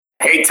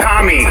Hey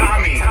Tommy.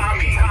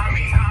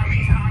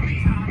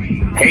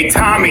 Hey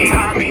Tommy.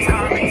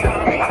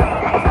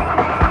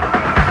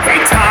 Hey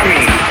Tommy.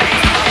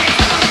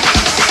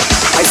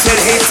 I said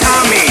hey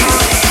Tommy.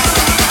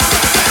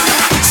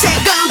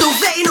 Chegando,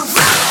 vem no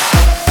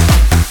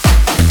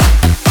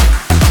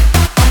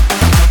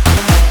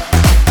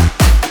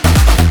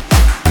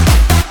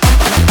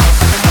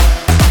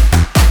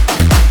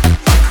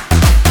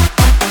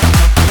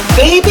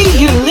Baby,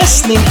 you're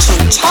listening to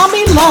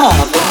Tommy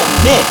Love in the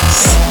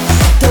mix.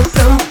 Tô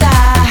pronta,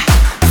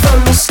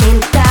 vamos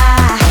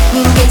esquentar.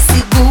 Ninguém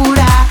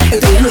segura. Eu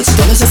tenho a noite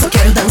toda, eu só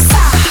quero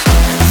dançar.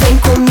 Vem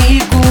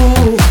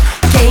comigo,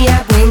 quem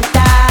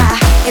aguentar.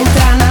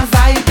 Entrar na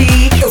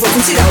vibe, eu vou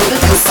curtir a onda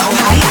até o sol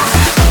raiar.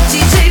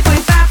 DJ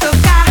põe pra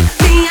tocar,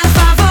 minha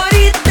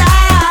favorita.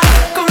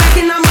 Com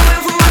aqui na mão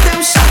eu vou até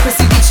o chão com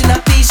esse beat na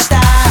pista.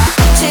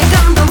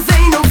 Chegando,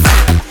 vem no vá,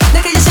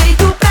 daquele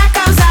jeito pra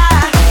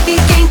causar. E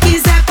quem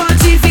quiser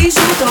pode vir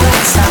junto,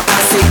 essa pra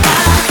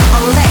aceitar.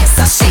 Onda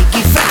essa, shake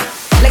e vá.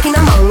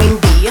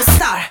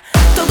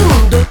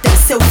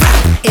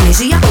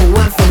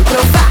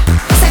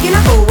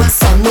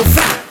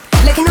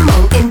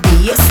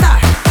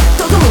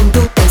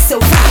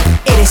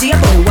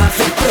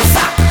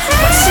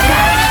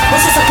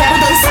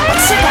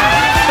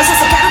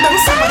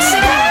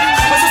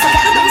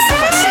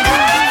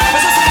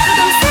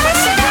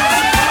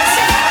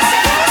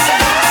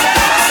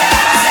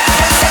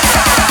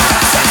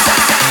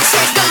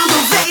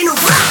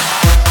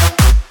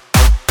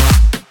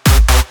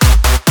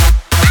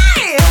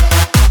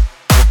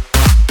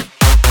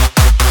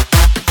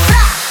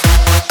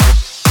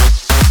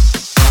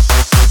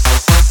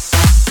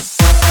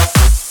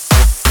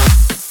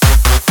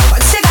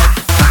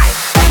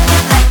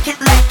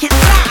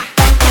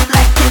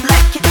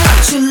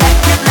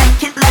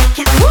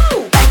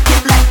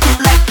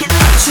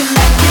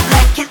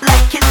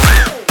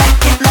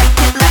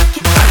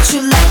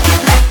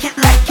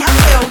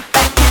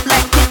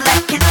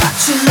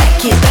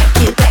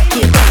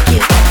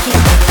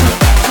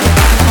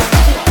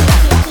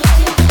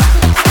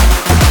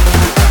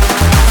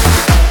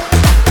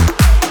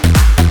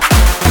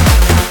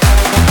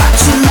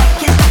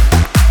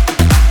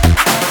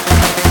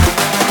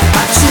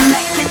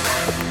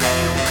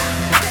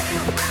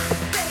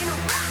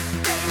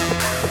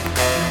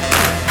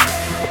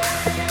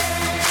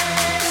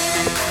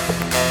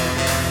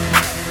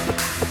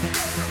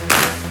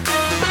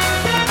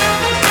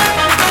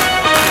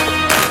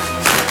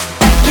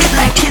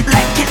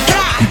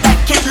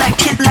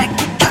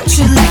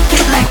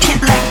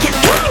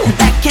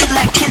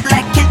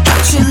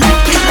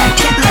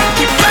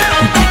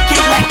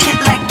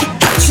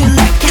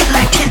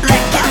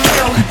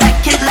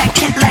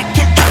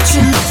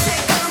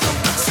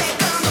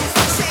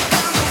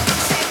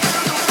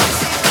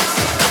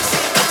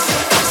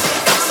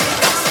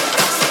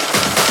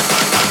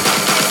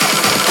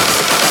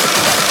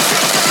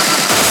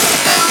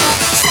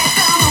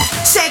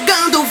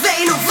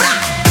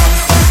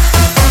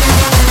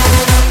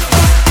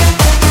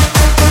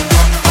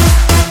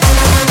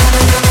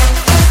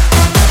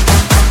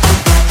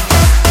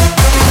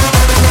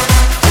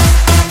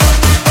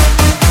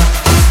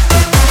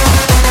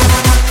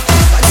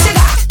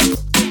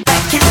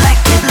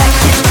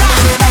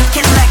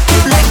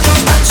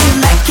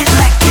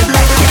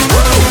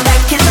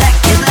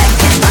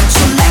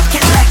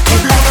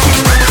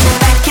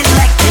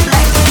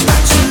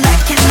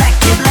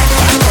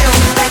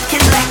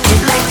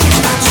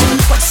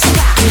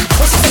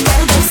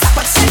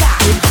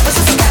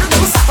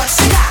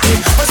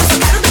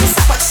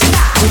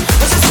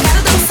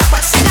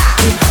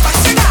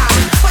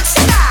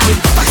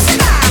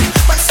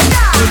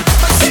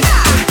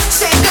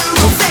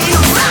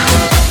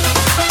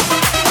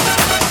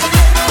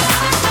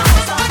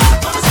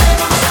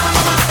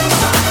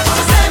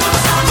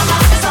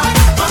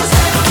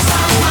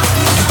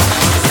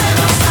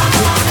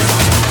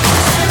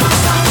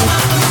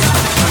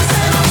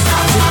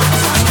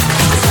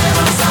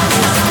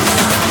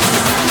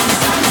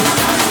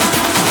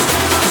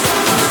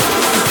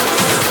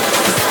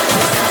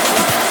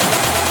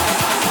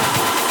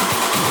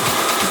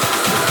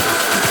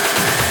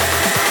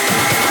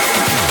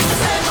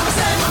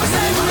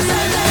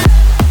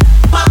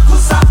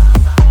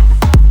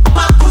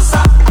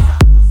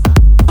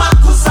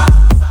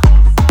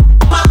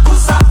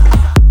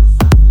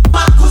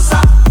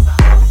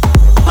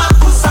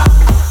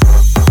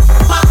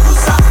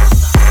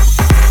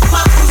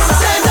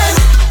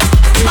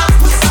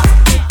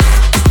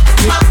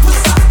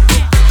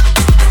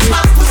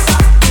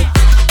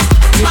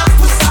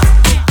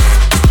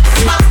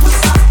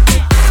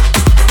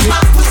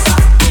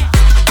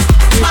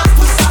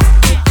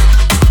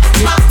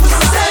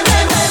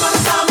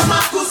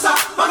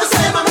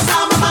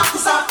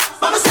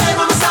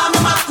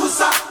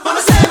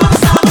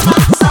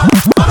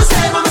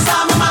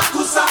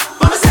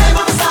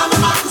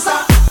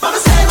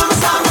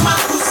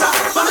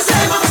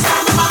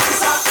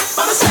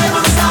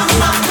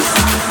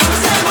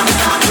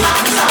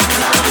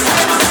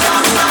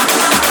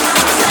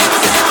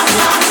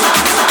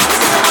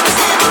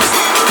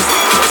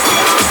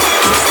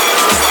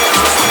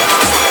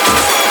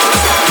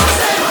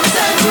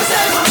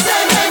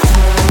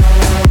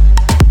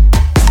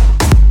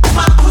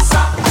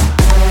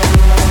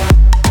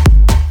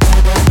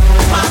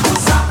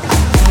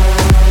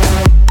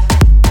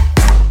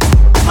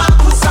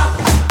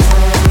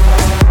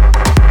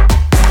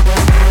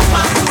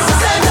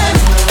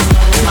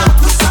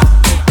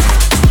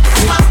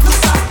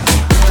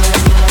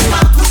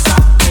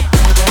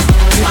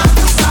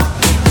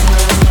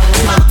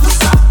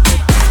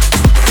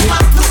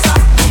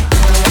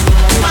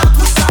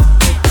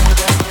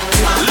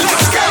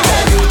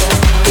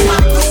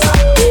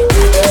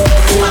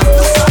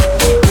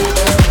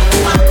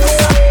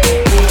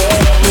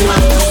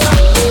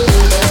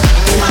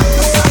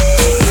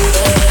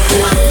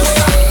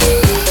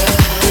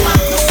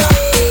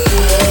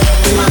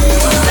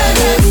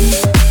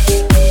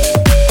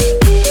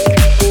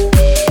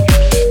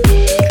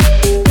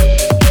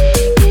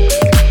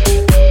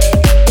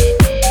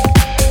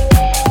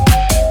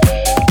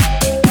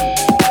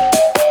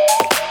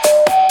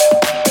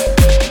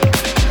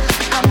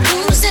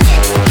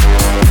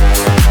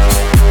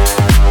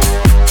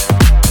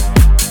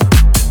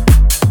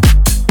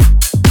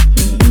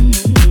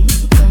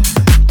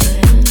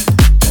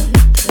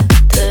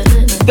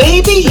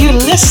 Baby, you're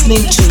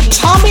listening to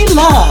Tommy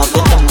Love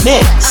in the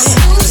mix.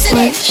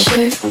 White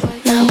shirt,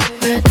 now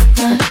red,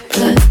 my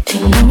bloody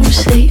nose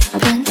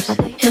sleeping.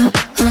 You're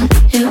on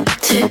your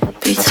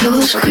tippy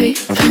toes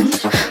creeping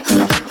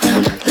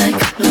around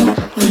like no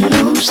one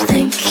knows.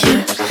 Think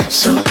you're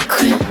so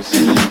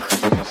criminal.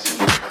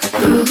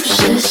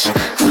 Bruises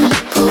on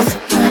both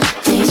my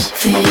knees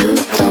for you.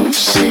 Don't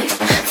say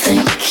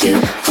thank you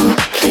or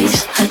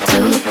please. I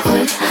do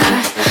what I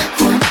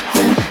want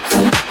when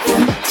I'm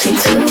wanting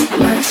to.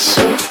 My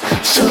soul,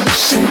 so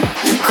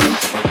cynical.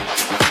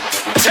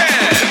 10,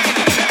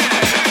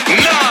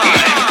 9,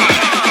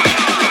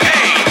 8,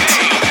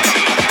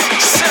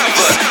 7,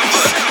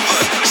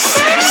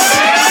 6,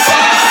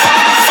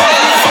 5, 4,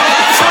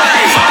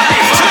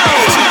 3,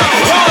 2, 1.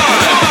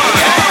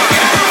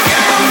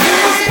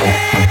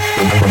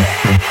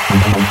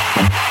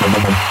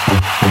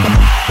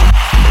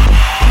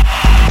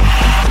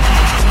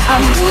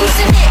 I'm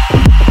losing it.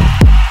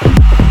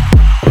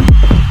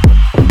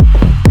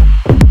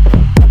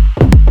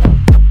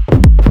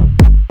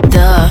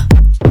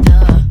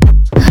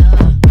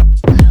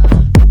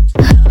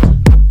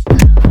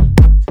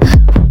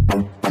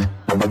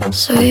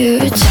 So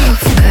you're a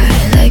tough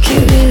guy, like you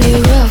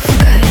really rough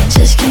guy.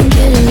 Just can't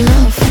get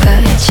enough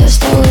guy,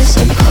 just always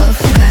a puff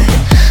guy.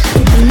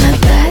 I'm that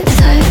bad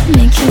type,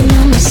 make your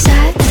mama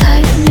sad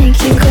type, make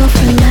your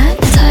girlfriend mad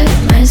type,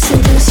 might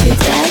seduce your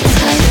dad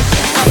type.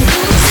 I'm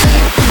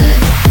type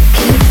like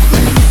it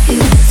when you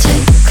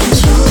take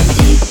control,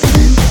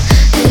 even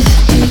if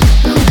you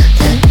know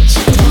that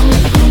you don't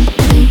want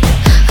me.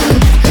 I'll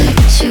let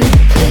you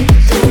play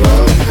the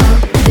role, I'll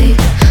be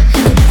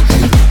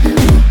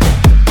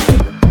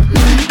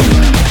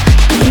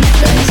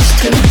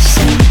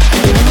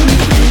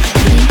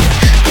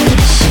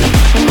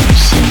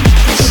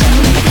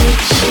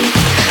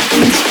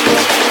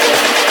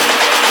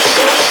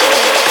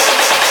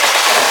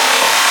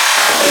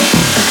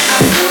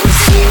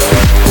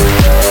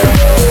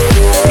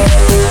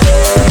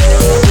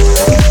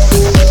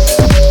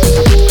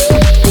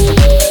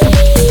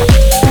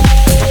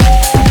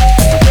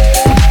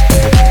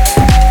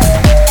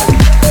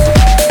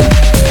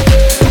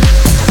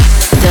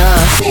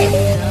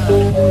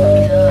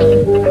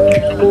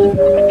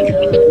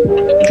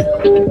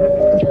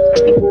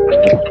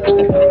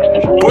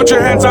Put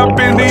your hands up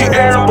in the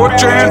air, put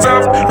your hands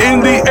up in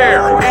the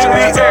air, in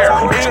the air,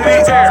 in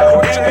the air,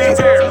 in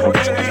the air,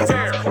 in the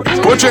air.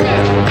 Put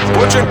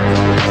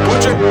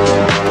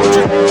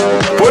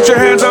your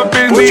hands up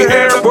in the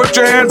air, put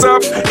your hands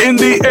up in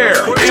the air,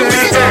 in the air, in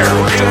the air,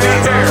 in the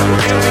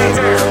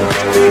air.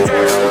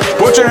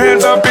 Put your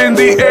hands up in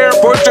the air,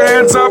 put your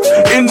hands up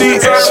in the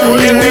air, so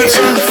in the you're a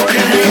tough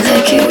guy,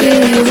 like you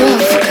really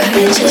rough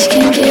guy. Just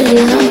can't get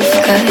enough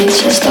guy,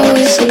 just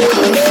always a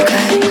puff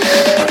guy.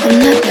 I'm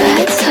that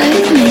bad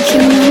type, make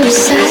your mama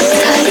sad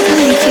type,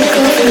 make your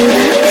girlfriend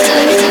mad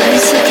type,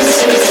 might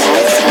seduce your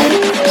dad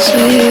type.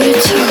 So you're a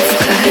tough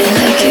guy,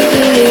 like you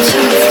really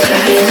tough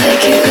guy,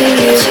 like you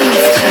really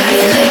tough guy,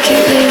 like you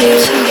really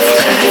tough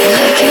guy,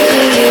 like you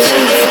really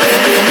tough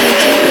guy,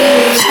 like you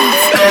really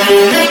tough guy,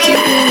 like you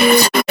really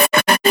tough guy.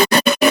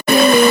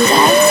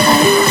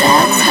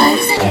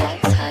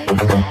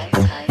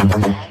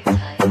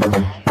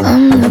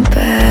 I'm the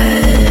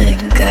bad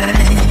guy.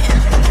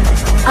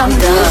 I'm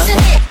losing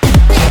it.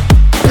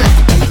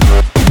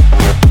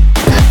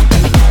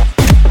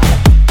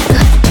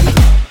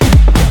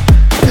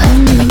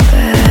 I'm the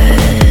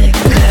bad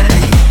guy.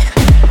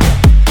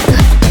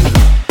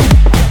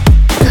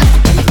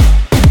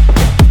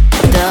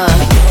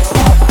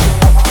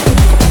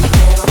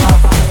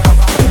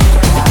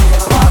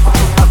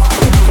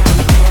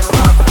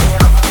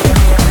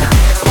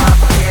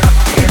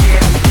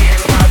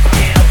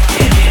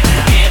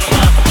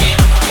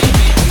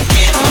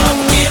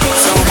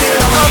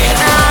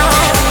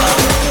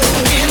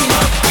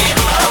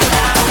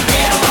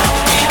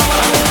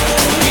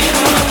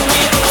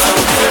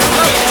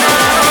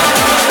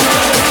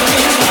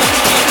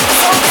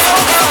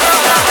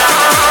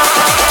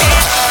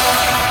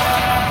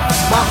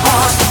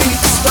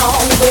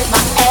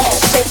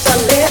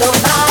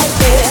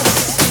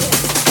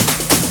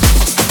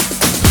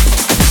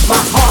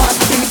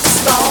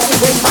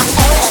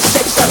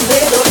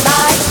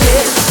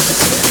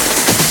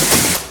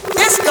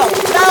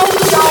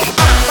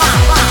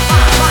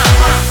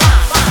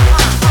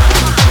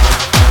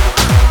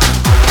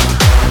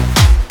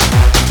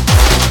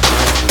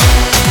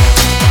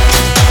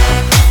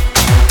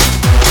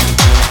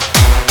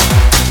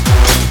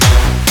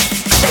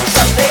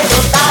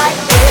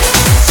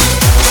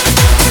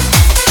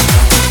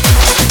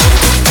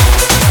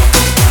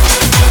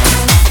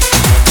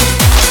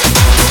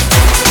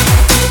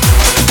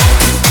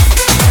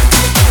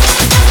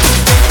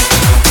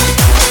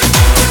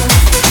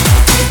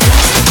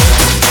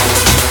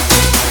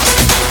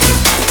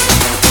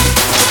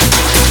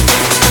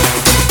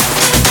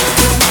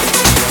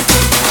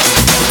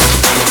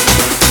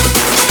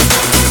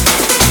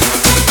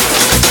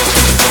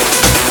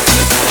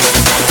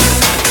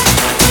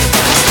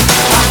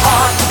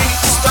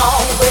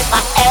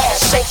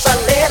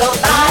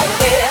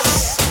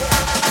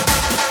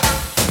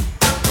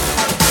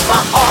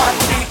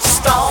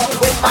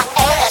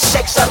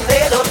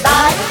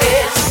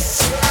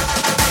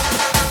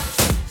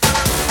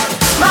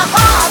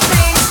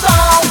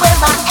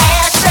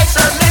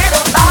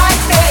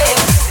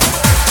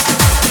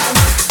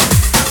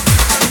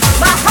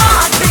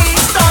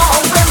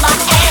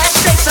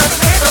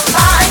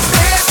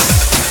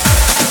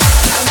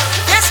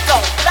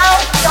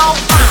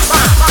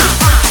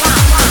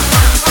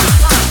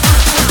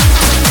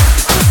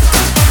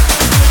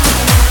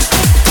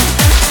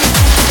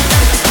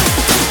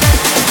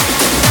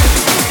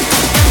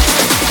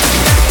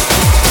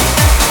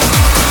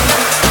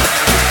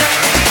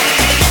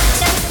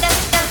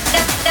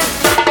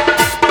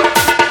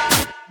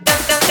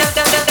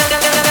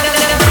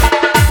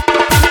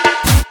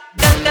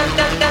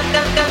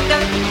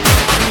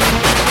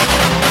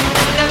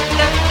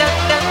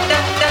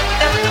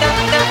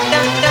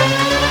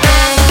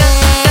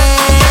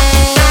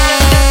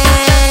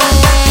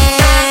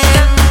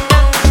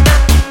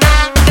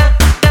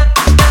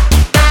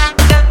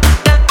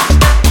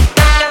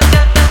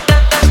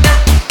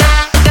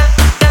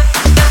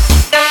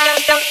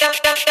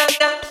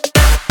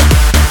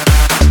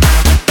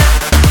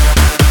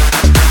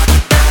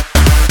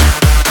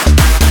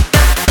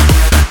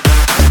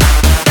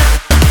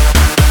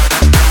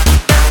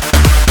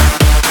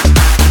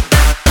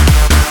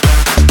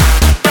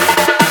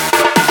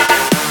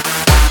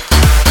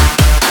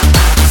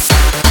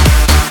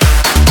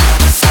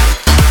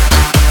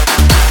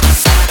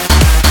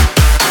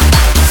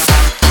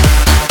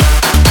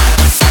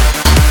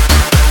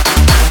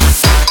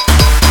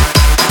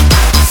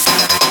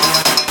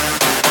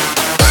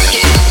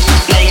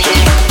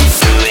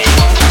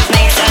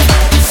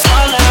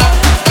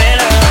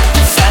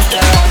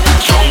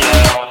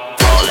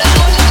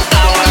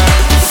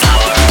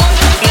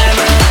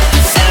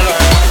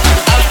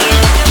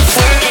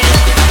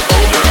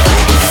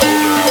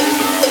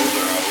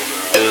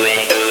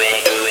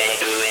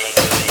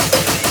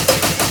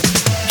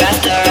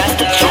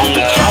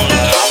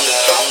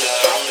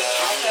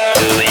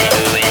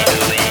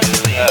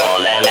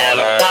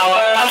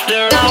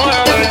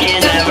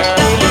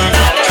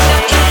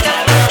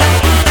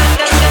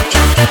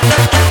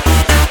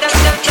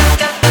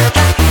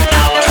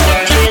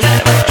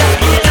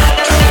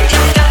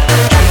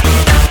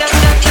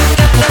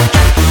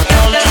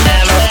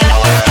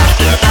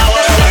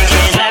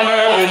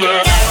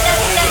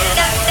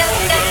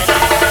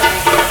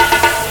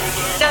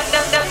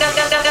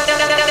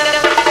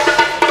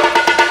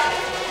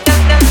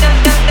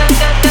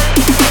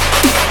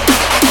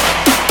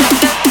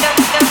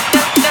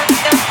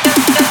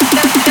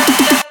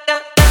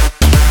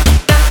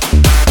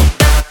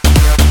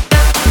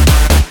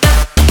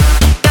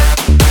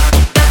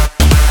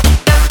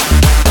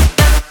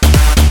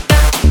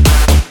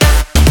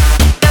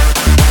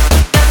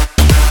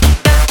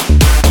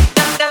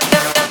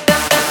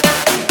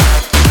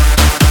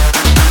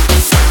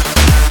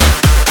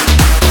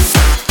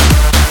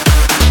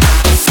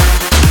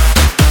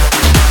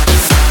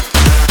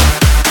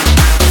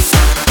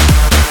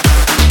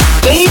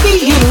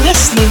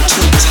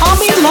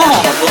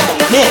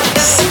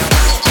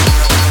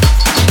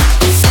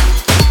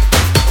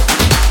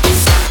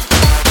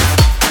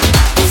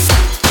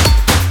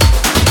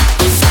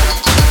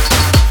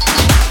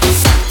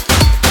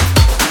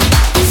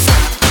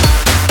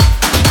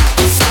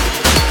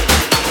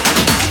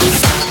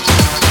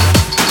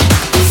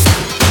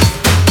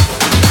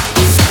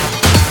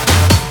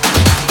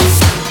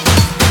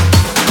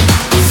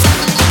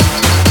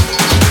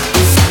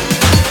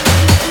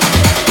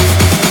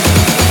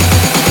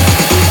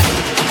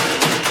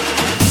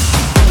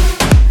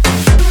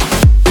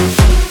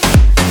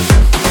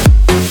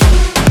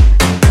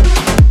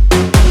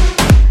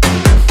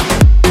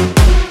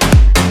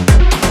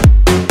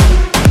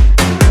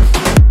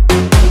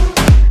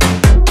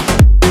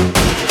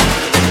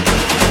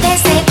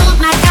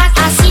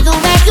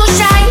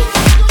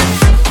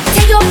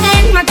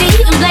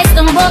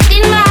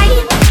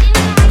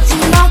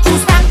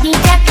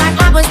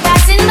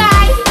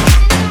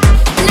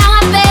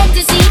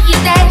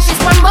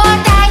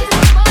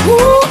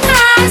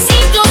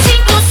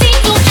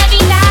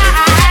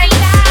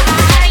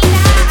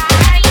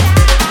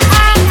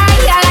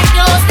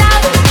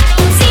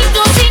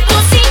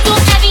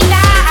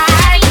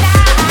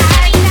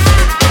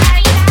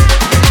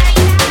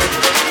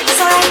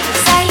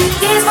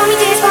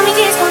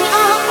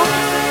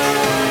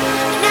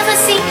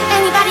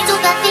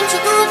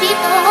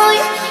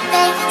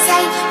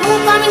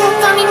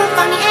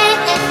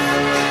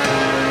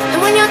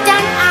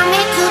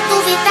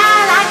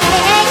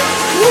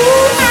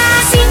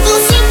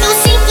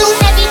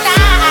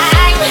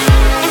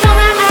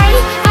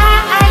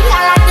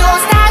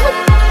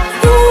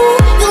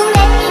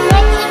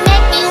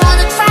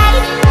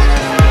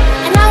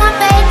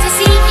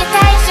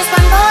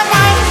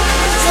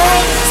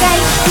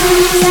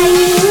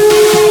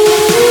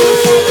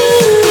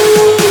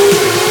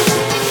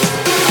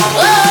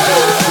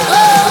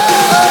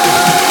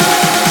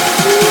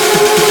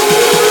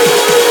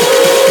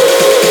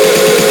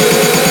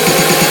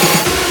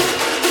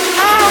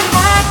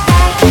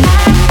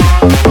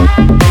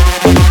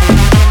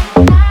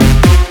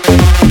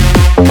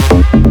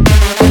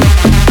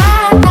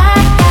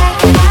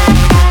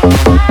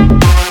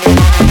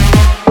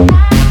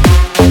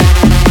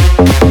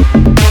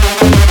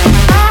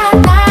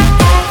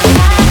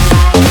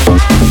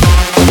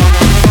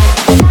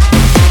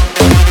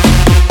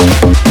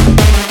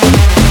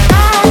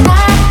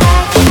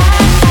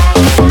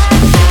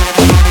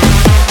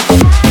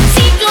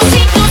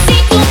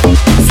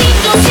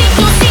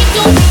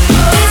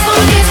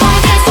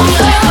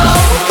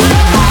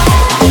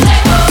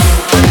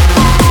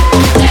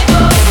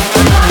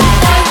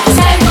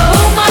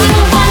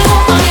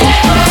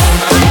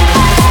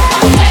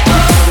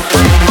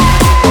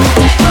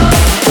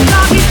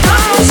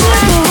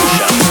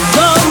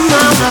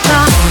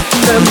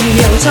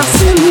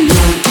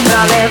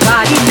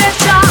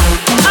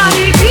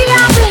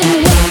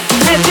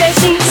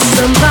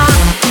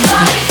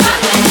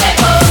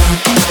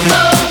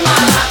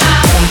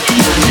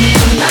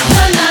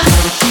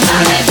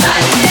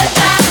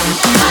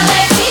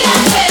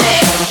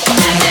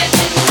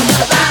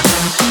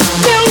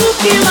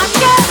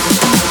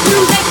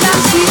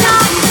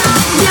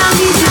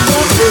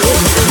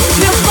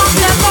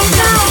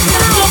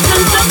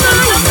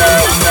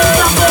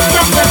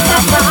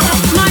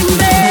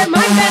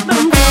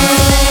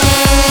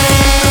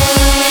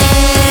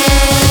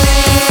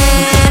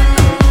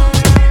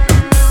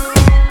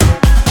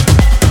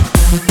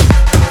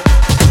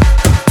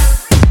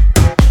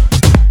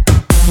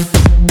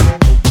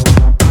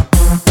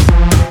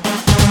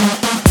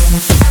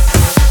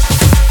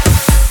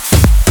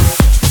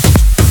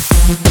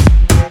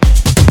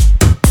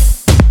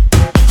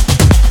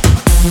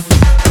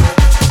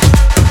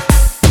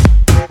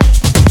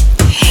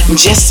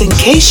 Just in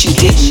case you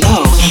didn't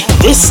know,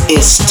 this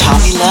is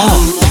Tommy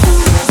Love.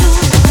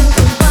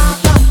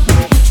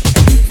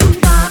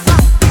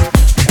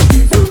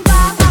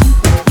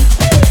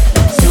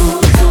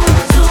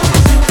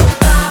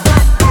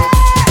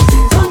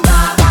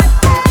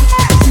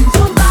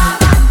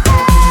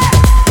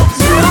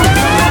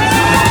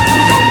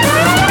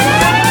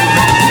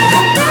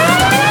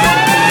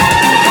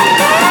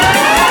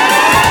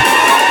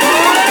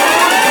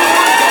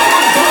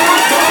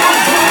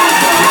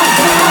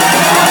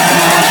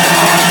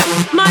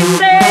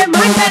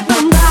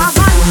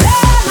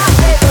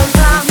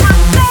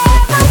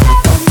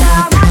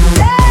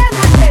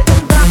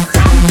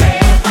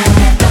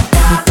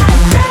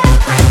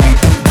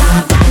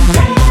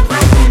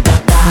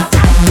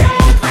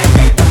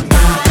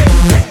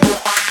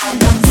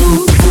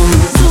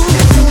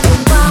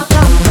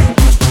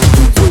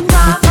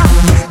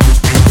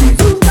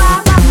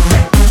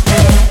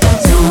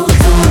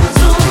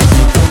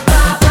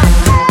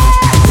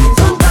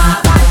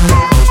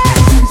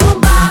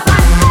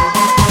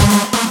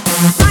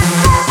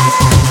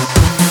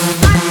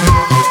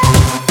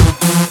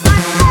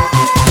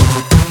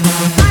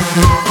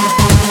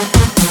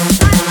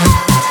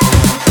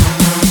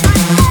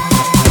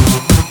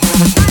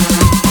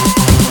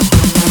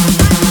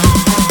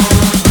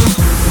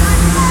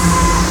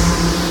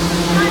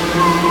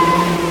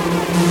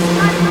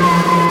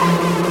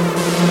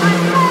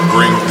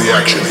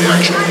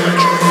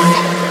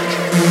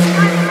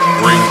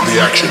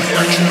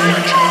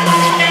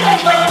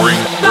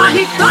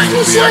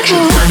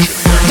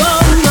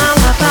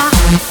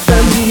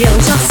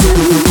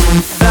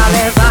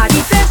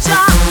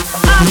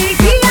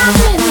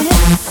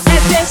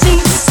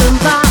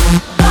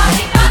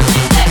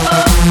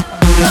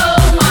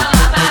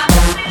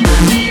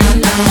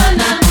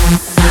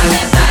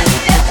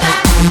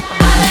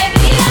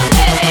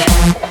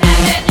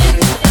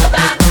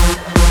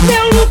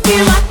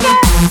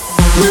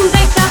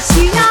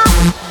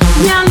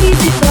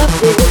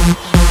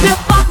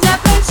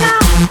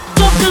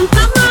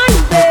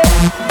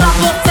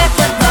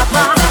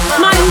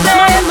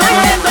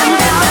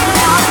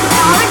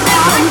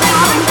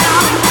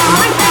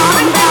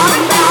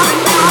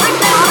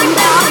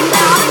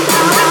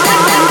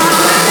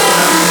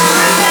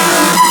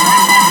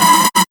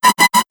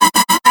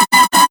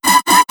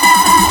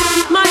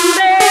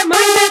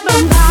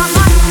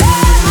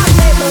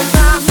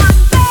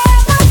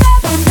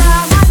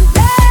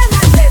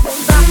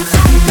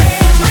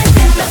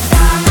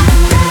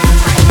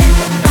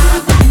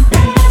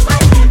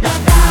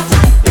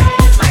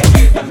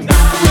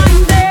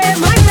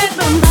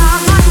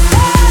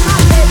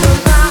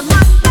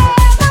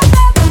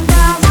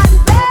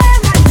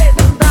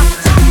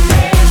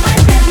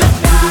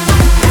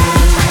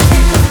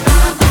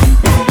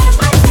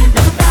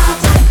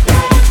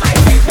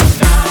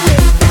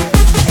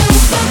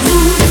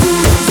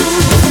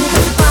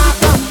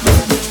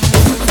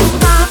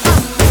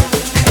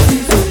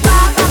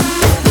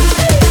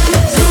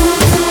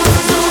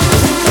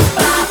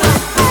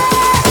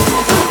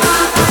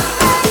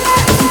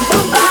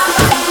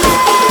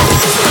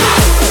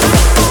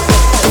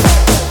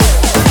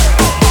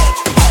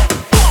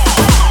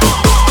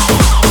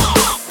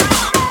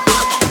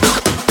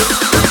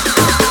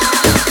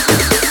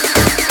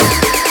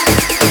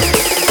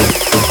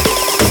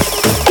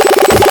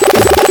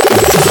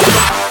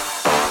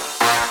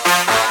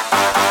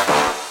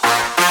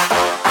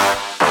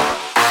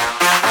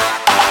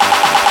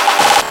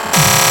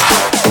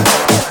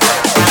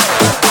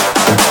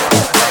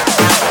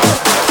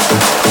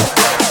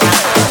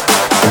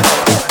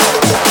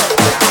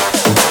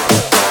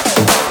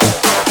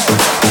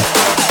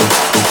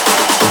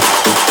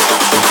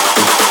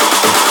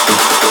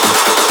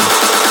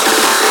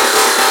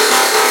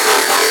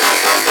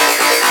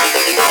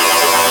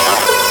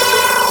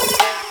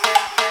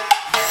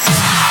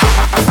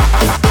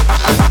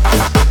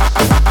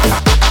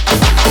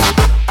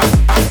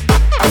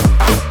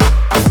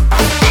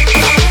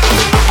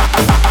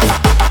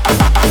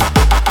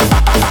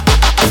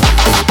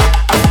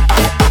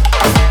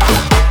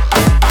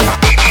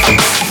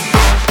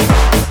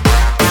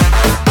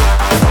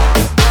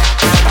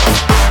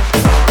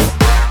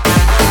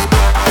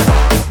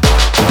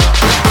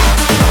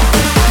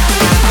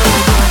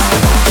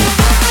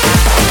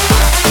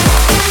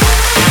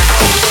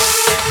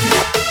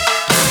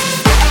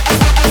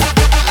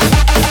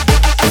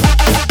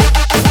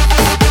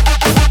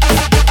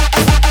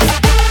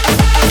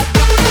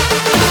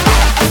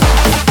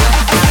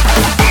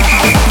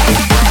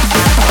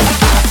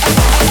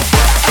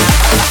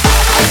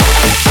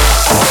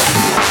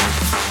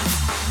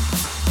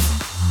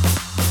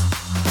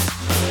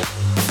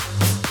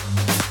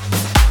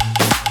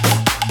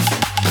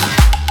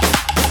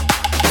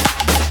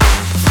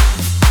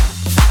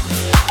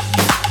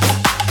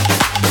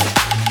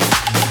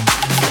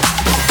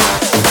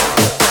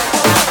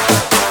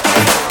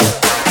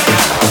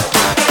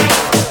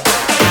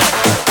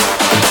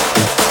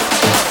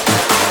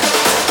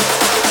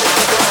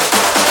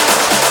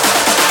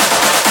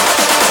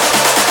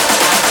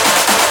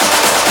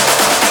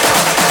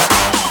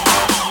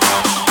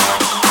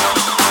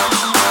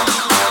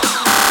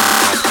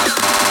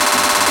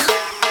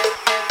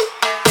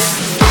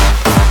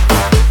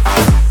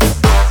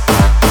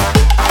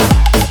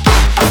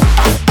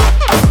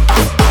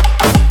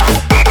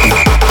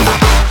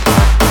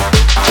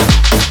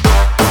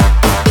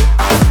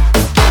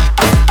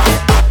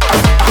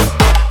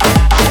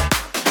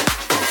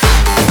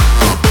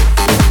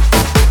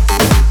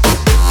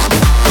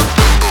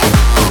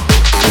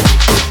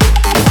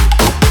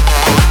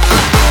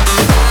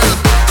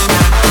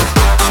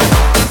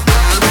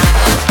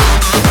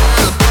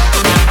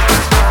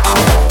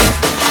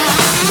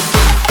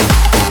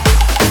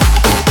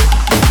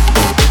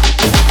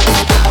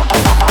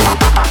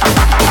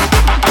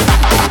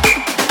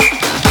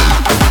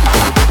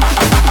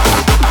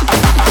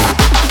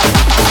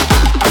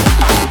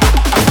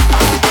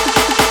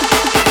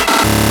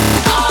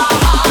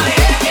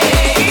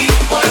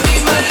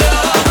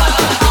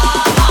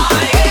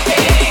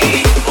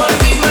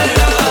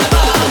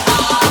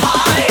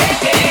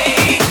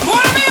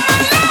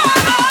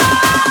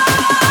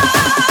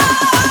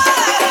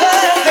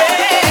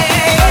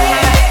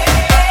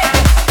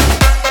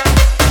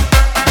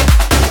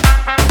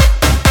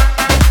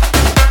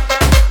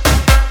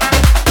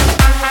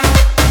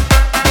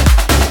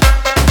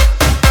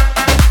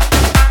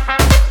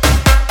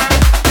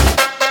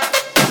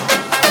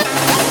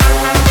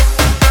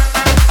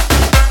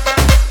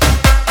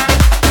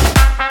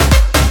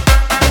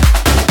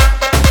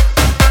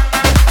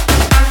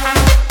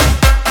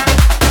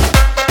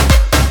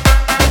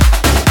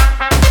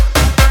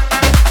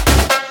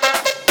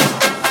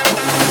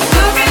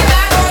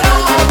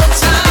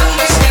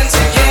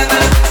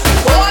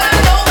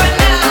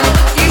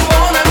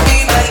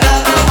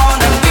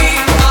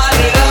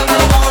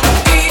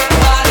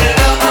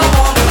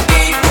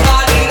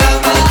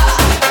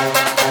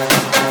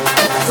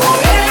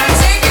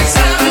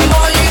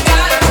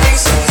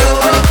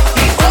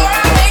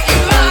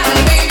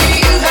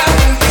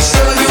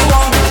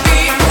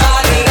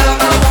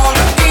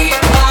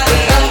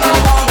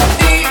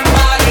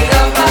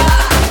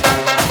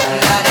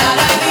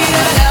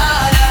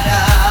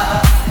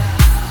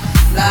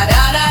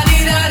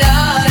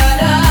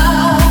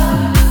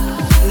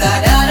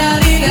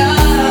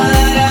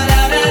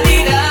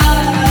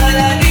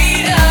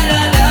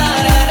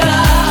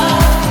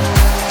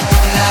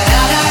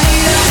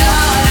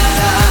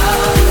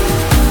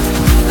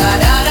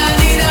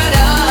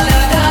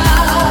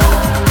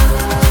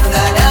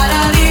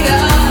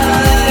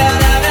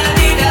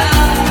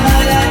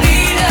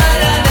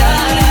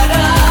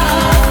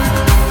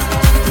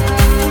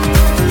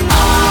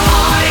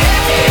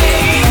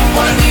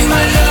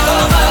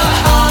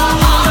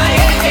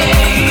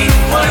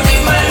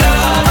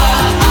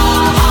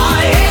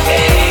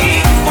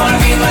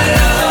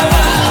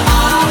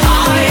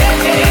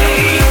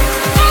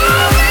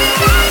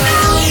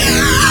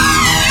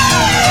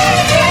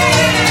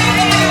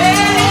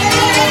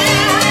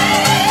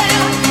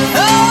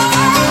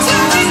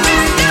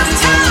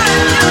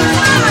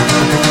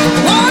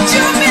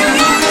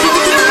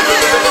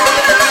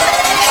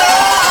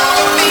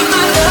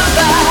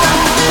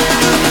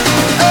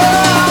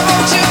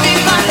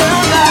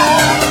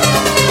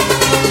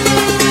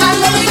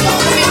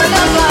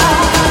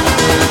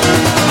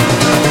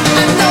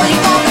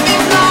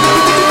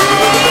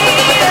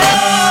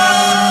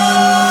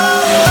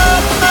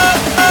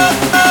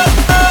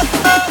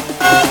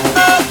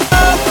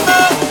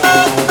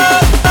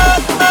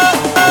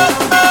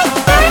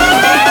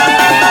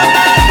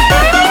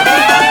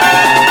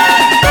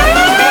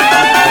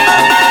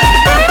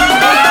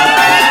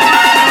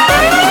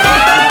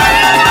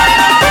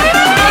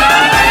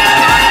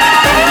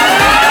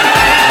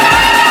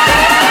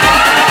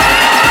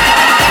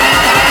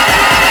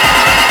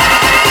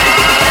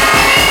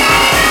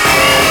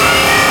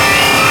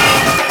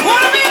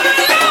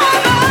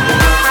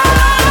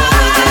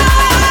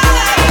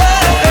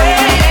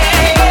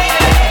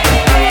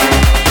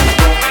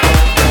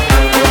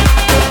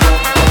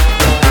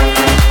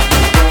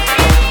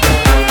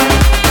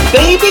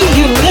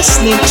 you're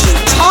listening to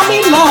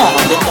Tommy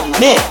Love in the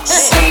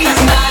mix.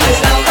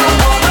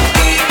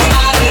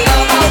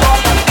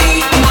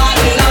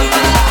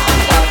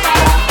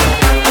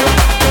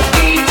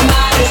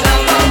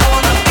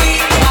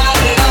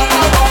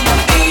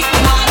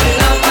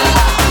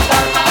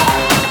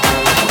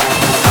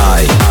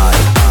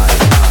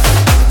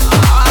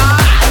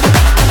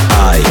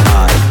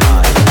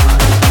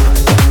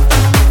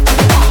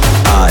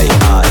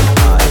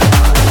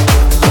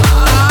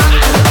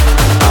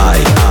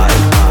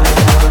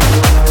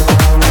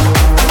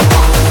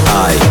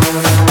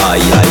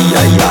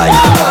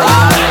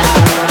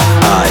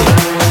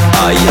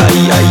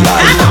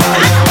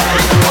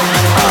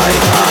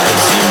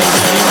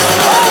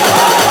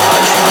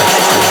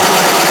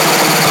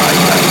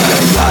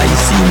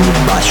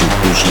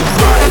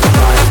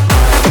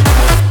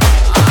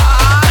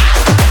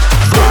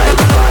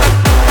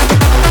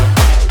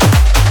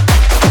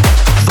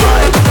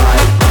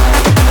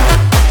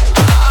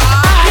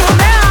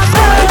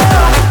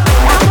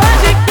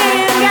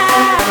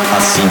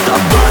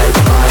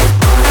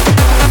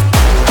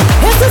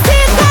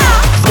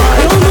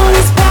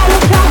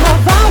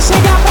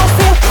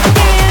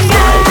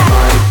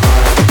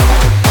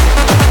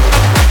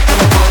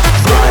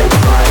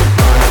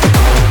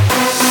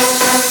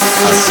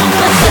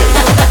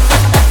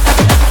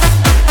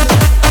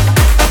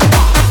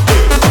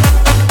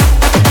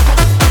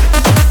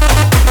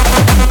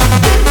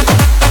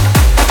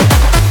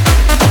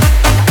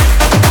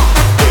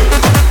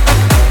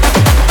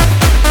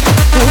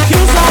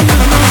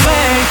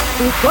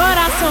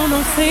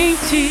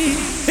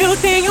 Eu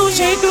tenho um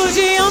jeito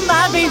de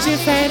amar bem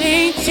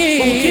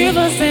diferente. O que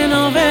você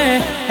não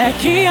vê é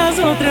que as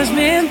outras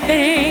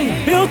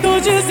mentem. Eu tô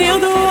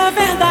dizendo a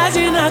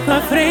verdade na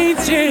tua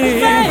frente.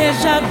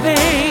 Veja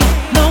bem,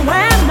 não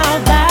é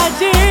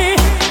maldade,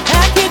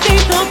 é que tem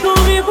tanto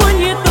homem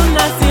bonito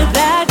na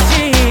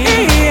cidade.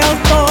 E eu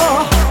tô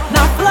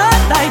na flor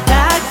da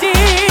idade.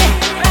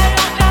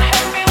 Melhor te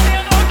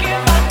arrepender do que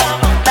passar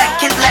vontade.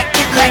 Like it, like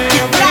it, like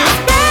it.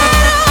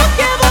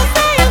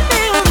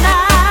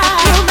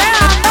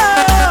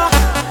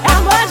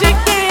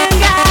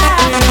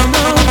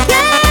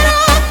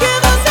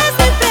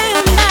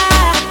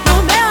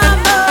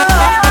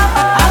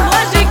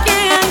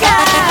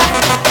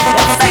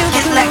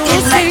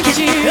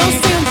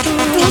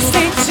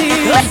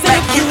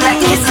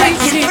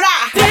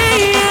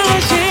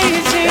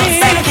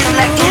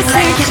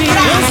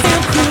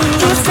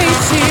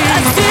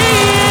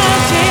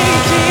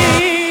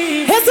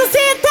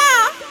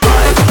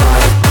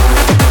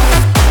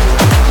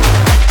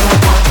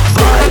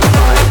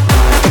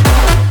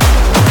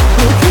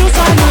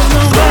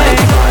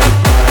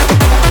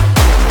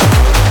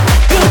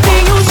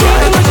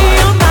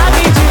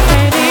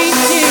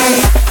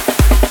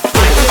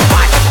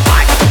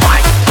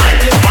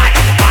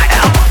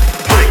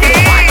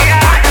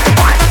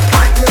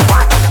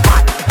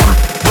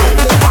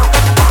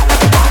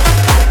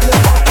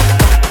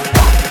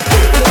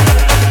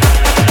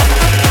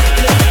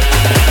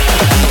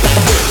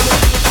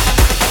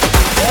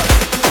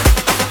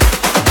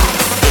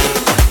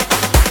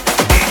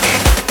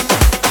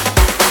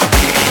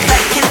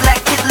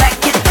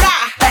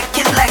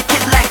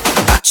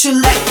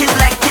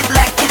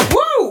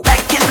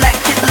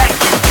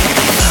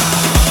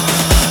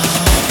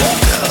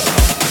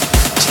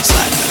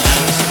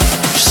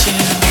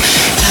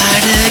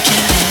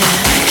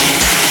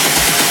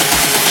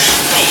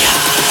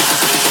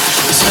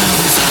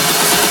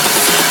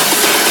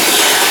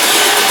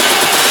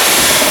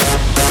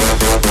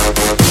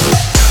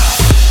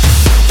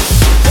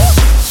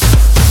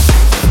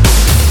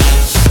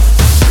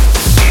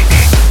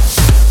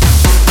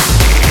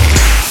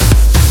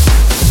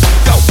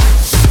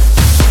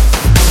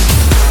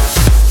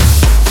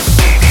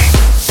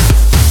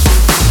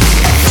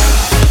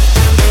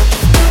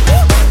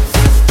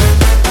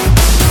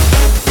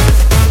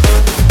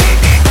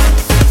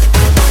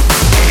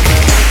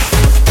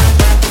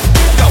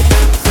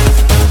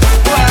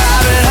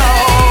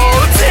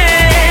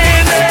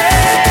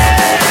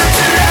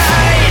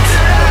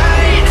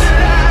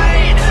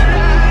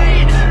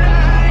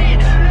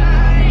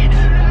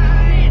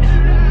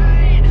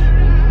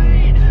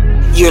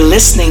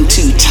 Listening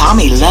to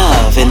Tommy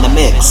Love in the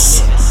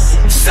mix.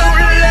 So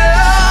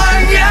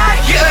long,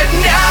 good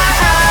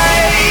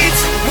night.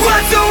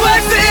 What's the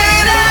worst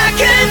that I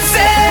can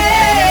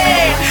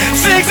say?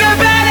 Things are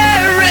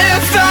better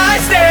if I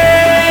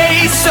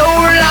stay. So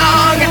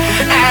long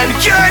and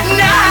good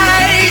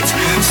night.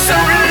 So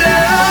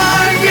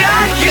long,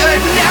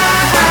 good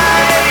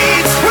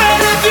night. Well,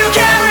 if you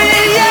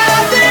carry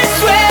on this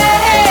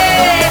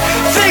way,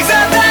 things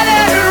are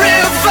better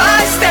if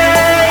I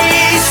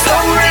stay. So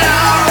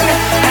long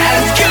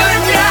and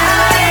good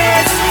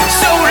night.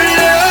 So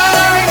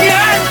long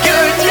and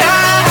good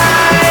night.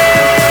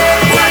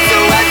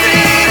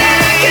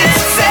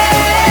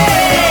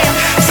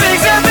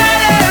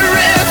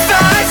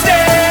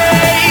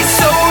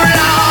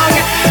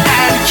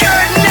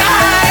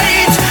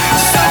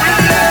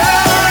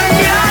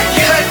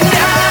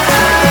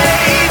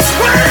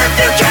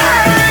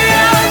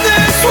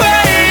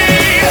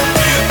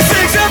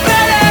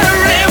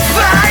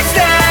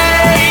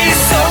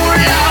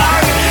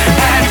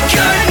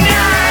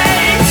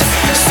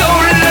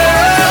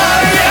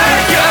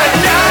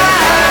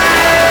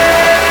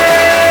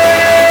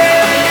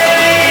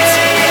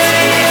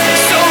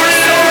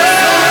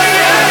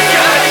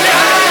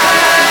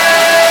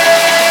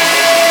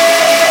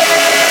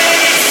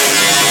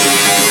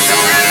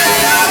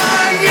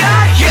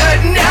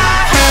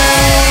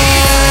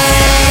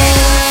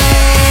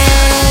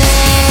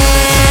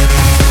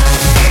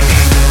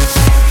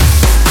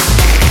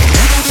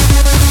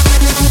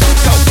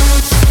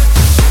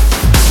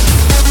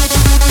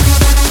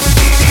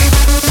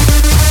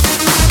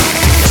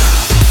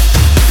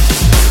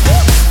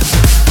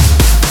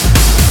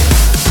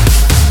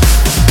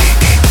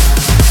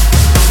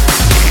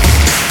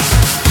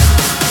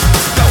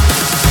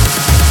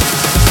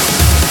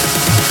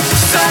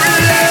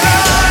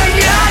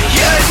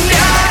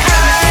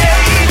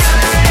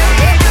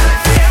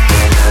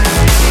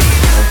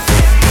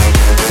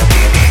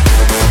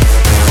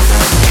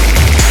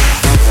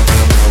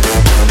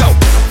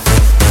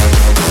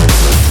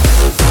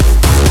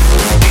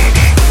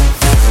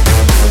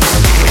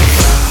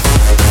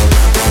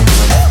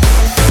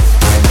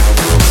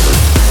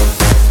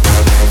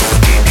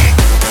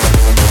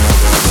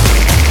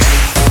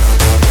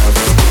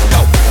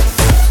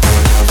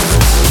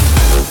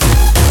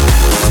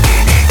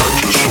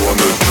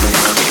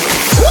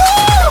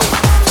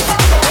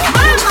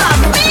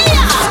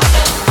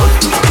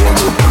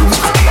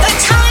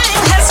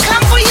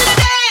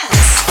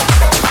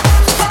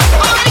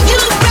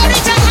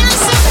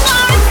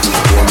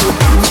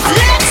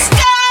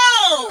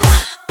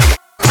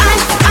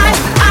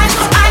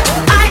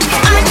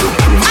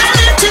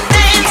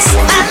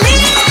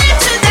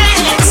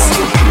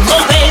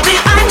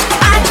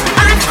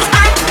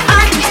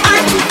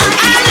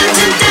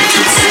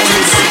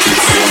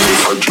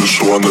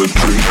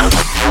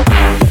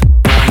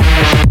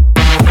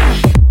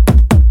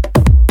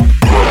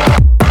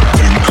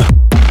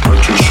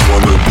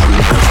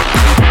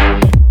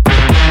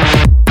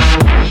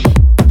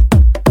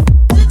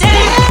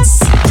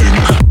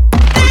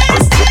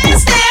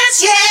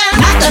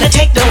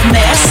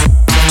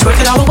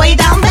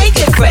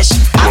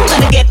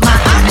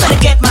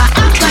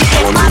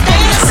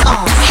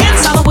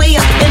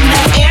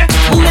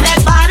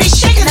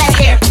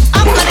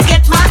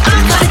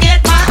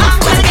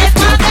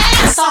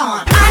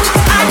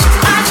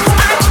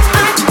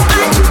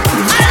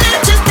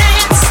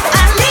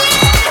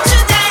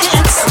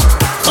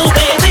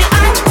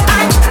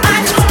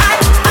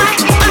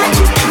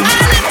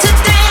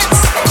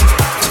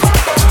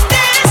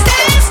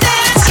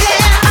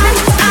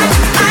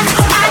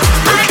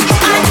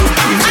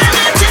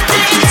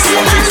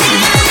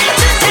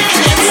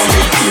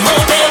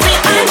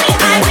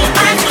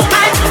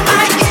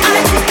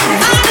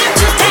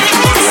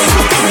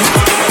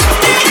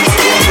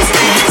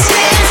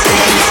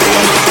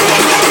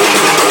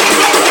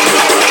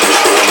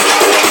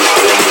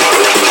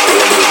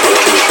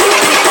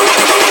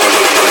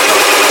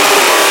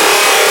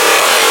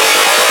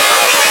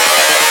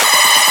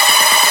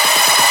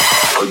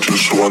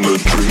 wanna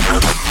drink.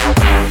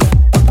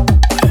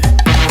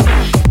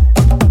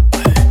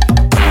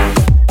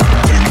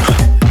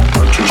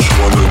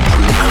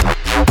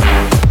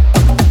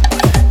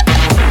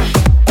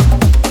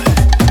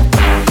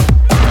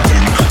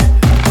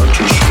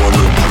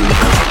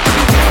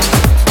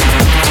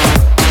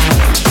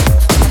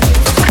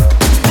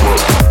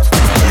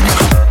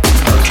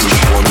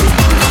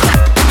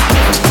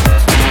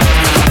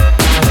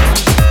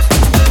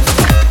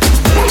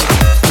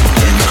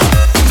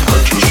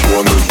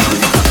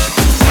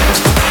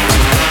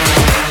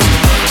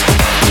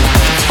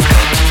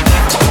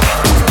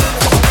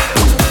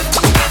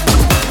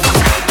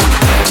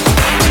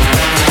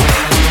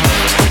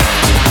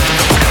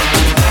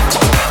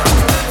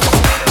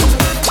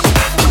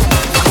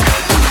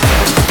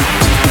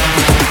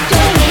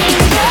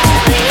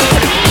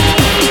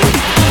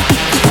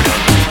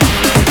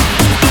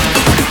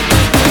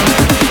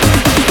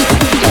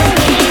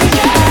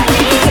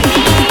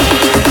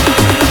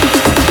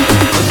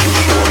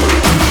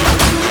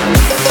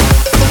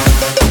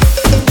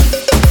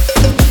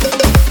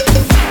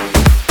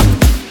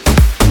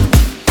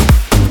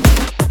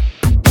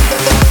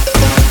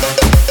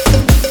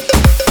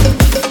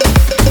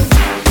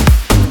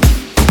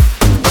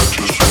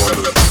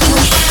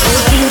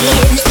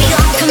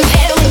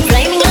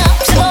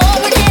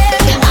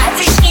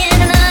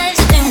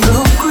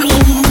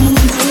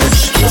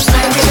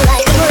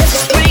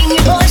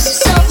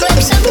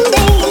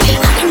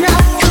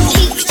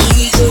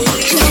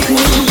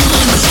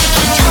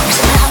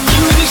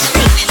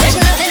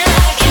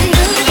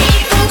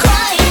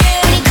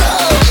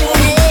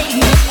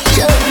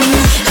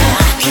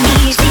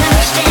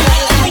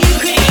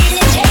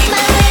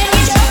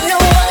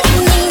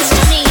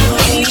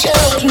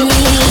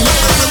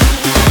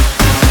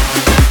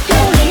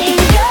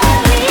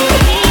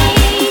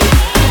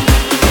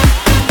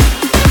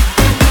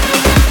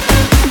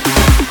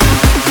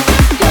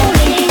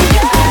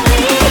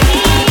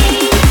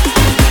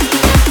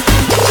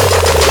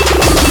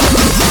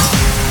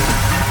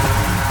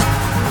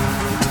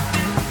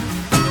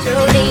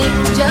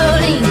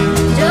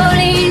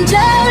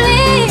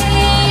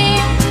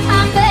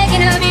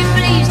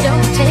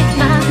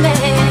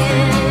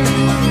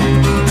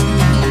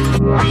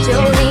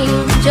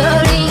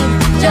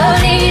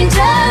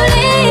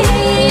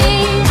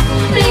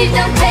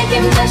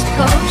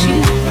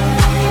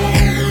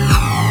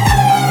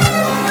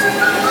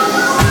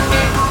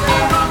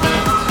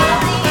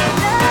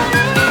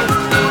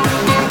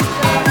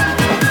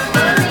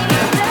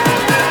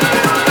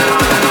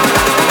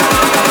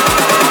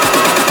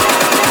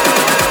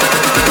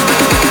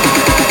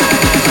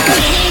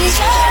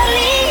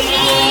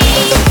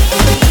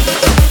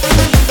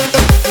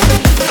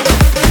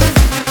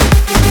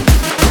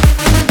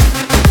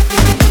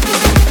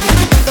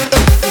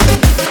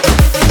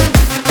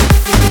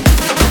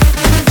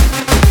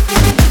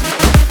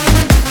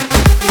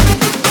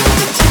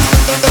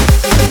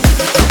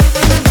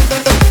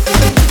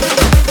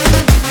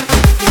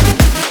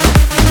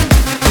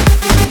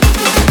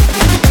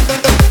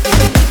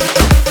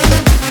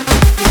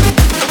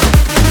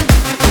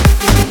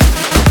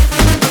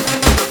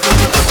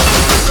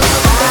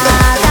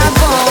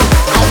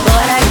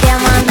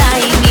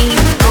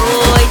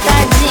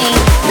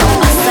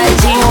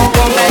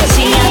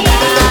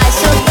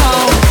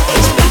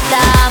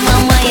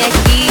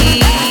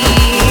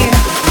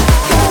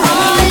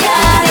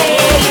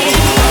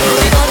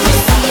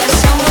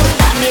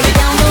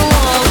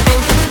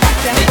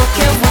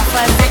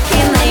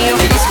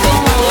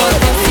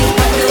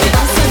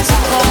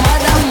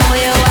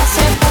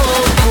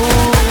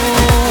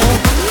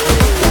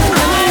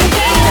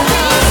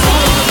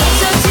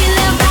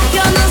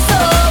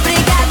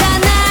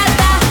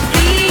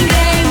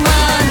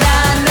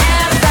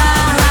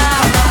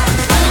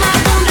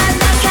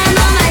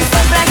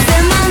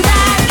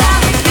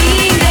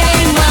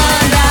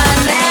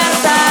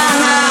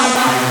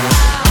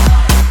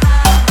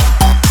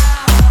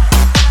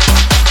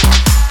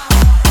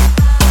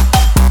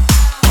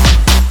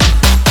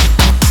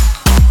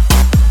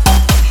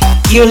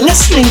 You're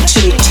listening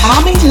to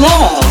Tommy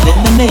Love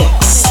in the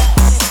mix.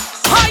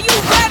 Are you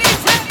ready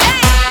to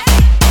dance?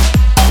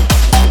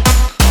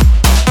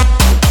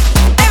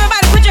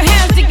 Everybody put your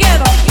hands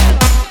together.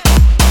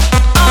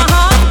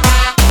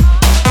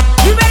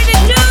 You ready to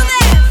do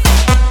this?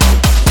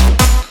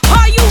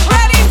 Are you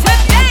ready to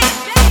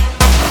dance?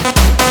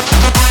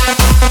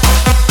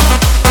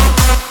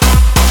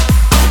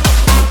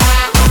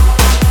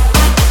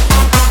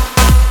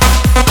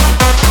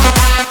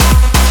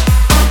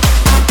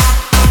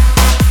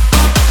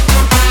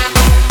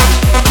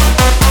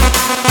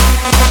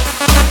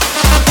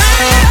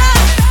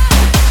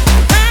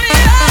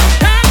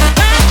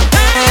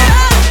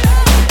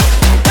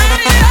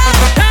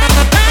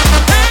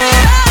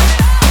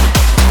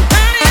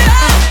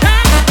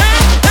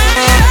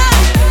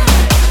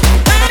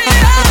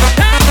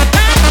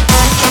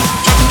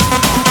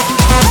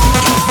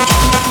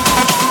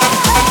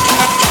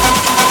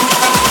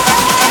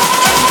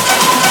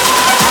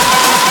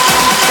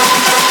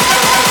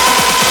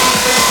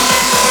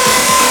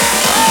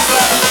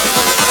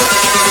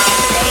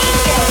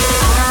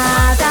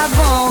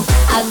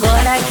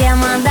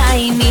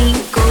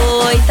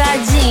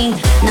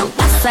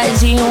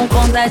 passadinho, um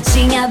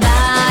contatinho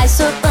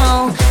abaixo,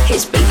 tom.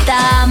 Respeita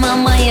a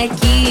mamãe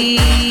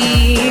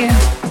aqui.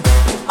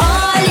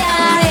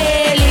 Olha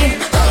ele,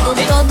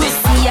 todo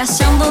se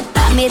achando,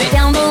 tá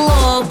metendo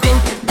louco.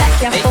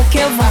 Daqui a pouco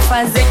eu vou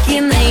fazer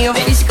que nem eu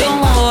fiz com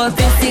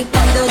outro. Se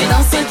quando eu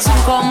danço te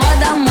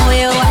incomoda, amor,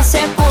 eu acho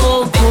é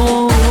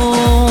pouco.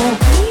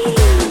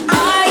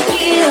 Ai,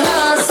 que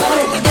ranço.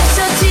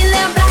 Deixa eu te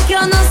lembrar que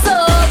eu não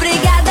sou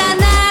obrigada a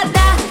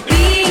nada.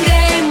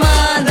 Ninguém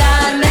manda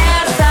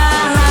nessa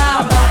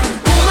raba.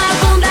 Uma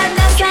bunda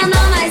dessa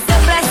não nasceu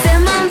pra ser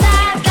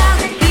mandada.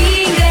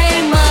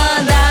 Ninguém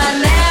manda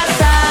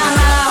nessa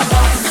raba.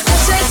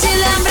 Deixa eu te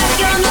lembrar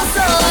que eu não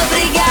sou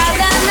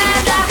obrigada a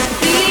nada.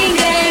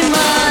 Ninguém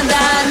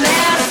manda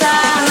nessa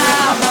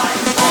raba.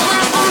 Uma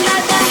bunda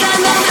dessa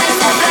não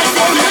nasceu pra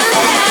ser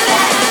mandada.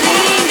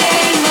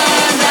 Ninguém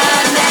manda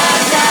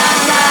nessa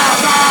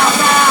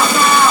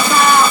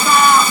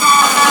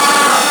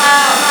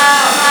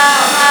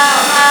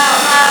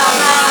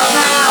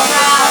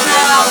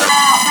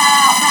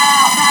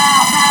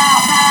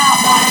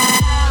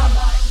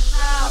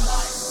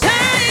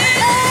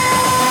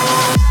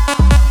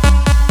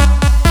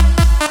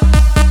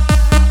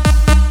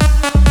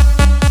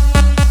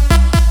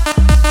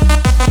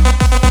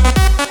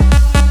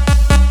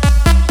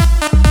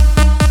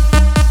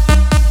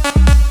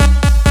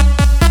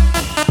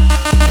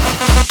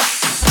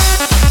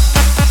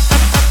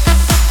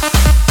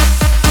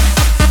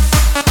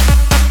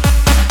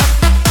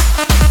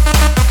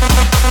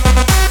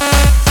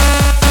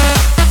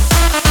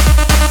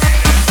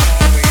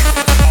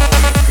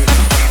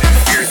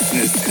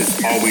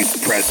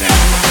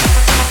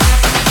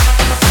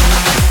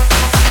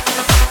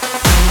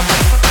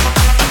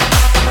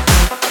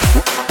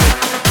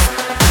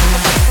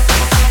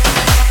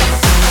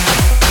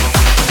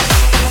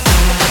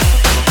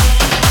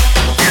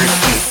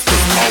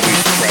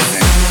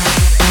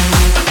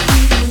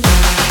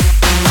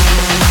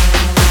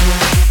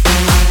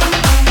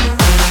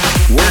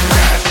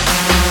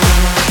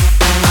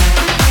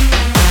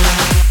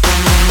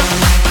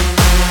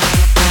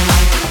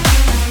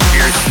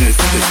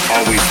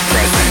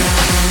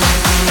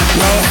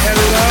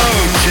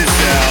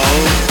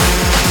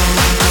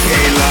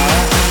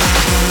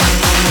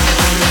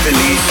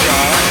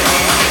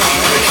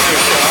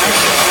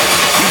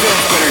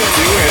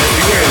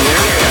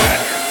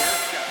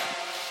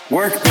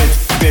Work, bitch,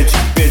 bitch,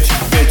 bitch,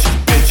 bitch,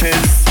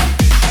 bitches.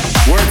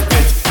 Work,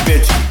 bitch,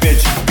 bitch,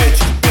 bitch,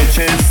 bitch,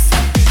 bitches.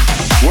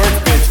 Work,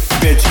 bitch,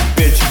 bitch,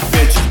 bitch,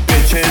 bitch,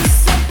 bitches.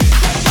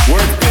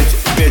 Work, bitch,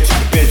 bitch,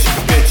 bitch,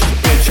 bitch,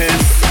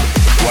 bitches.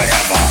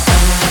 Whatever.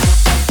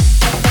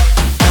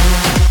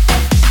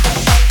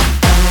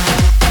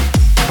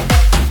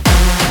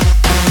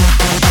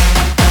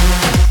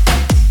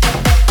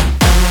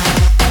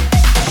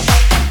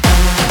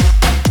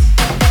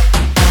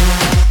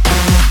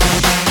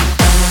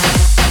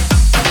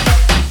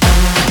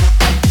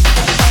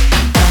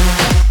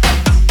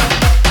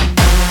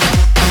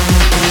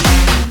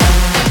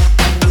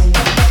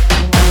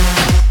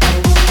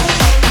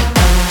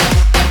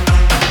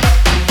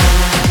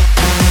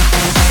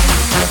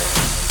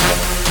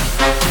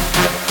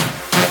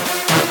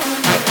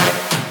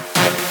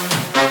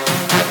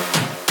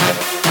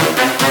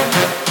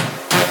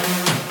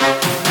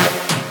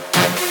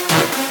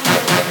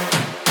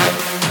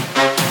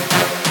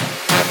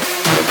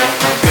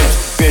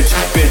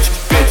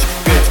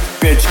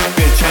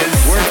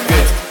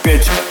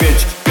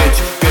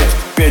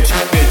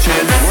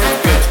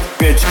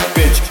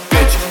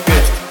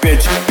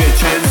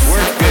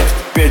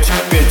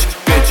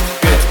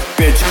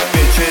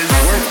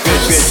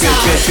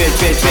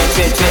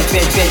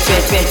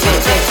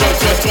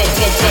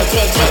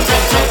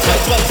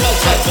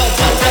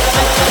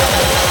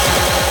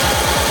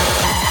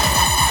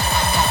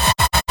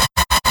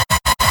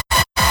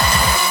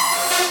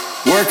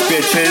 Work,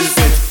 bitches,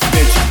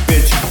 bitch,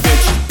 bitch,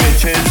 bitch,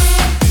 bitches.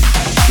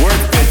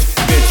 Work, bitch,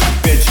 bitch,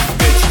 bitch,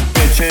 bitch,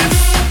 bitches.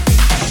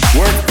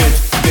 Work, bitch,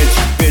 bitch,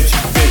 bitch,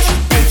 bitch,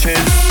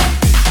 bitches.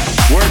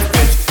 Work,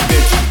 bitch,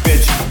 bitch,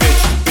 bitch,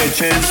 bitch,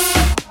 bitches.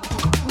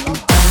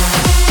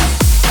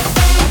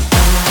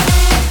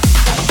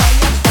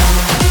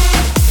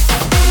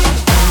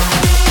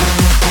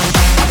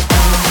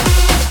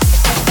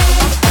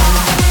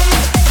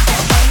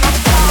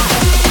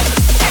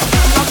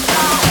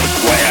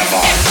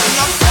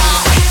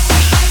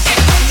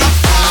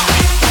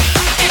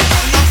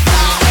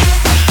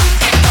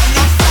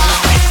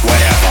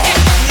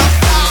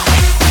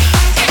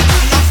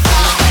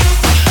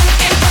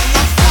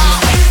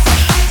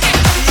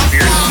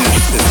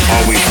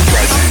 Always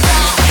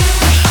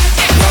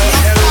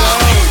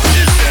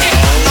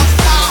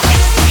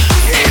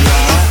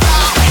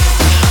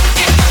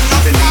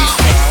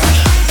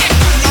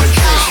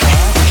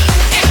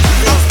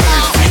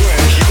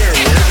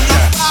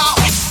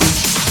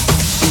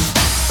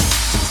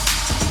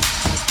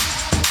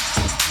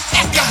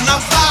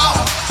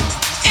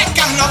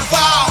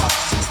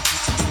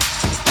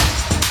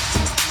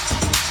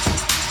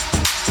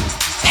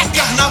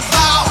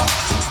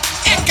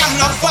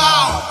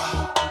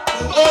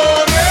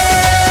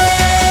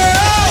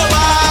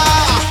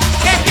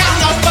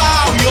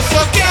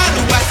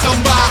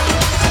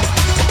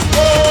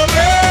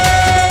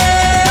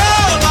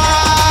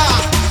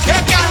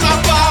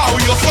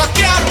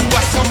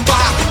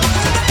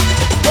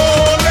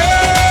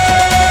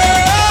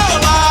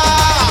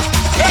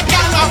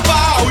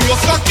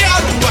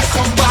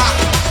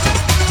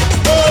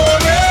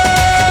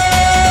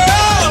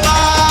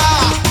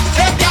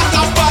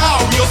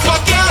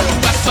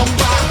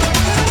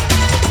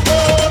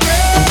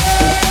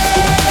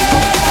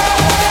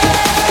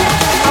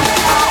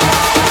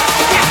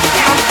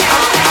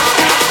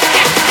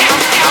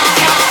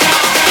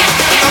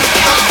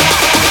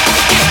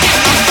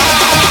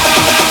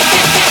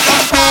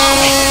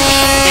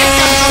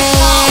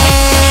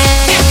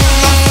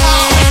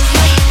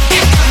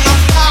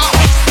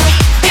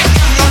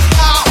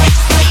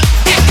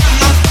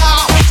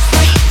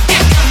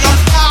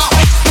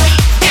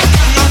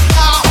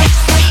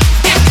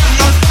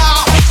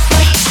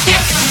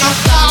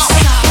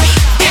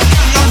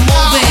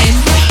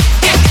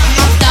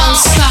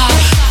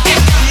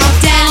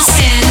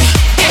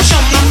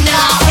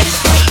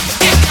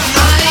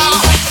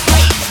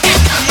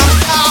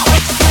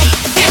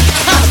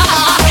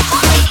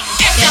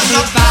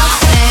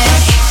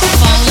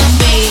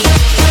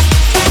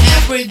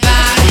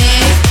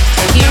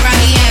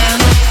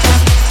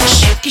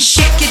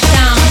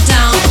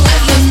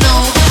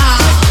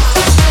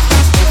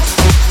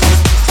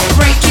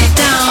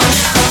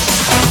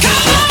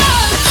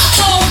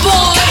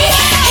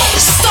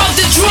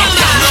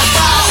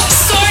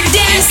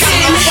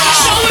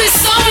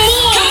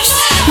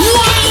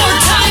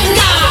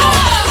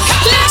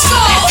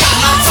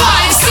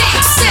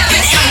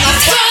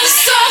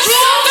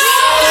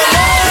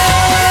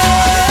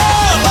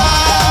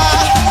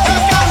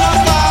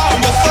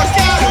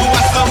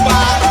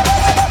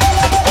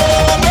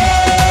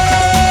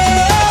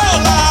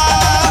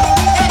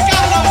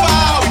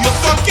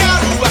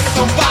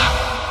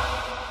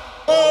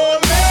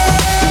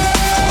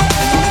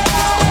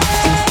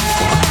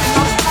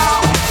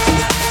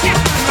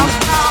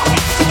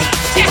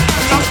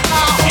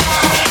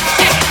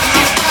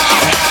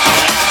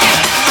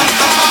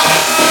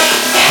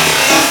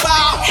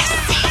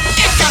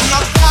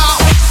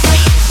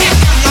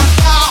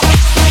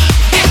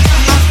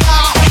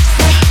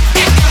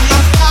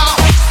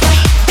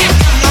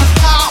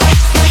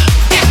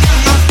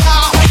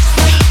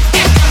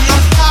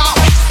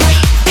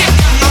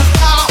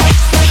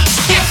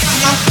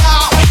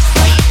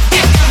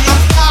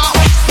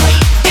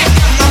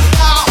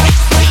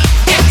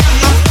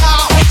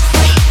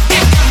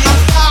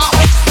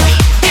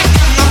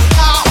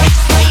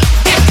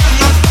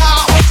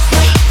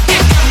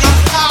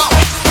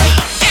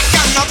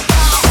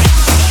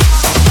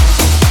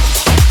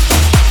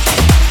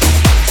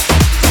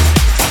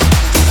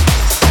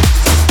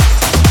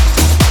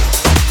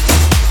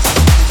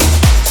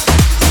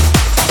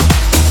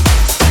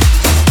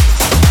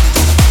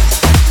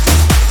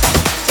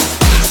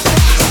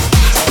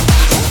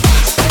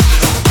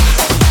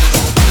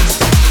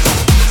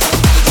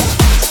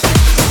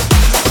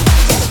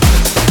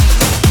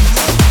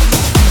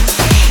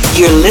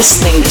You're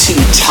listening to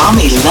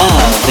Tommy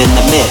Love in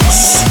the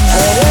mix.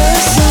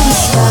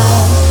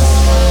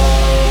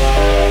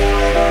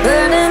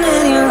 Burning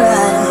in your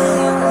eye.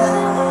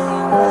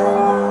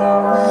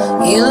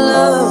 You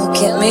look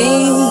at me,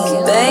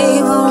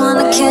 babe, I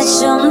wanna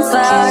catch on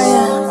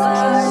fire.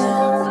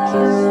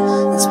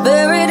 It's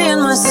buried in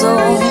my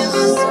soul,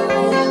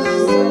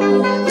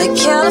 like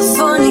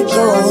California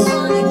gold.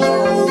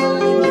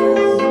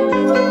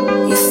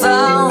 You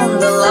found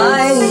the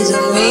light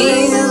in me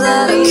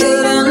that I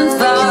couldn't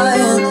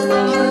find.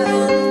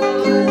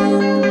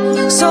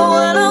 So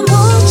when I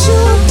want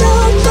you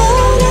down,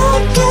 but I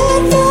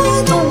can't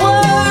find the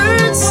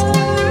words.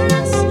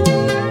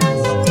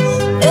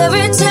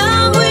 Every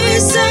time we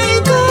say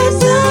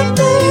goodbye,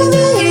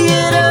 baby,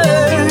 it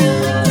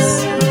hurts.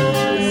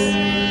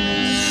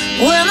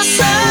 When the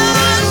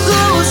sun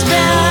goes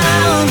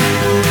down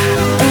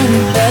and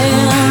the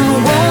band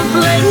won't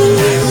play,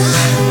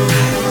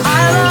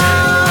 I'll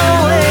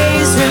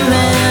always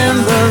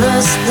remember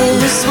us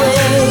this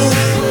way.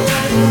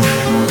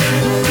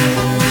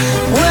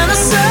 When the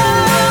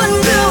sun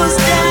goes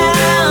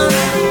down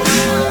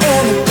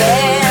and the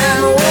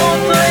band won't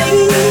play,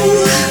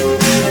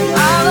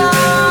 I'll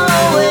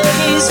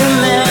always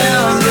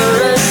remember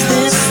us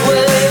this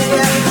way.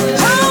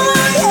 Oh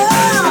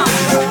yeah,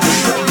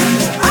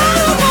 I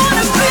don't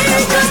wanna be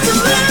just a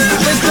little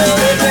bit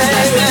baby.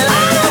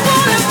 I don't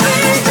wanna be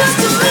just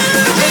a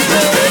little bit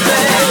baby.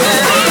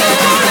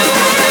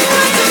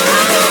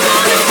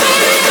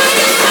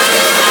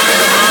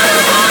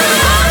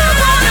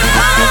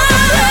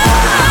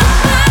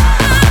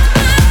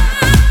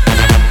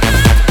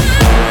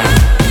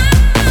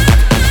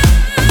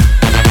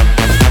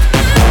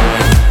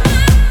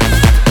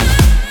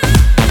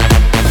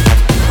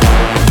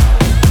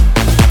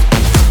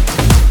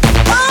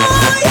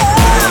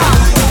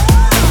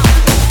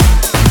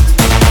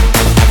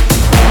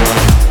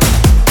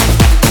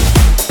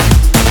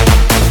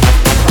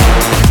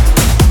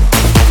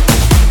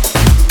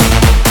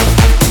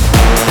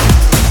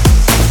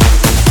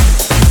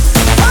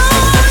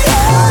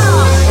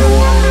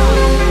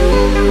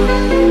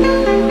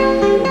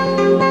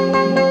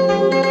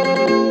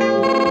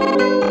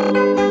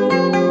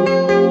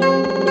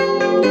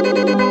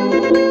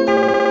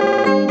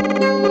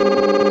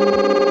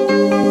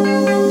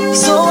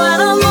 So when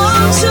I'm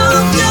all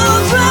choked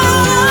up, I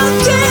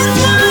can't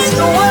find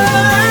the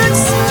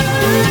words.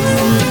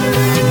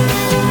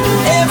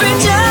 Every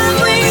time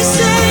we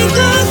say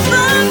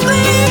goodbye,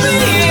 baby,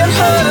 it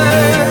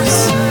hurts.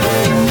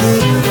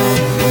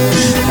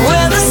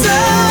 When the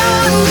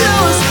sun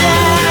goes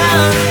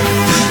down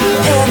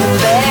and the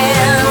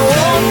band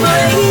won't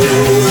play,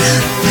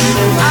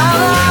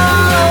 I'll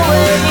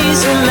always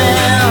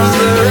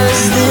remember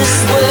us this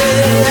way.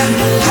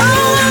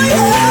 Oh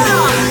yeah.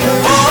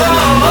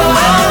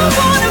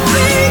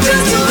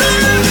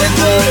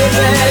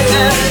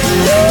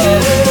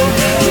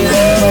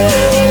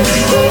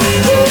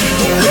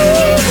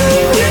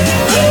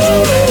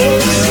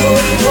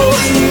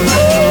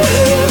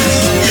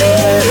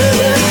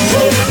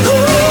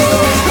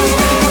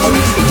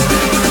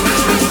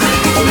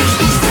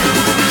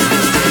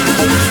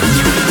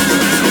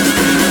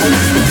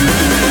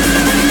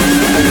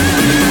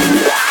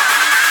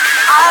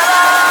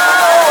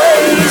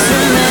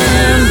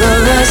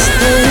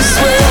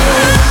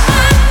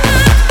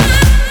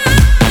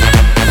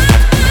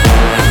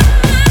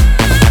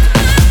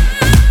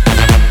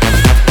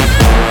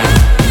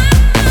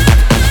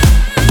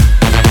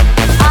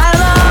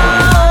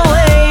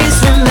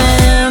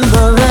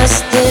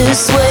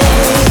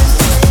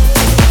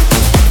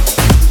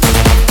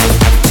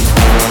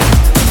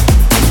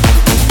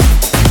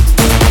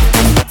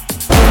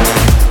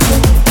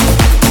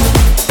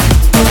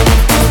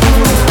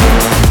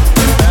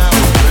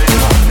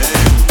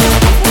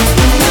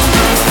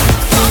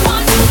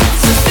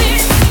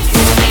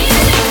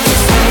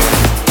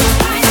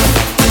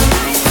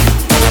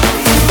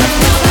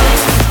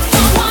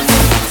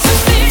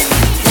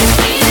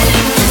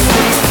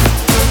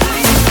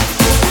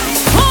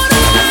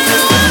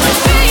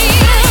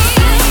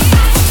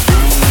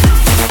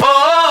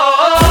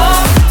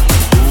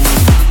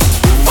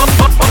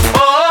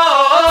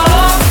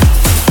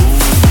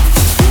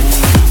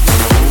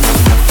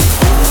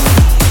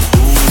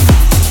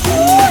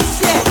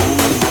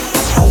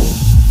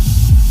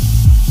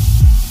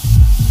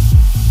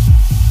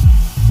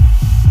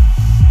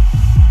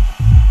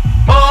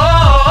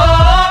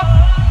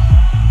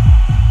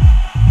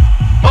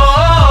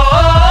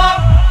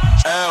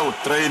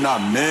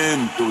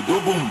 Treinamento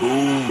do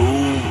bumbum,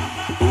 bum,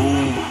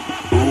 bum,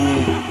 bum,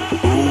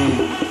 bum,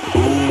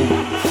 bum,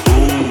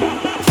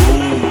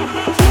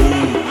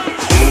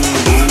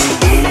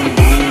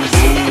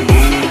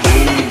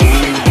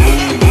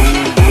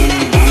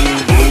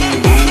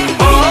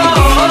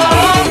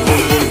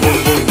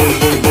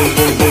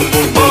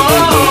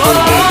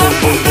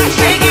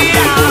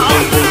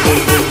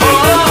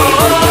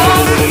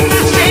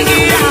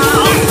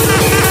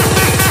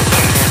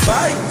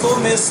 Vai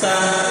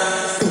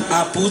começar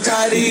a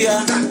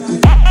putaria.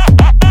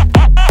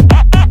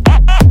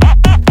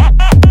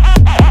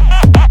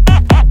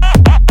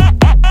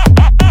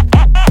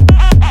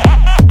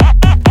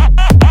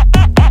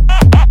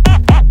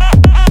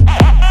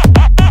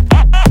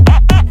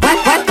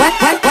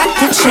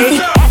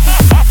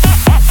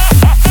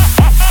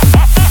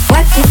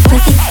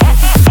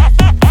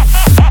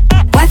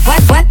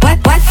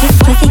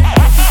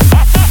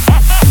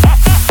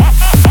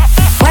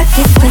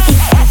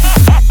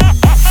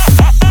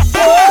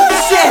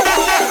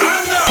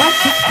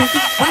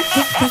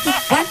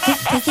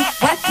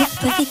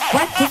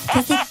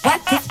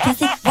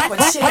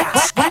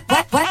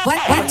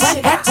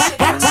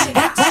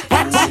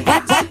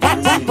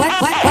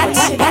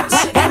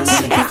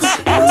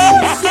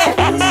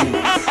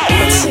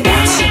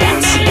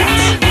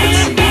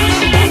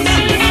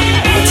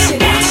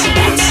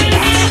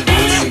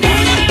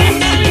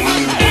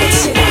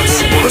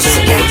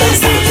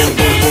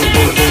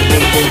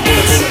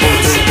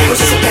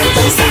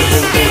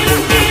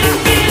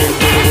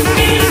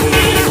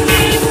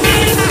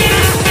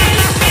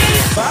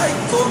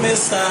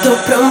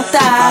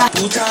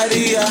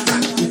 Maria.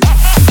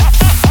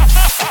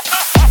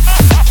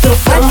 Tô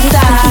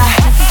pronta.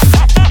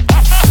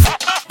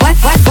 What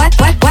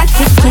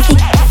is clicking?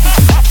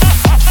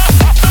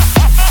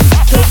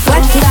 Tô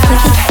pronta.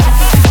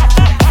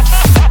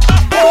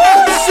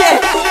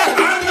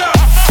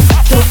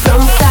 Tô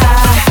pronta.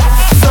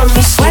 Vamos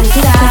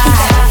esquentar.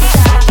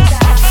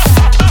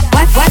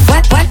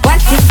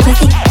 What is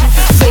clicking?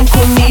 Vem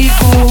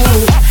comigo,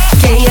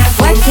 quem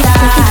aguenta?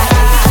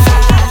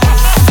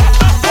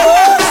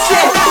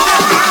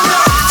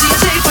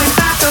 DJ foi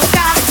pra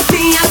tocar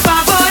minha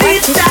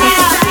favorita.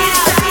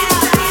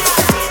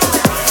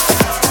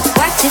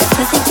 What is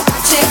clicking?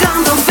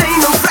 Chegando bem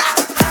no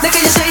fraco,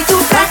 daquele jeito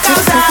pra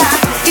causar.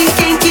 E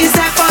quem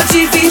quiser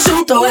pode vir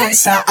junto,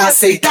 essa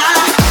aceitar.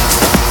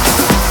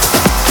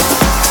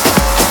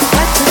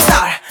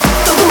 Star,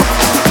 todo mundo.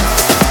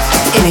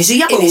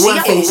 Energia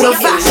boa, vem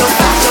provar.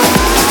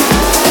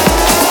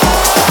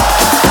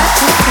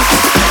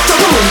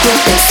 Todo mundo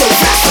tem seu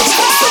braço.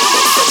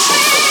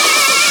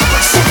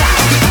 Pode chegar,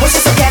 hoje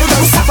eu só quero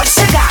dançar, pode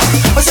chegar.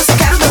 Hoje eu só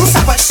quero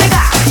dançar, pode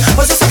chegar.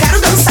 Hoje eu só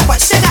quero dançar,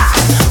 pode chegar.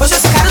 Hoje eu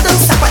só quero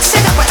dançar, pode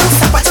chegar. Pode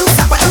dançar, pode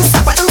dançar, pode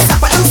dançar, pode dançar, pode dançar,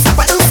 pode dançar,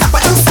 pode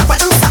dançar,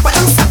 pode dançar, pode dançar, pode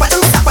dançar,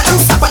 pode dançar,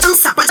 pode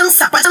dançar, pode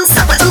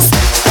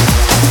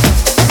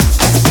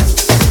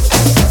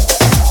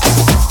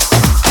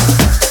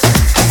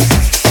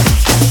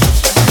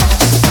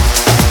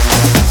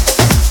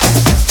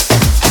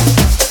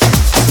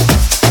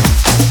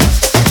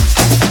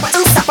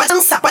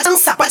dançar, pode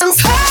dançar, pode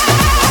dançar.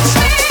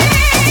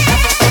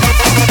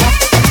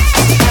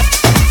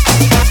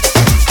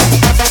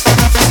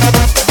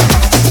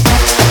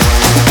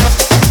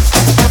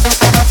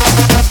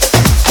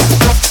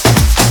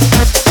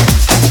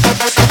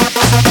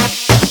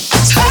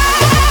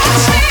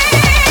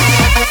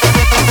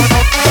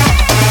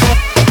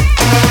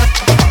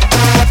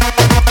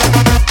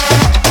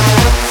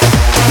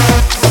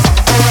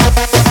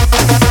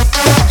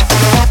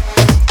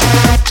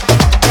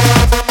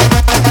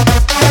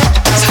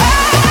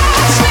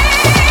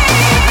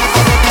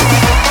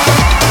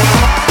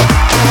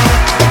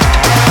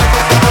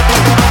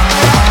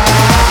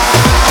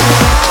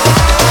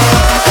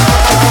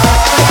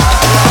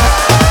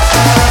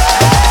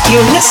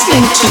 You're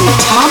listening to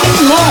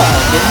Tommy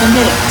Love in the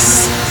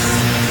mix.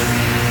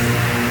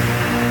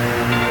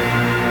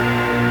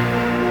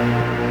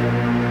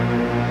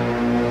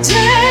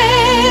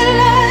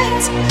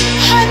 Daylight,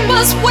 I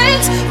must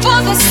wait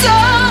for the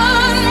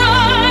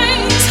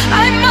sunrise.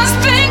 I must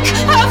think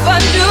of a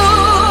new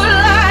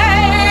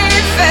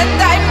life, and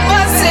I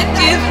mustn't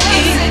give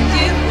in.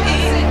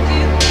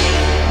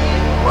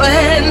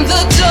 When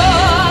the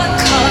dawn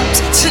comes,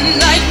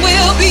 tonight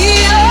will be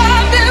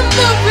a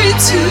memory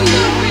too.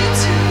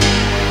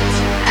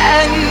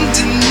 And a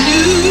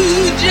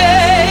new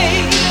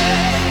day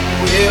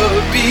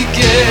will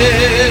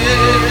begin.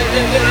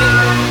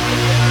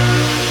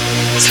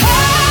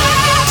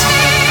 Touch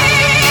me,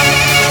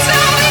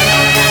 tell me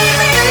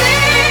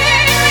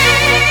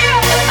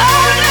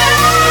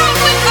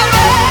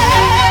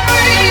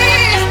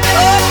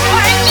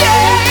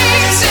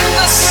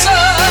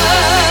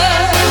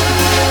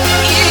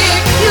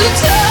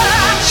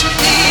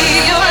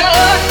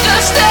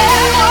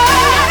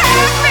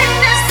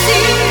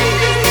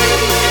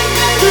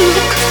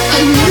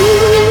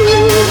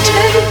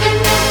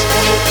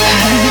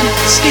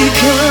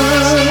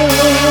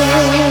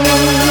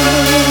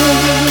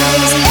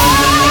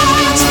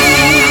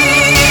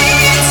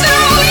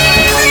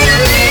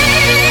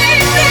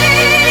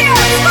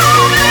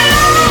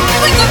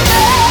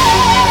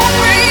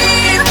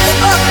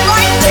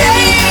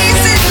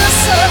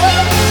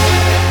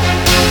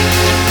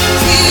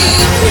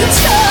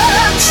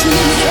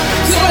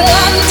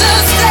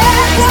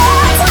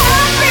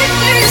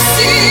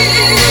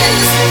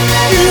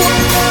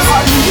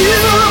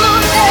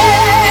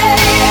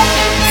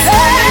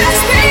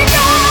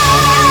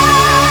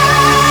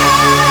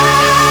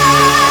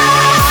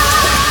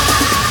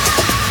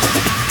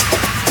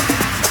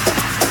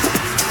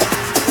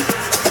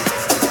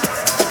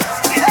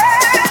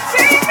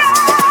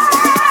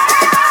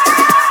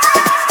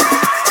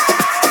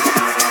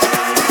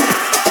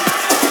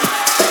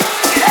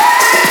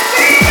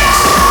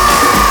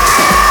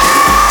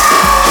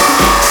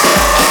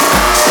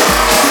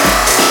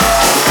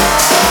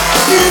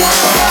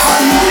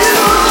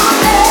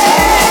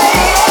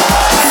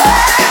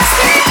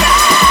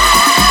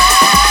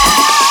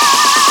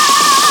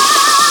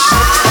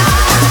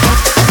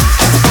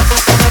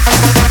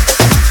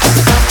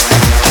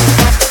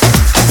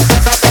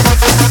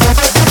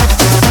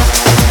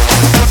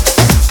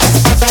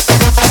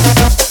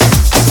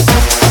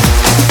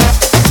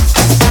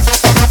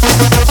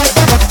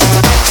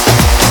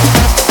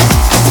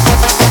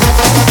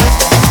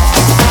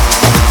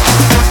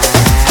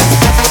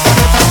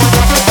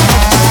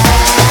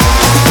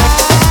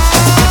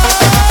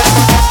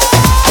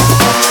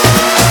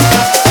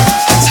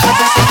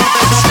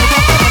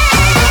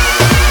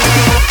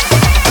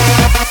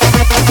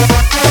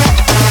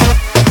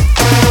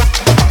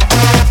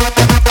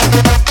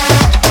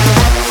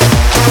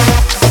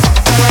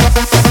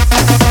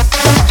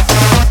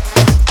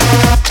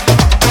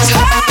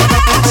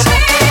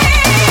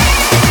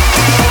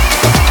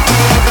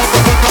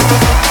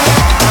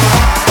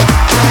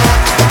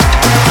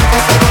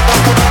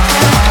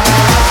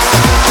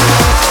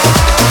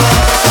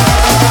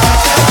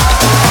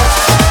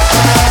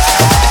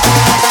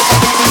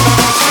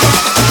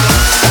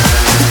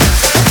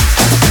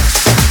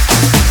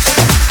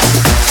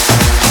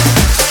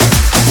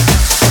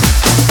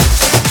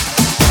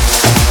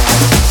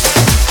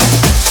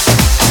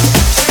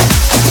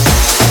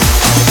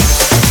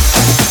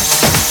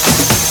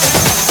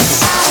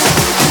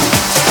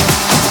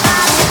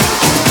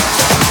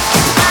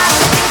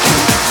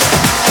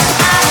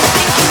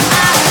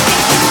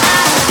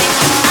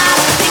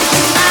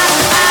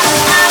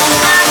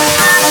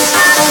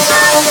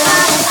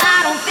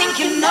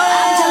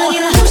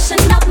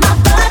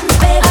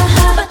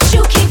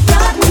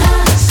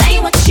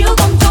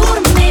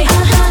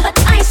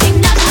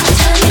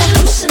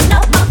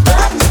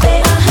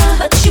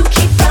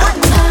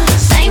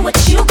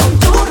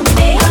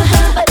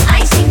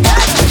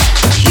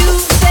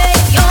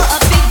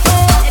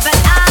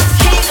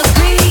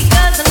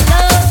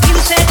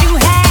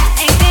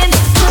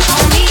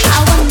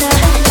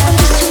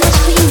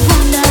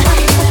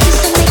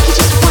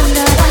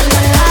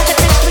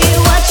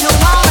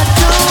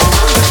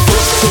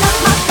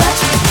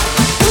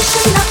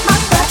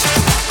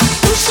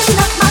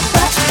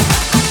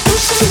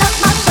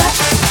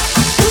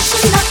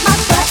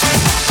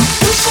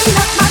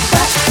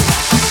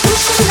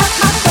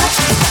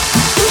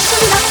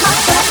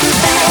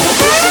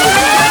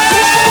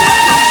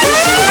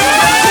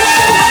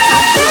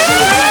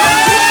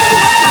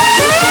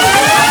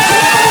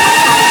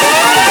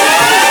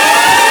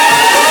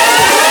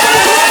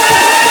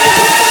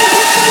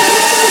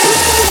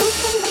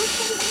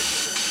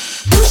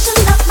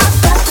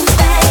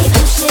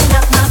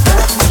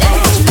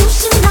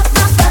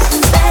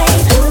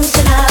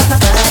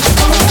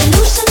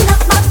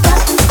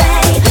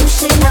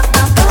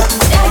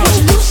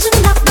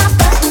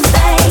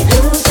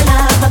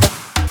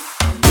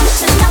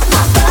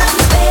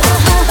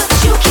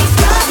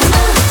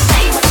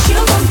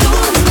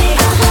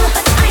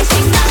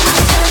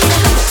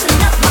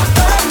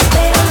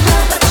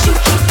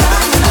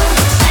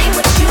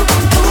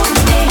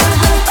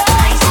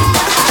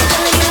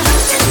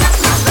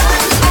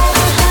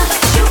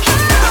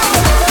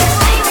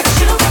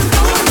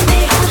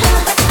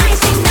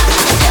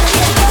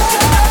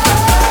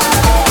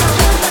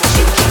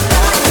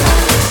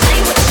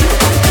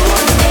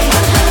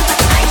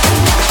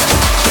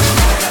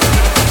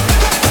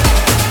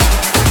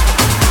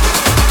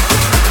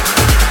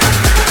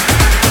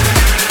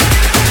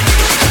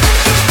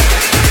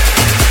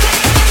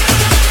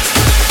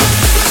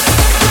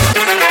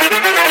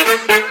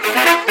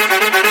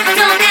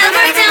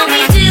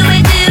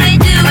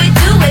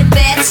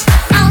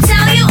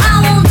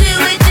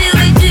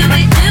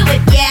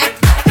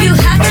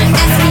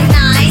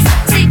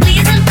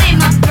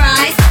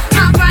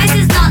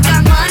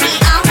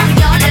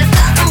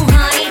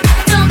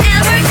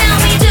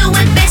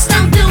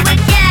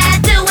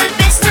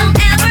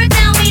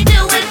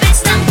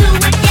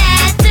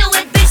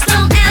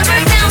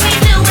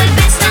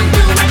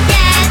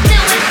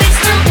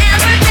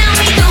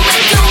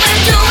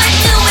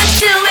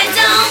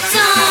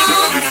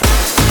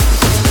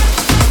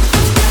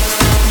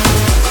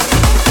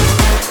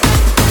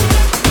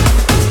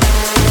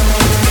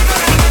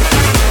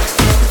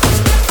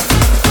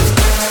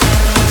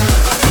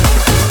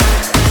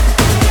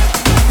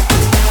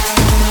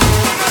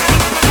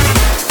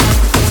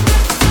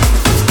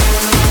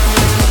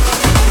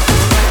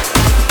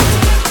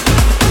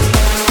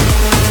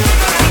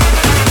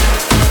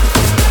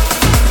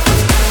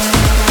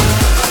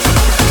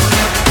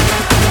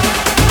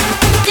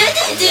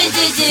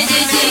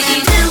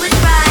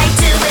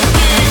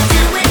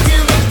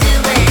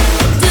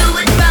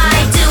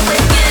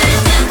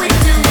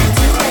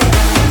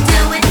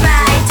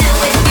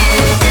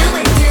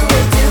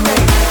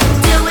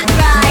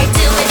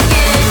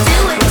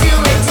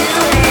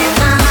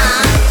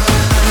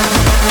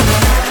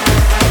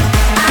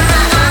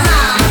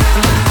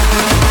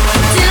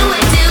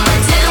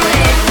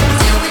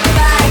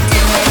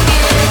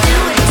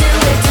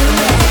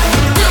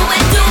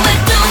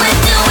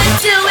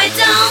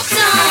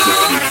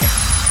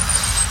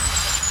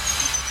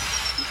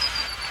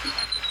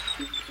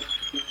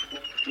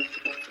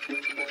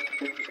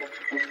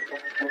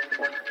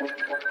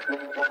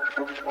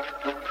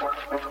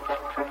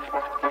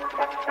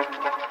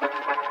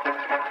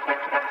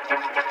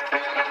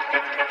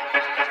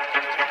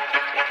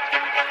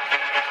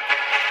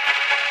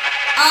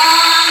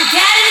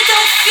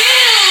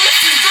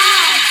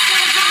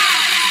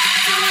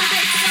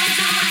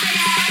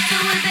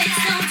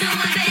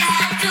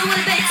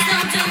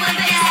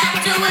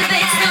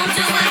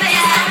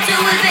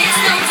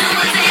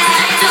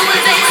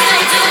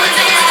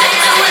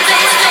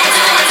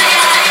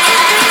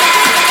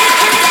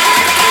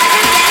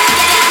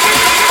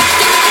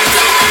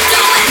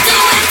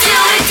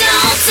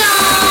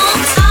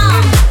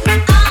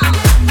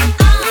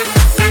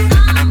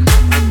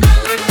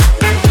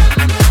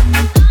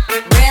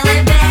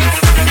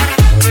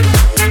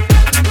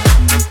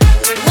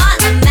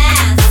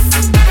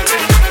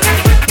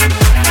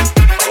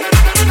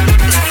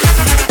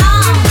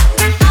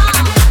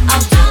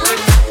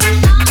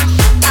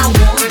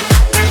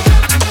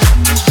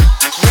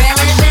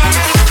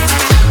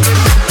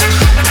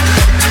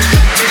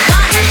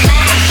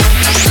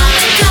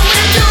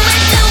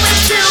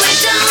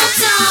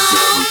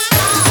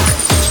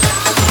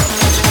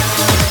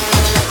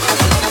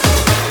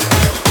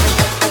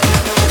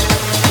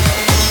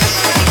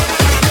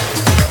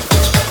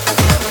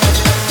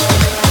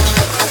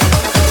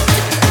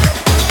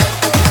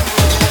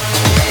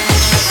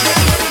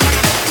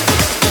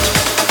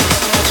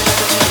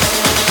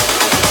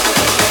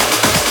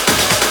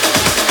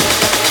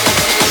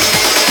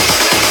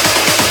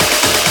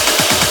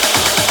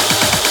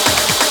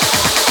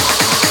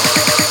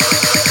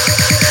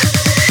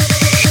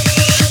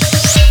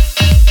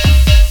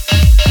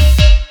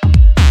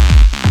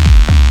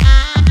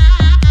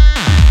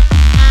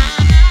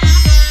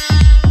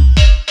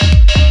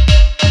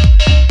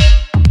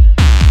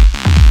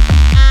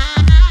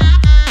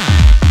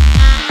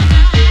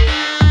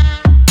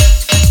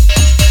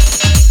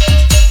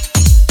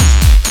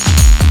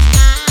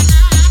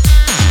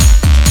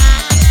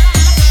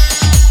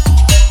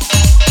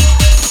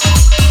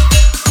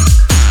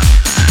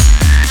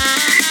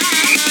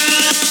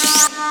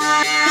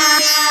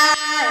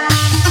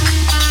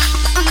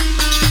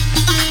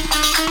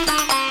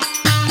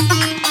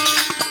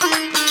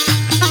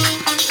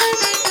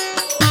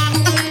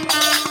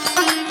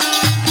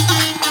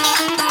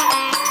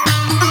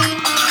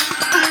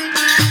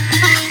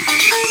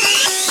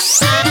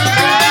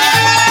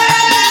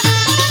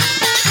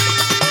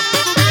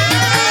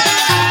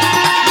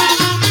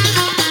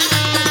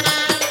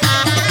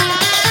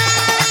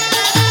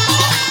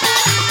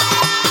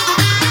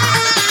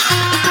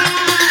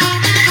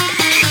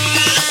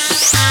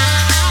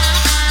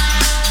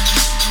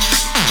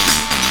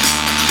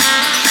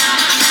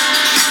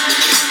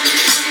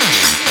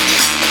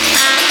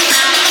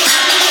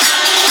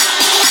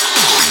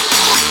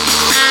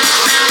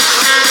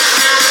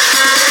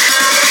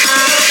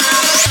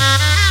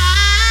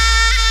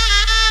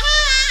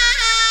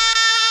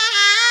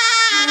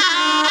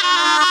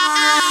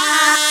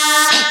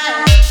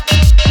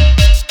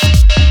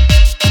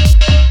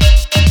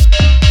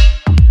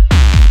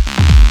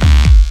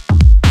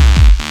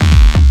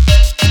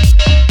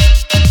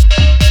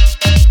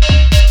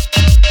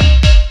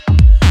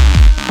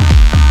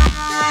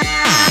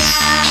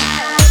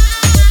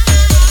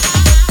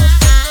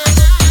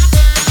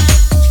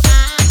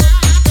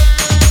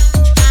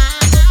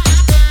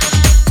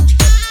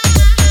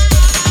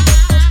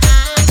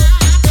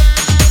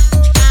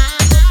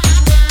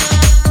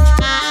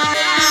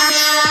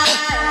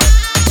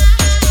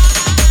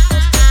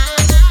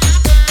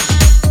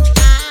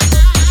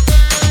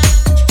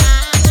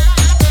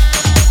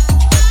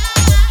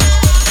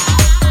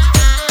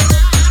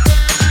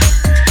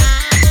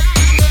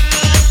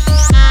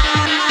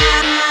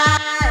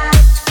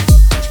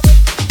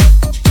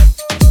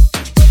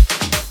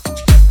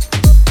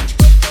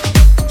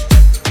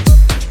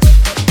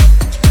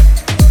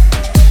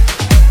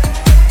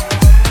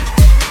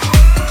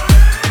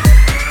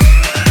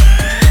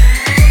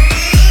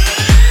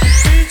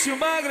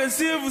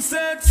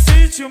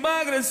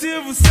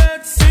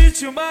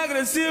ritmo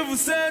agressivo,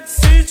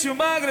 sente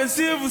ritmo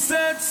agressivo,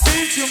 sente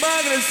ritmo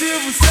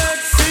agressivo,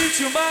 sente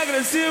ritmo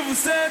agressivo,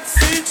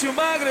 sente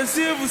ritmo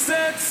agressivo,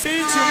 sente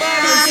ritmo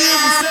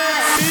agressivo,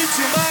 sente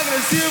ritmo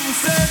agressivo,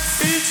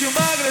 sente ritmo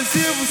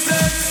agressivo,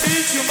 sente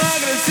ritmo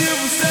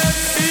agressivo,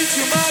 sente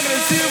ritmo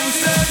agressivo,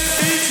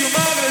 sente ritmo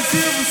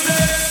agressivo,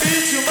 sente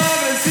ritmo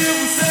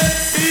agressivo,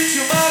 sente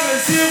ritmo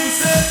agressivo,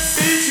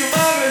 sente ritmo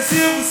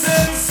agressivo,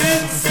 sente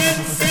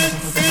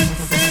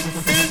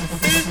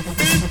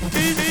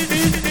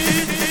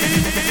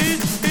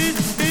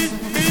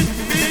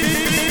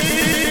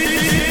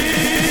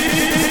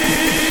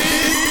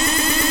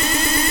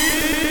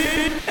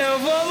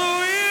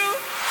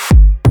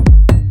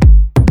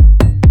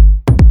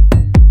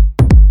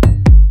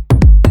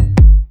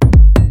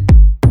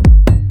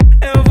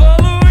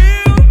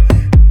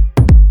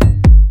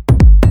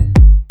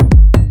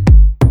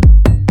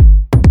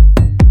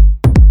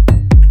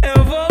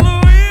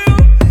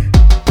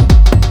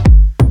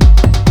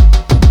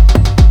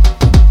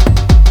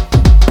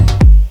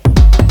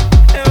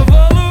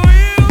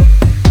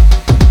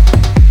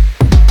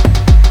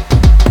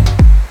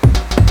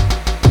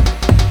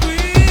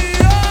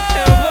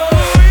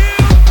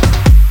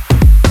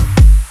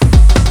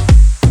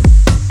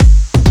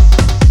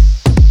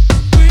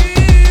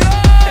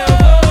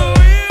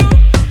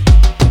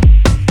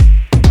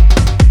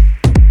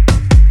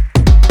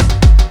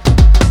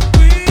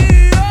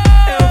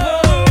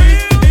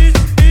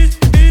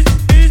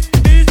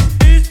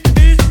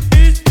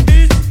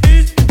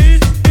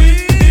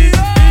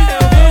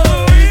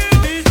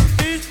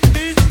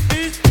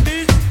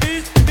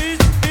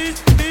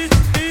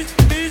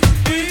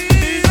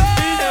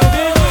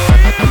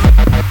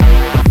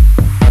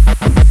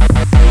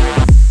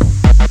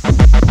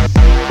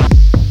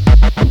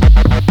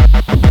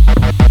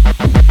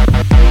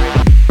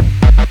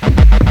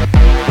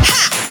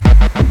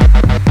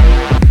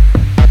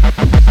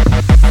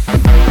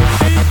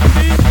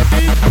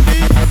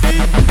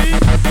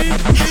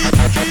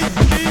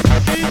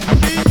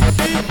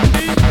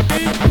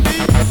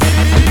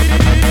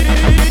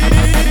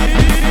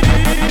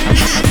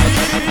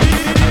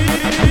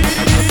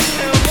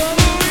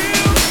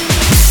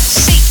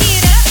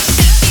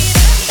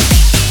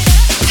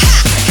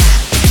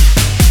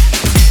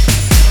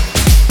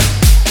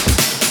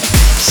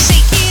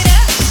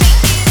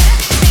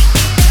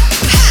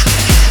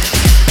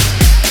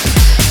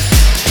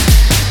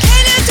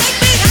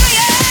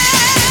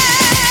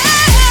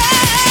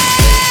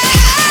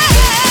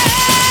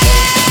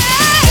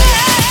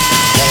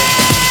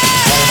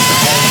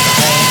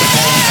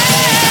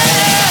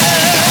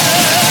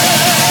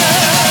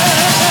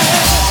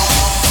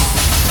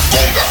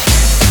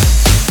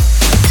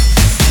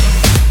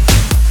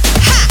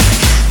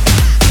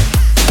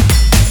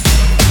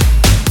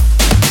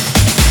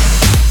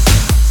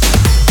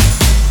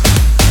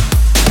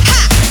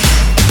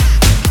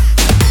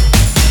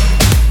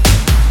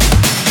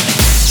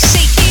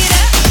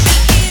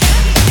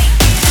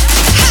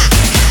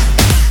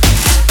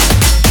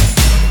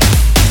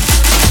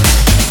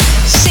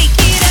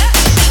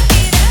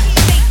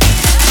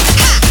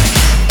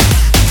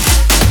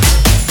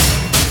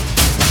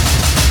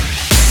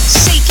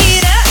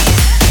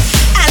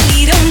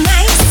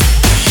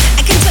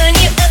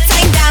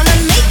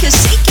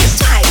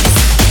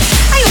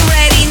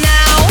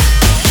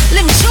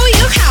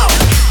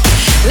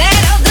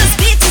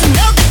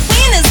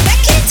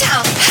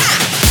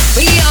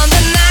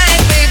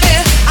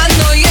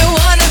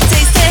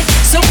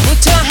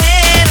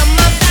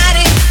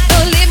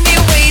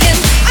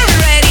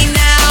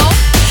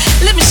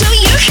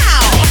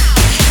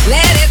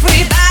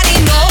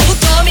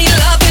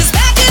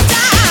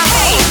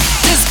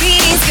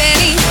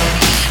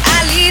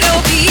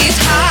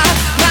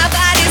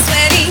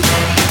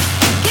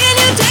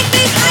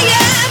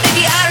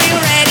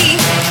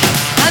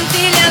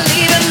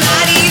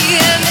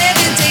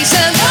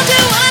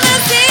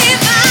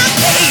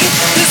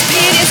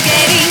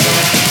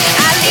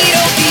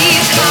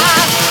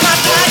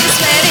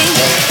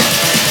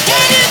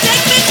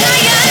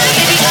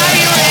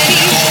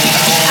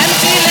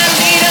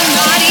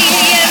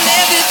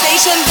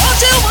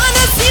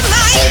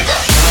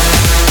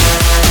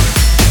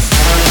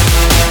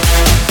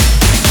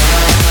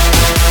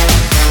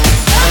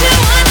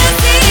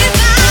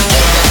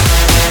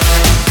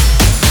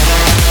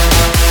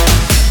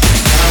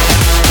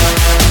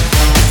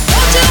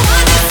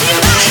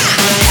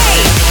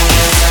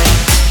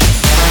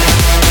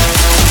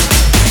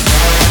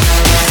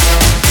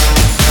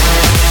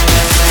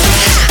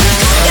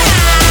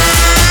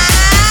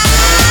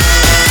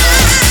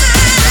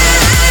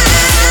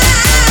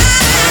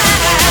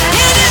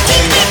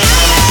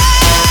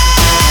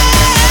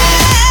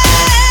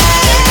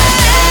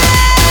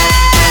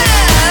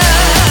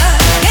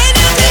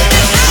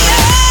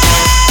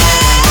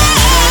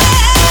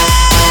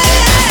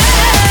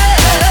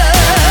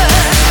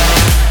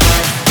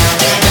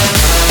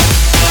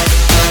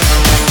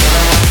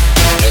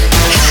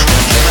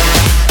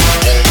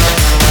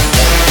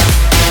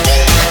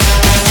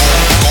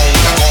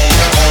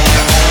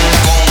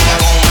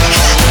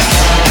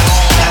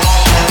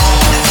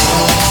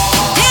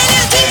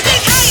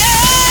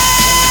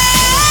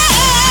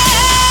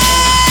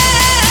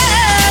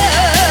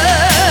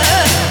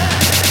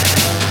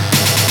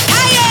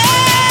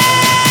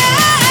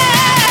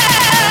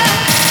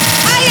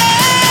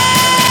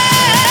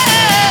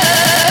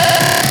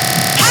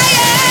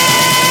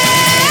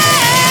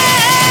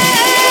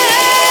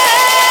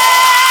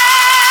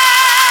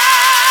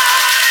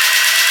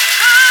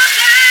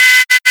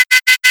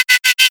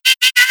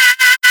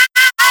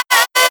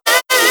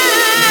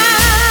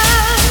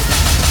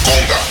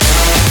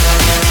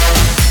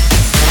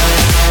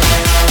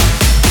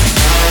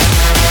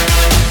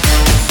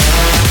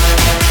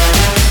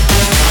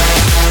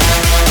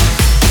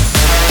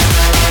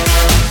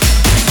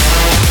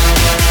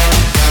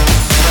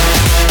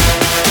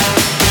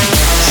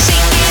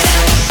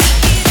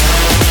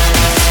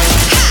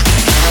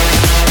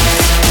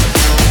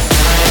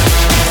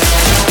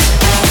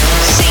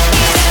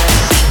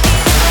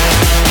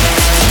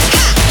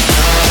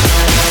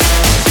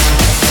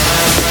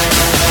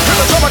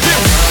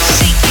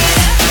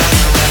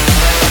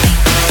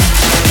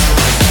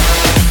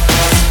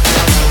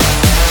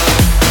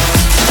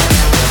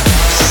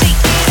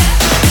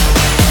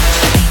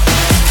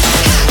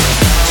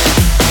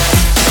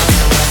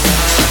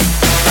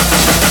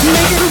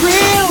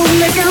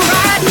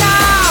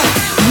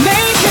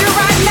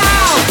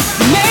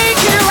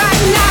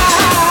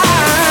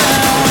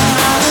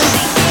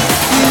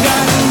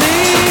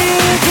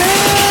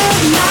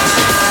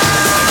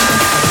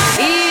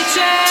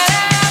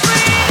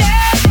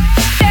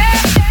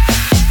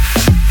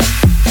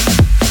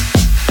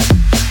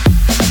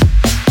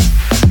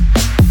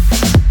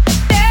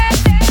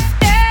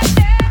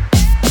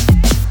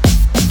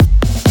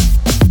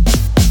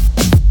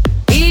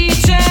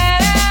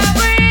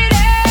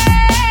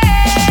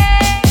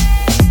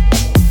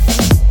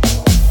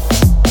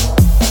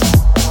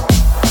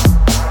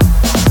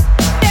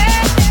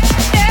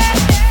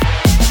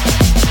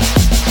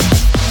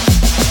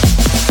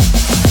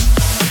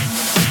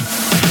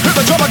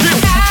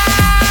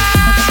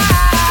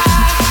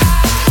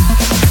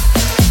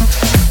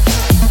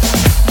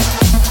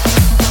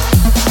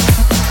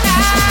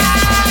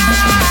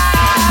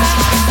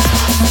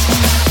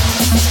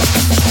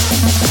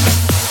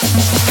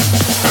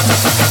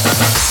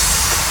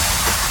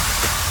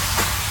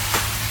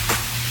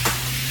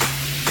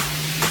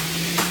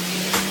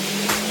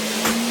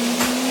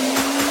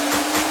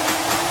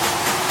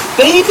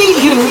Baby,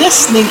 you're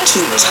listening to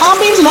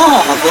Tommy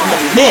Love in the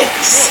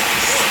mix.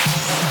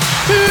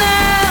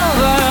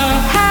 Never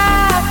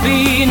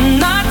happy,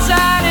 not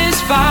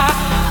satisfied.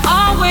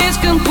 Always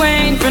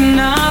complain for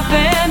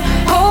nothing.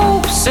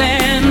 Hopes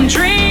and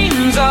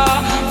dreams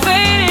are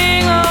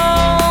fading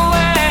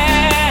away.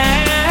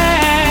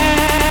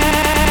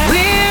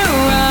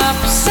 We're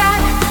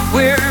upset,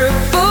 we're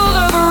full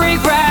of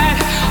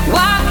regret.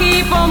 Why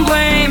keep on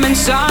blaming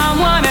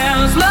someone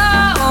else?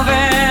 Love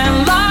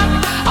and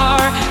luck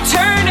are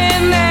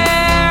turning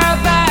their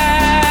backs.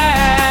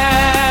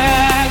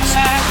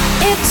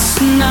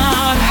 It's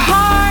not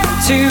hard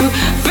to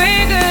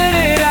figure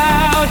it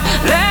out.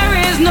 There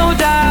is no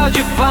doubt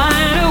you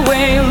find a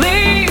way.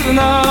 Leave the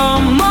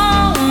moment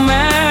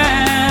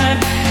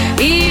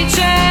each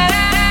and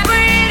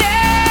every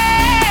day.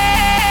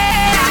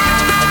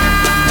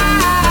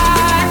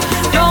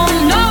 I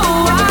don't know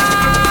why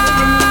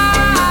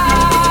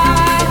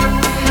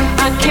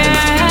I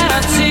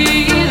cannot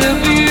see the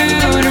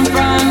beauty in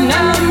front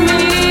of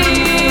me.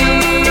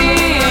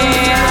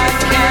 I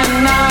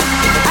cannot.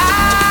 I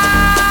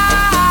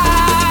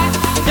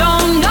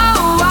don't know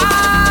why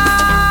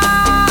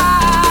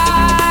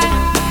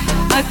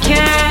I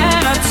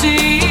cannot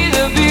see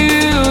the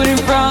beauty in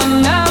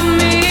front of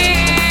me.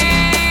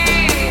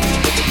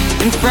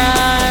 In front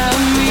of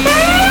me.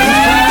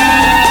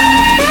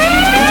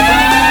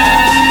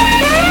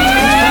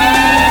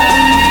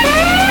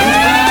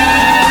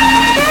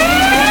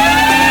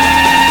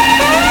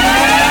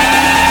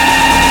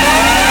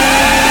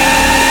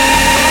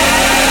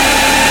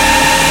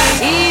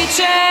 Each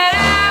and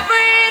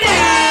every day.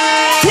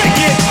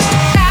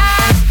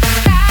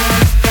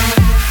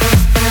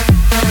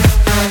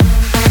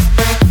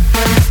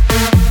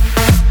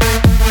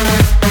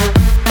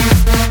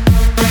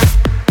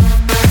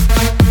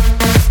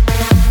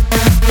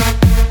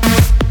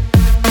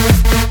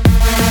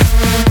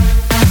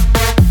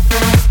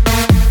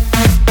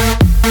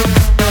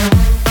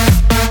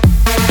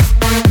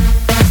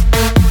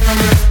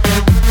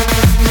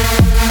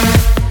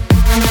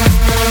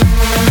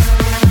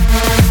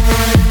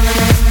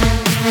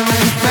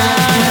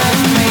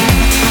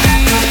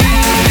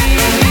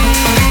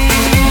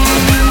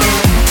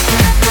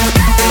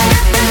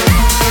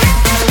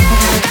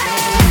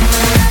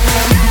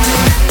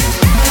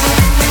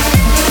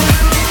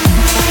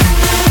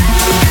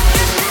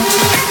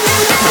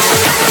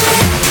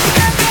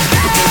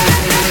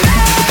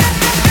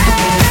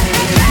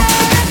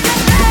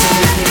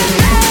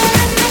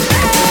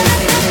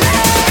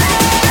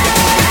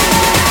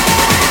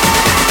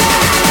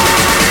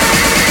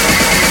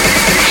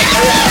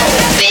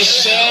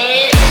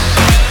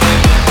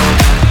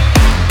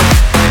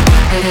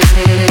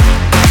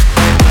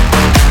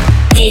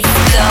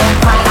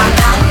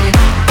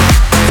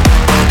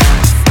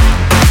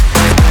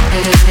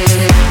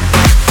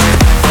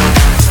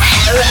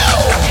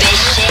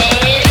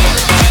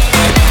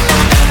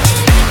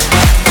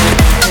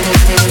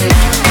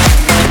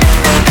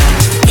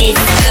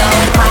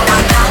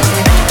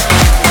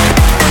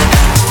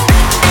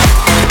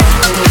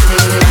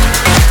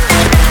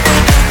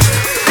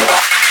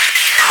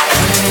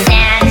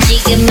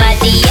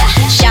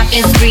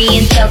 Shopping spree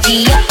in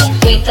Tokyo.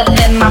 Wake up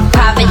in my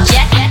private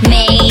jet,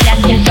 made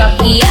up in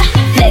Tokyo.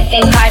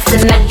 Flipping cars to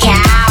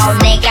Macau.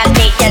 내가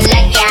data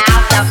like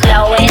out. Stop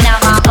blowing up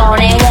my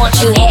phone and won't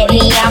you hit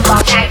me up?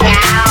 I'll check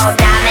out.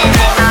 Diamonds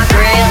in my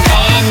grill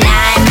and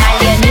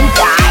I'm a new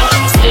guy.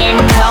 Skin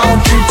tone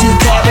 2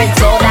 carats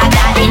gold I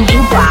got in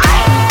Dubai.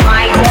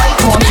 My boys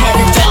won't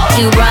hesitate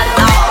to run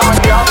up on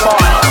your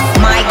boy.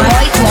 My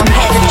boys won't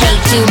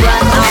hesitate to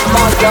run up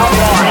on your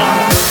boy.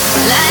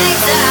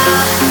 Lights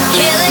out,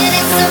 killing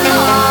it some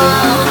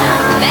more.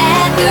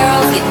 Bad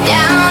girls get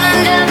down on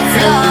the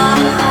floor.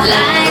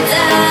 Lights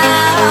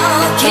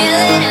out,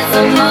 killing it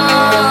some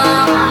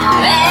more.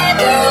 Bad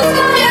girls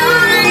get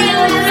down on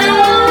your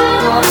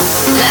floor.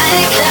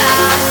 Lights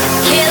out,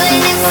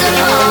 killing it some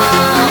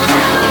more.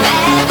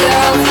 Bad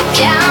girls get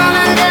down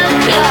on the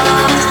floor.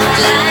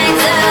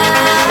 Lights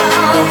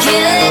out,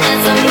 killing it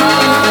some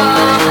more.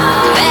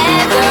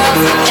 Bad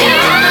girls get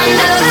down on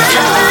the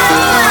floor.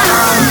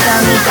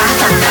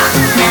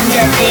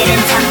 남자들은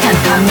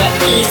탐탐탐 내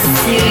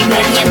입술만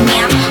냠냠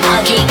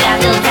어디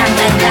가도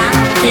당당당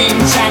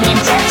등창은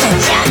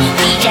짜짜짜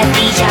뛰자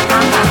뛰자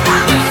팡팡팡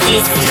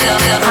디스코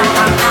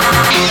팡팡팡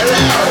Hello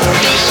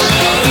bitches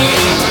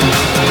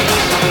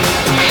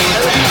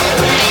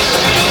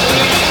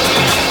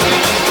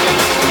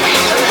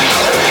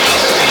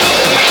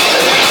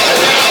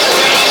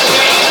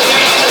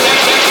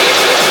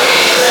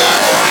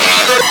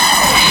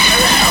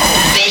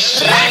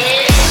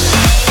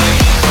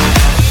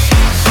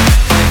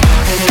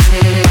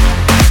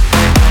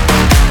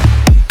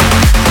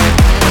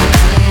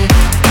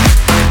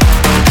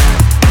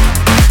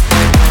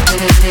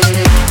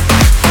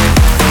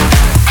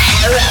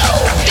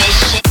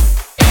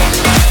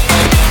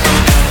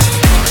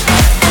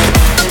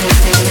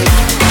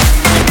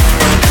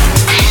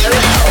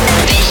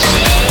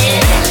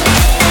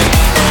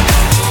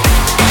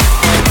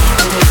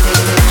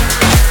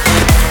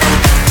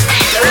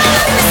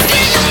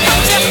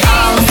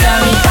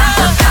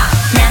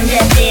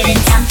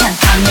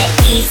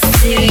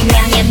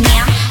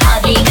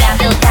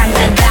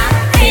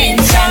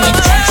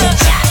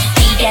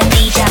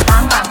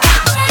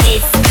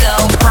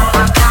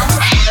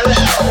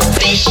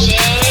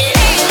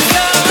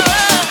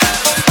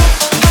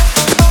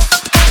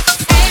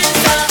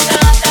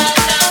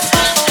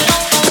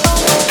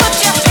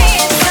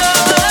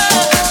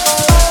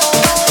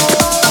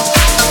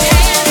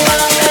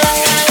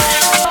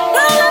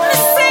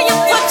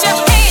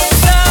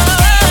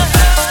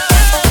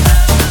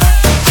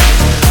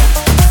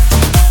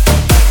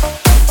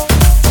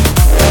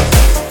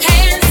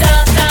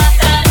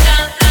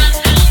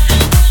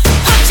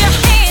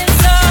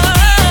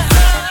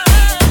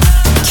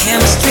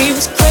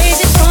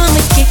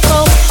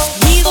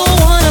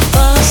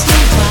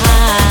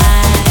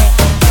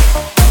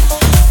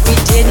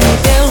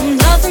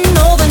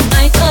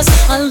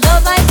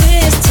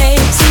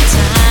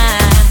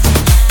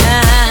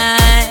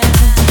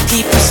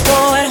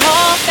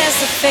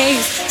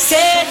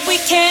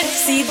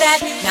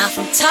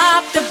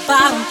top to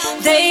bottom.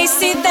 They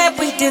see that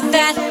we did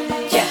that.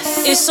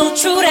 Yes, it's so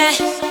true that.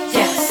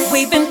 Yes,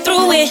 we've been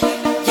through it.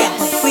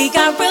 Yes, we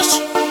got real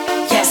shit.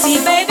 Yes, see,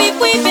 baby,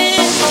 we've been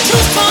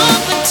too strong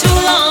for too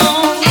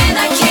long, and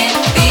I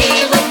can't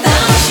be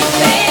without you,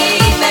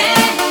 baby.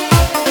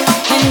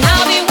 And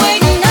I'll be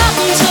waiting up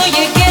until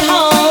you get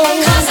home,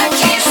 'cause I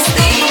can't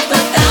sleep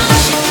without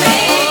you,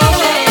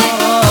 baby.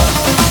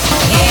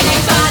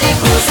 Anybody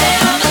who's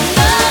ever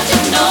loved you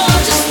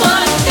knows just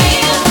what I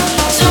feel.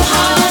 Too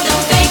hard to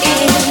fake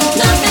it,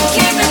 nothing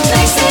can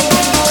replace it.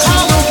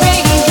 Call the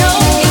radio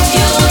if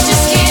you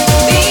just can't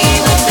be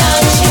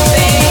without you, baby.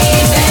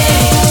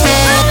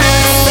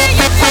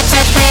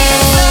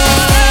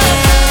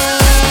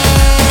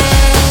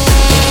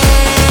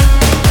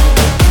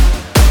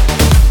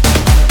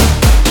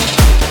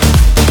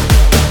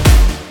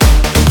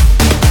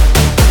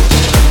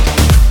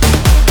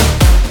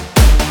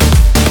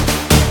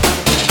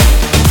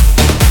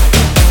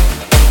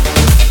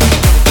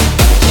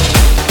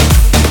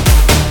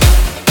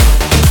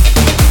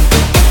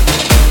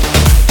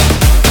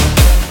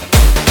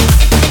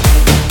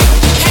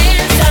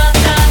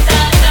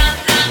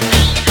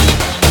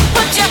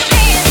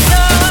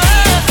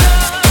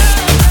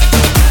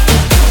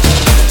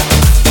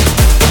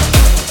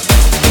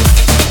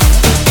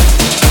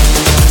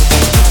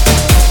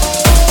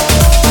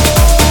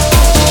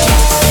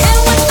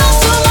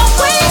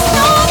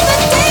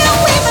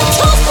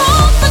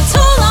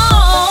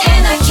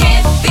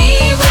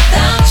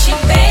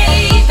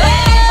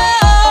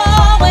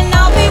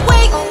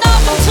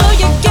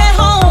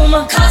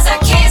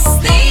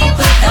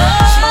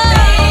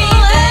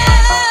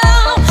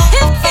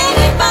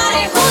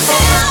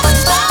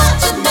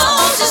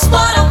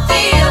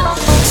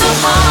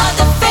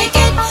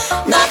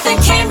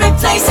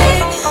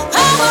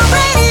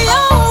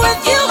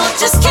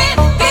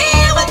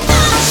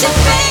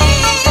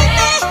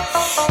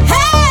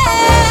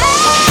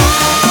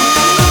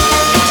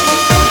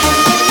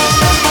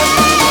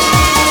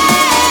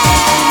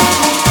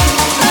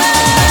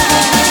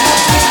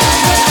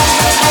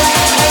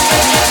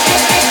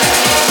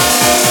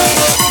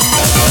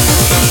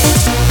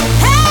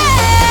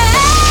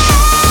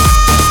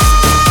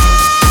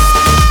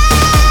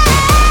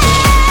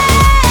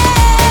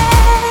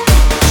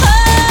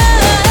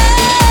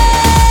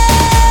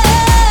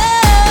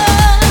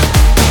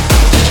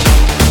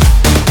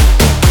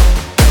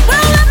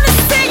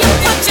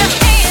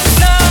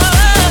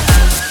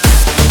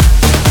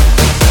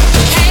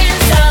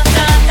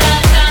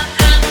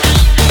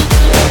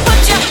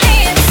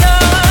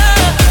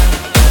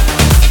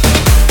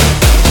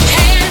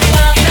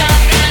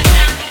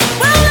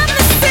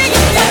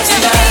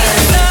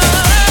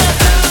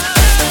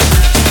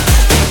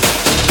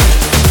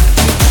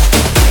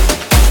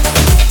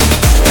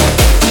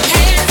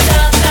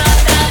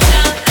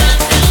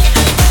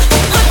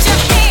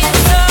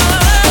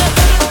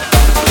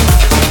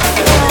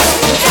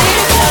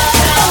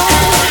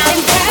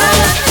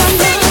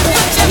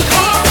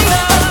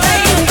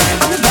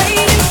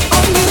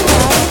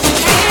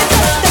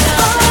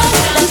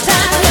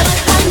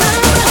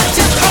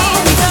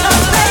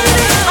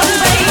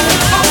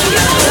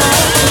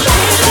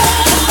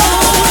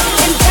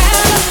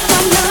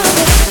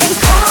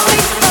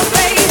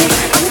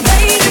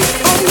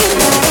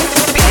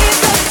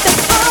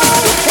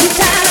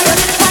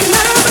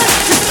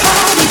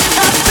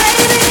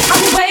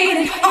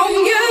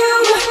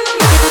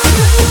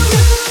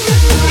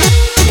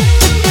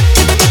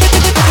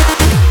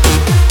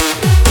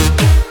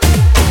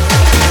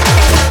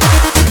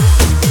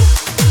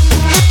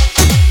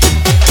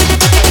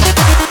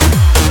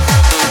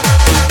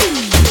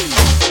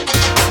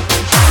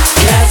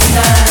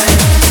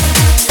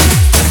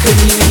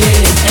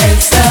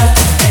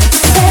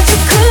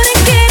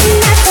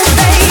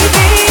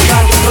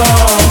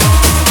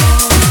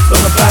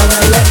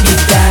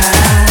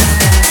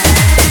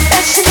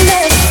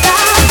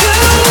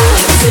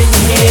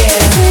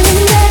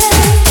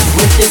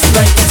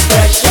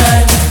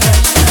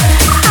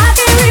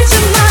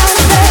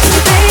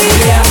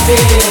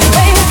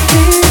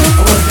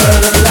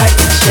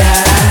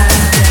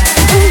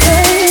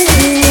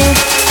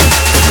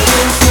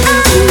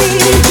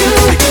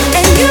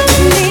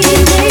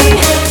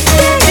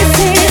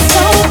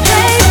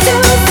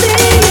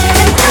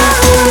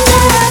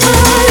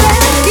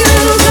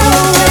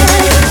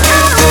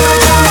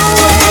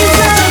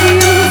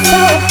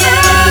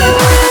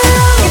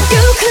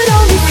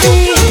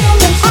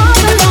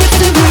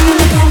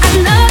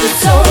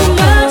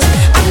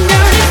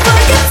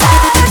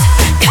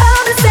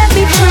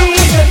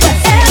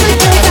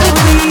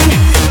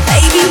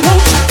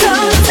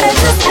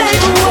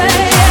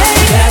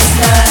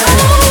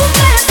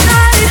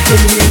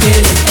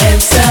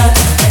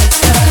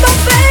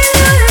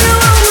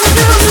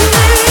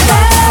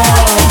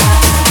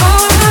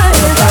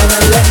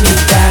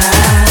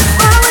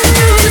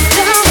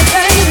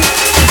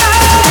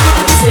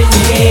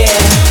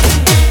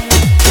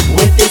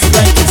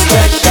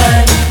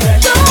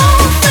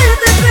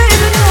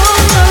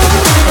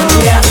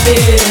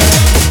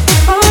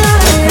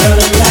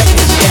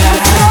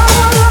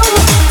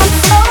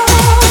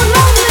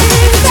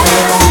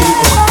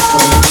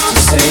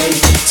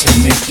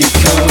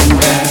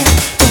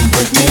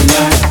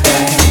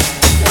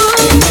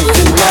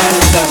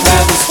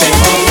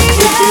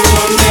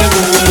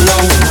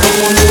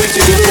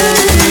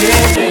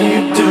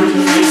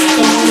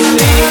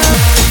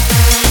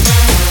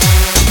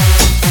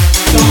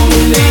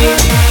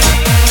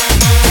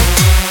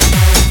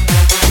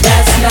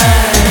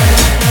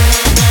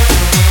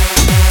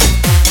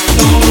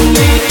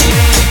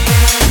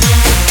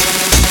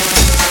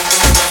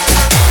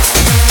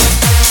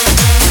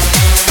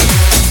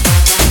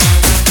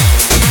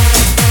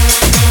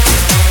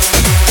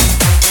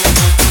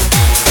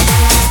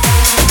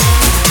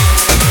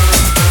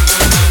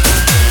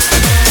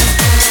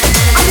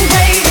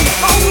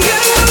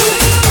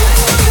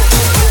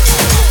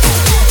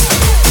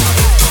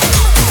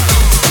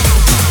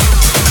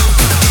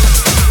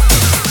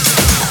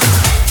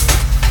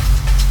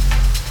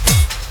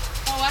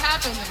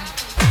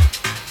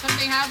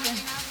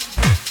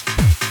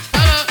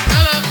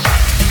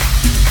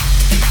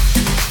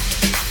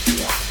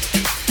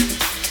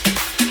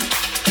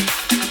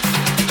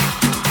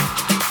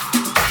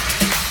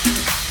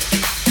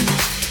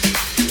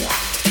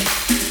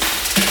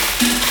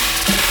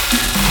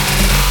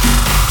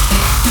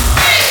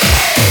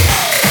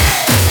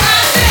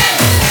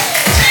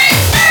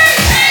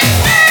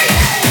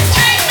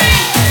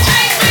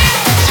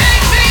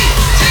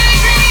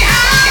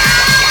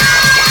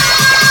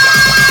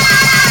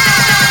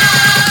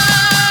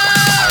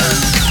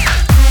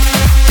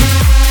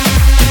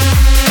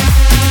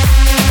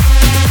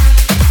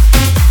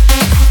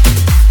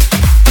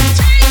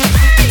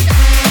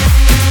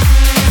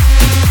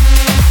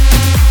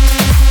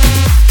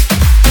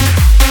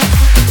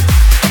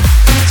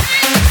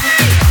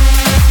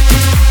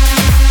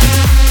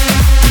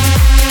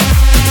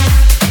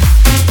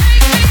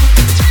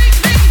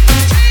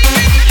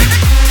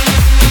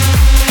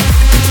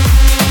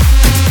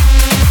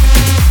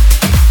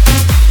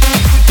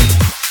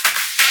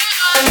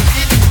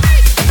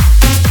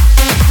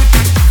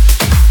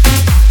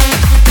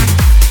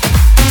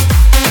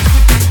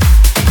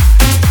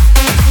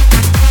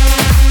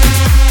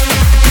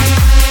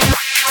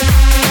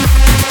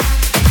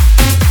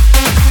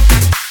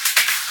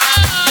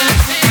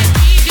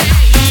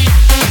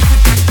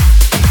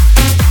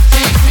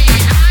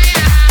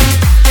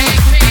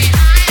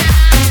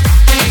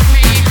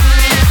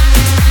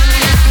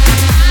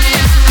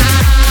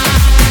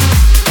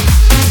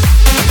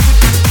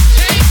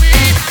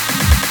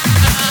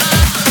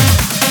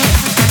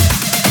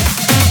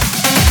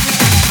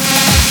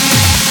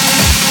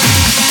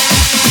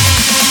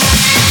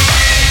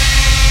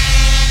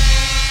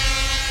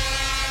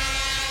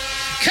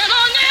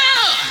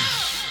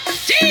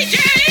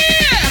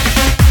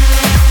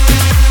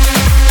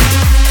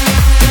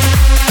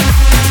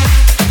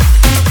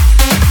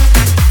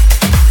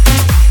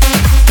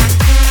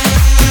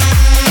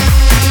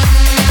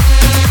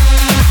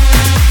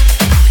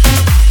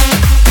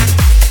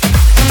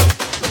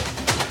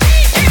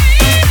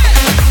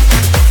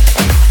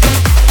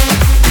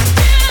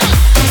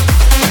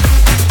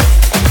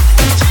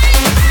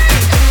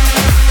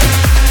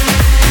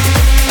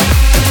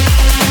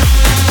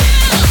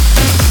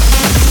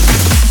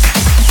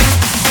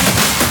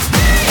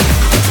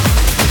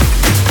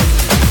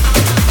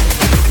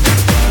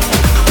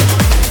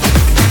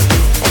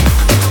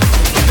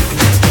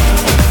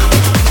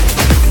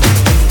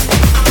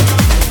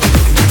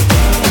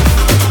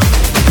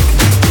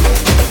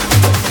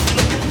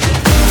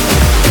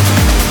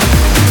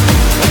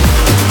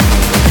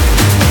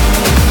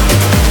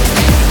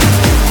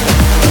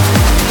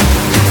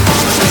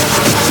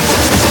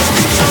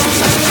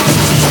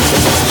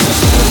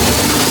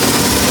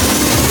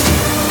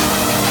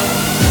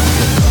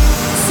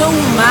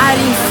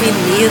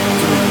 infinito,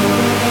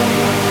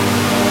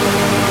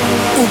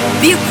 o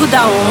pico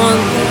da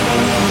onda.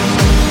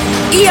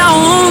 E a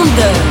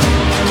onda?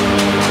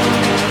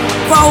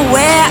 Qual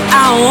é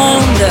a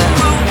onda?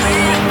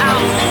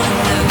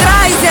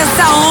 Traz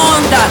essa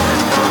onda,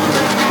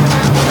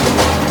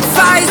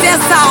 faz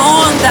essa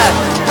onda,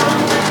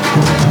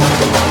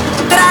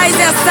 traz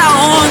essa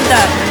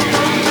onda,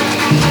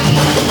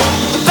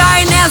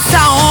 vai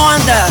nessa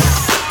onda.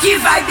 Que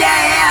vibe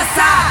é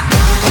essa?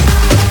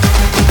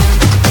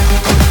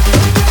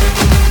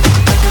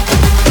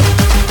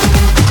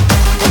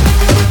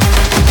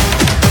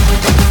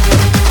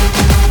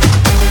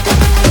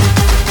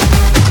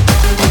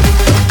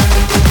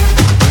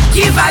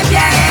 Que vibe é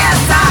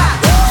essa?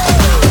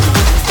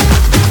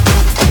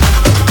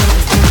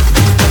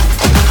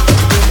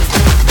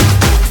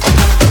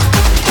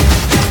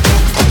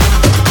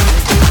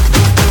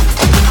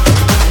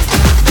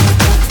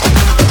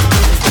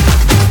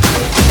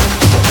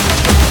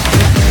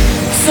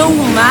 Sou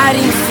o mar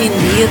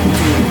infinito,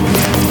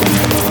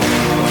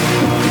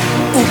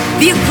 o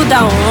pico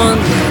da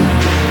onda.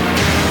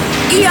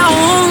 E a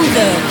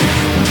onda?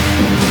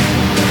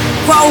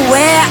 Qual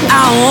é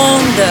a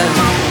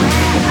onda?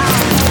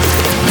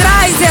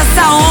 Traz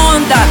essa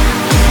onda,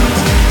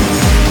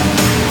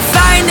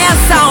 vai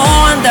nessa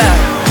onda.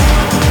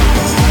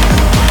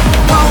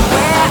 Qual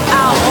é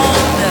a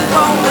onda?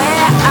 Qual é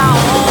a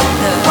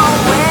onda? Qual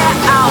é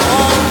a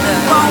onda?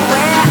 Qual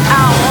é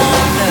a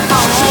onda?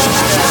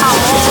 A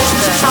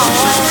onda, a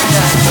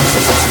onda,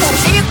 o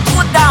pico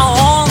da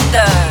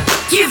onda.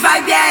 Que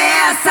vibe é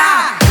essa?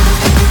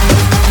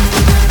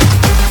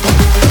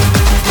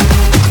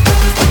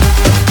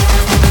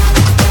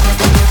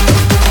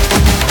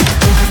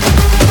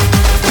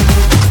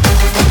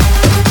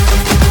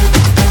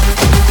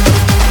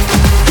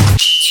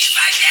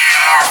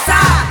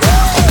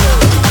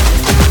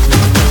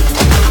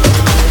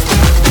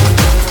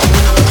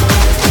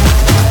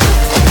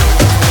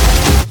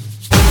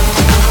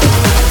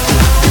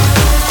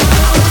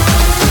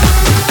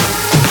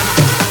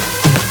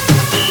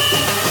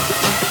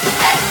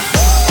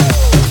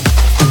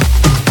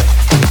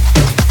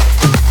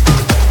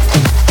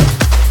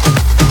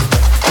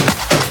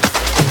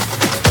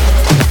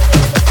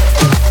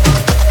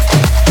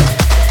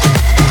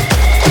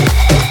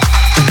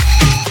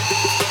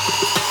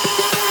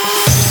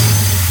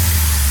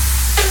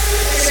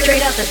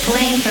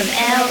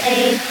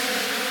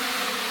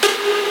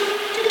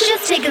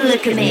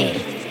 Look at me.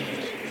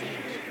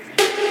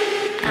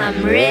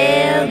 I'm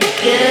real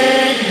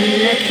good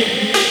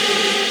looking.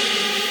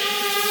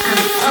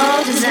 I'm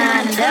all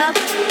designed up.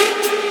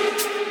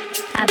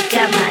 I've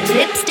got my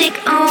lipstick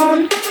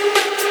on,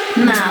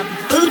 my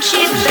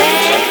Gucci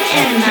bag,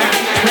 and my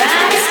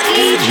pride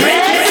ski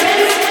dress.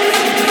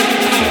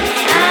 And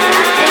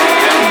I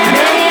am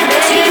ready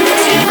to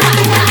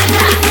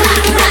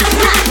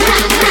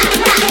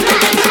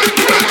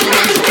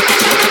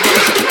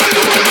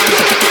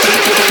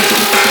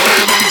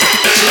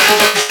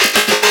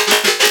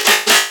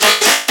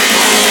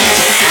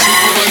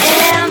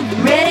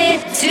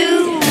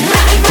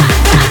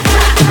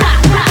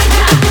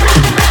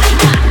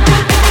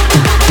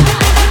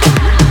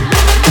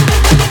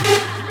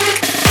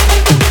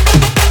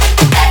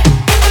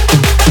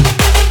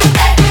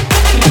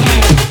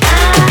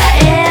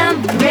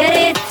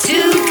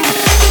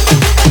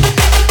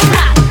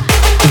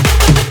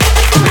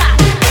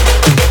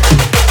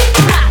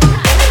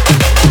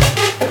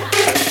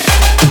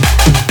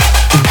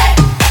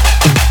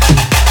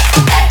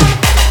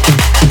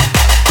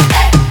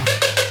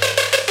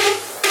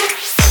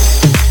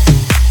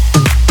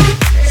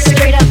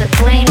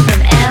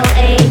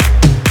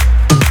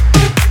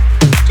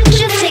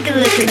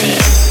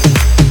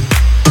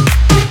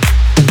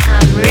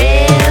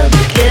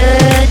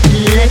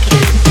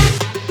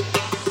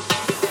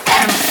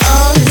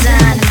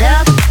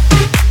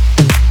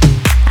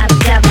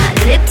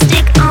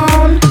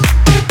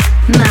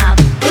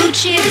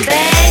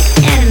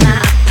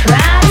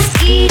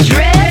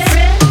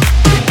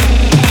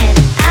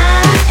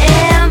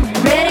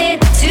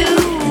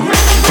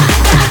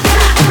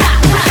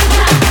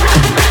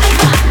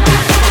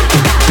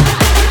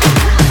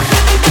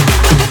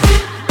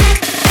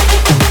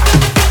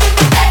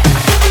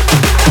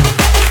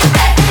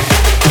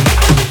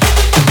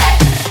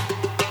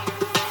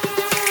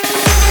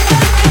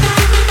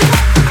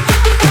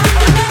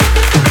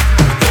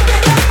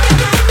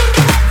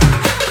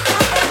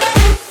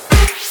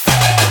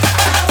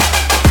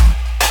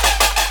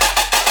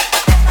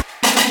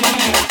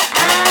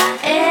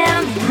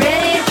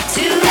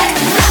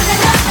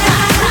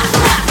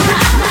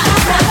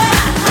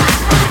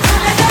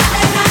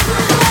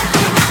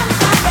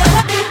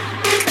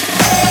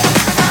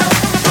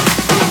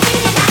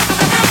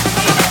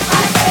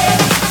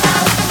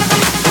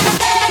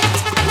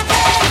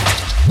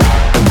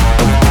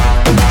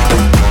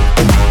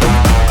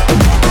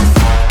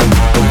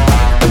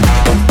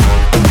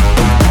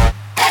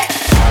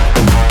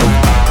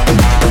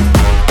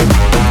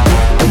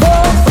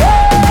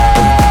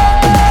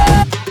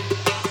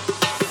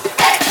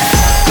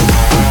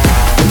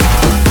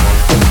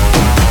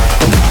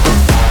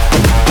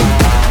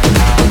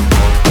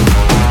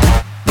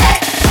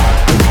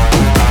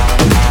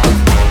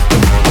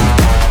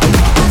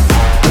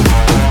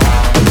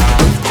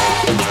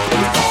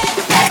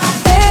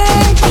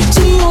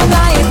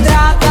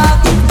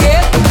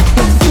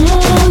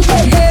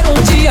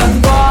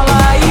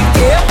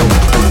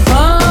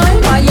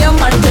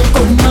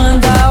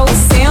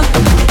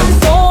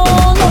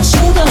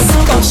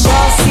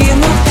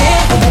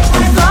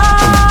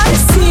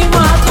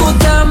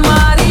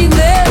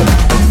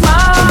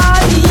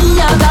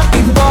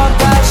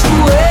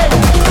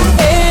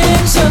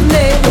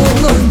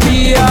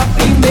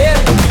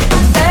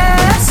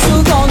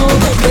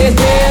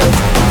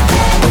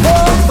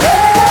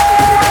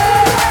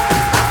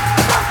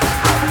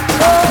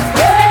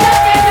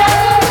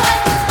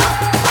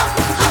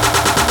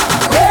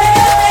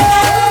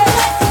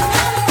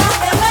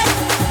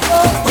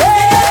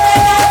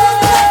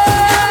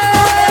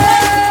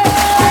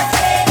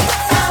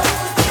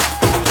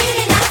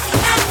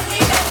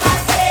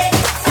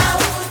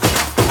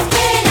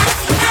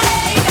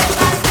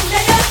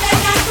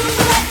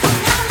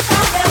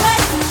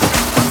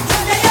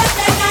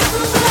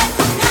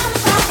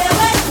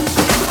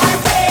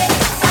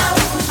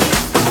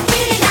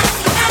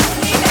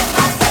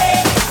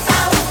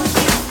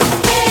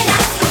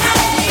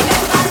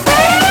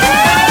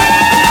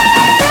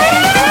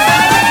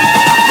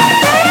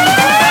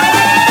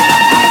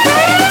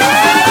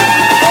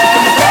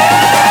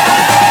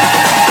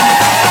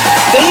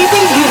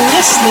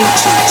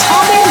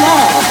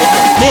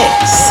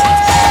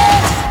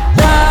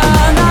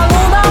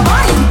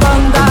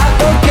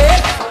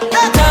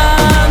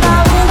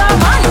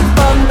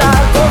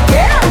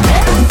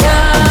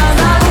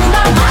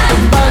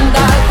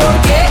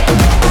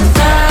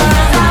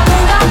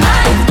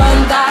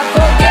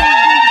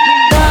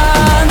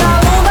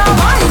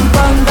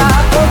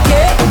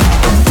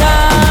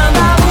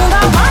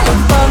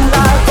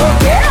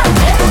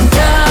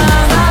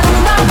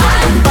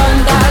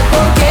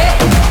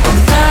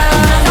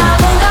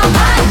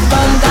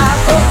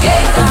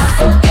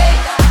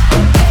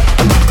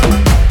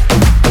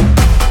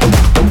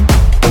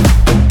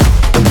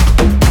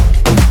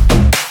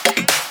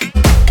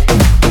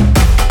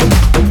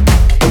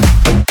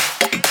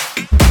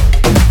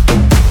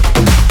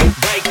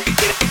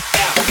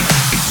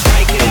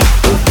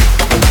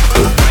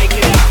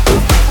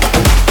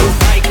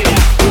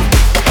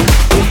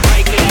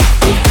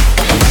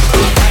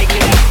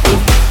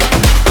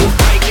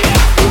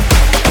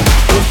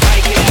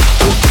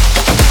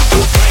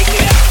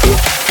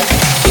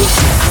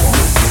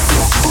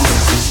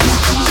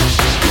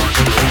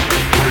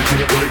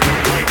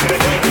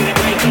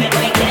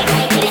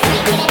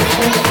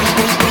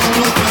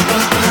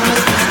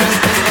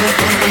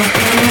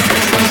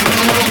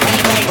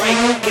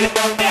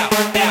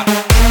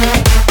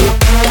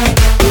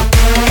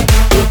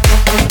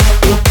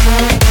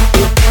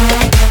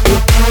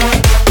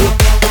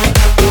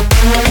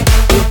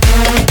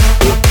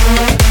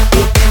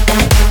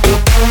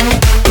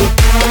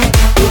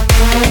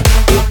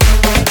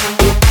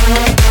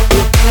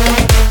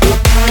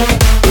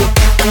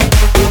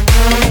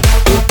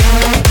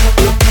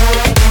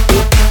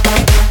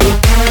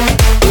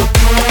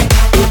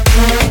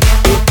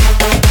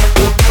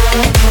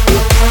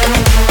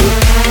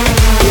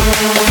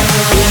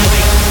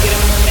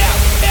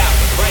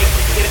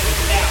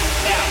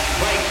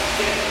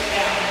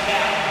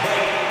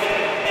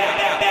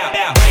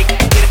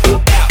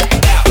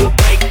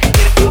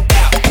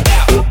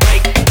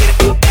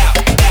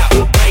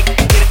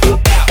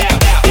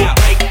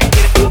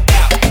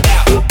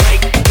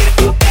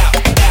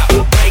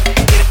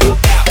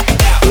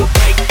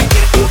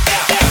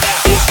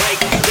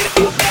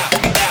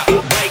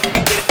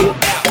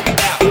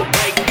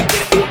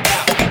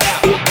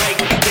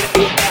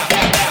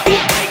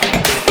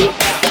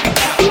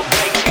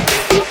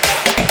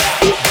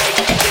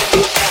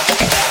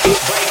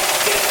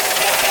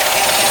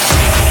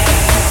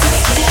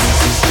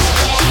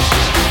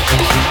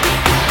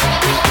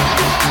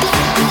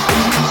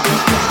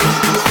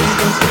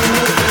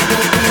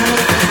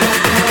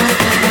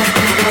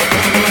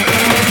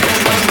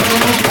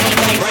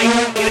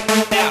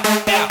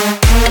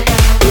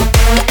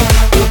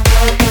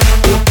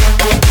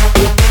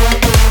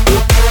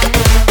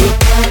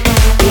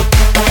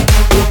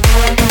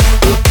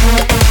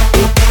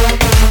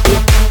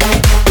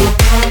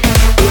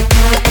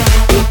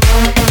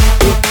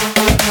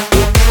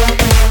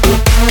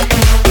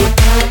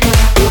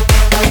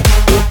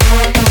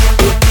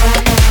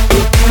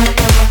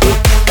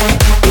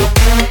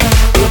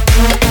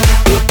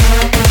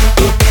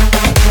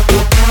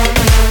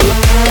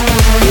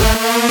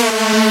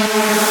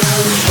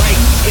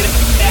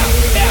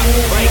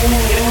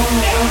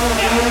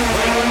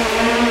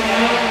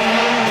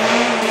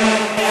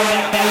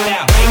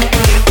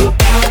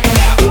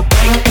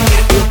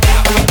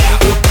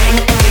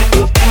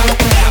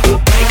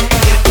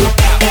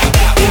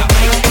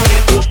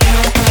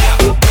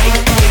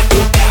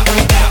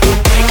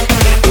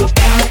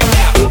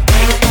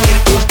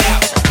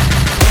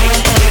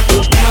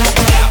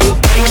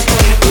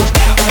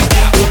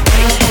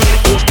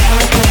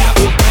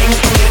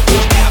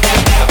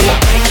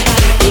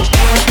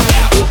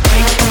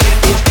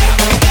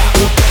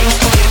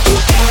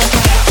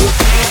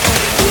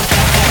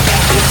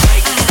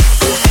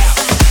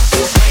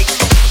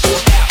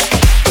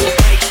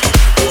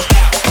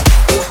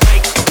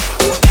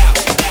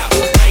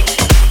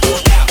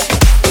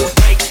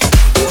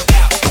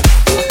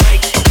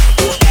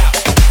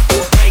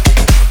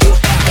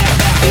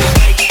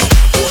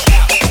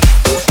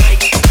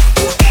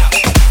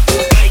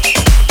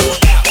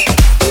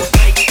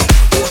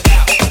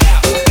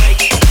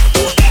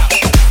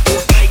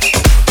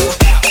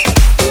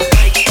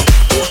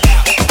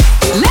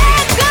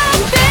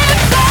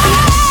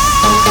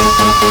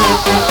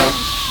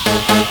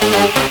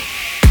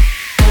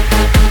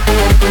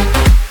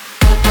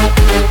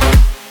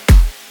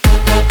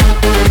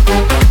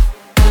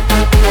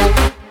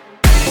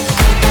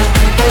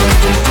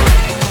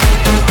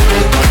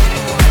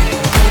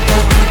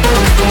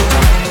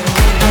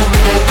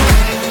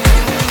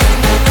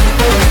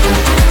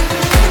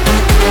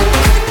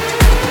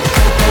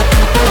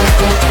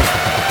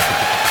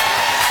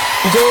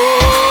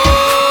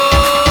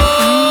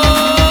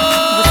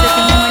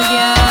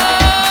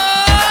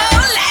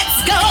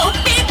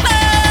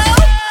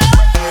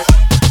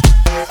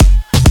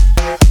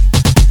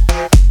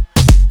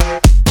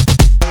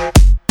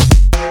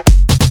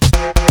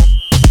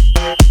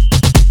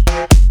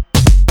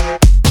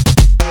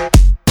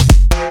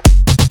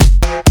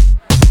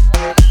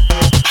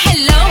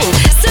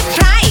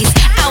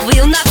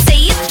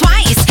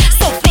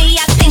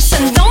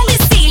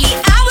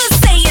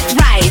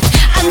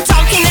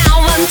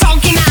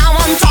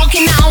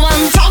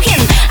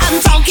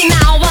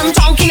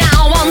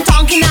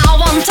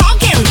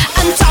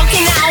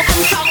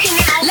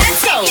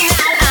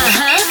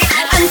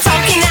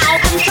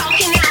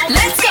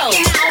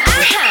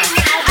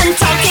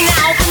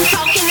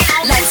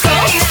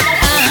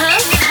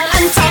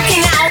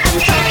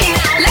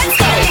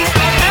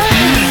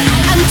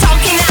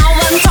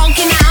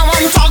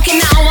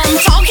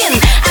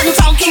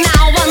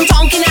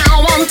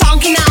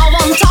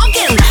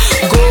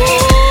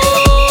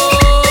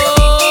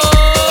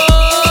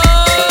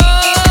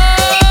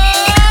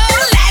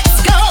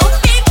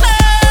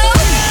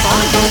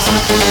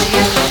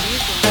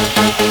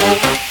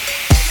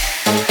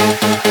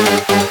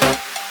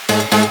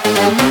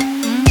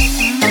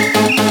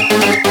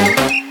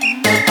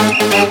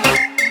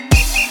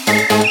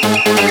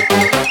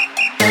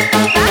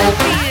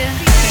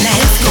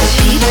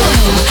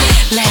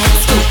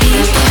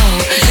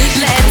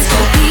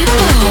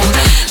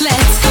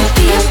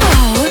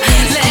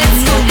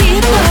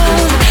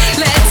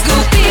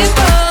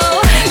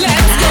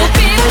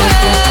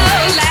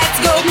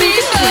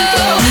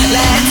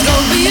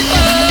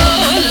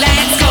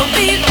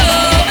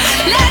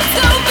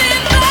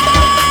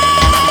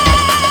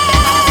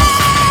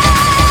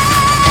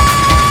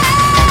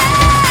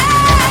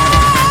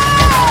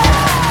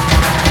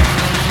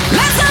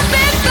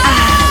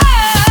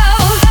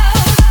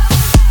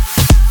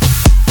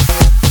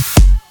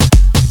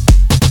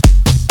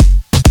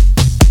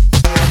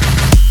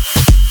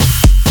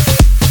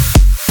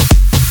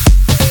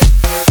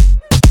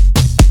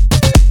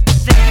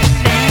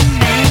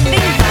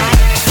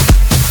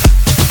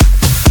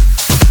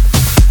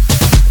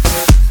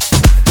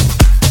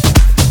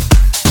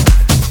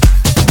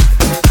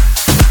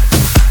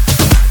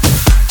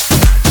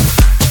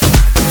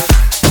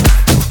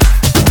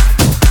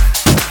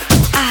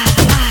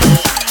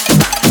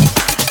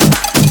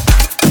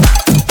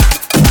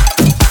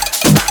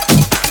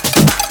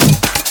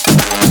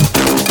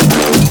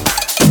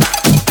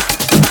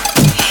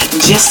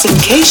Just in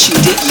case you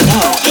didn't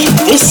know,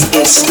 this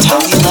is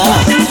Tommy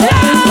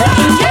Love.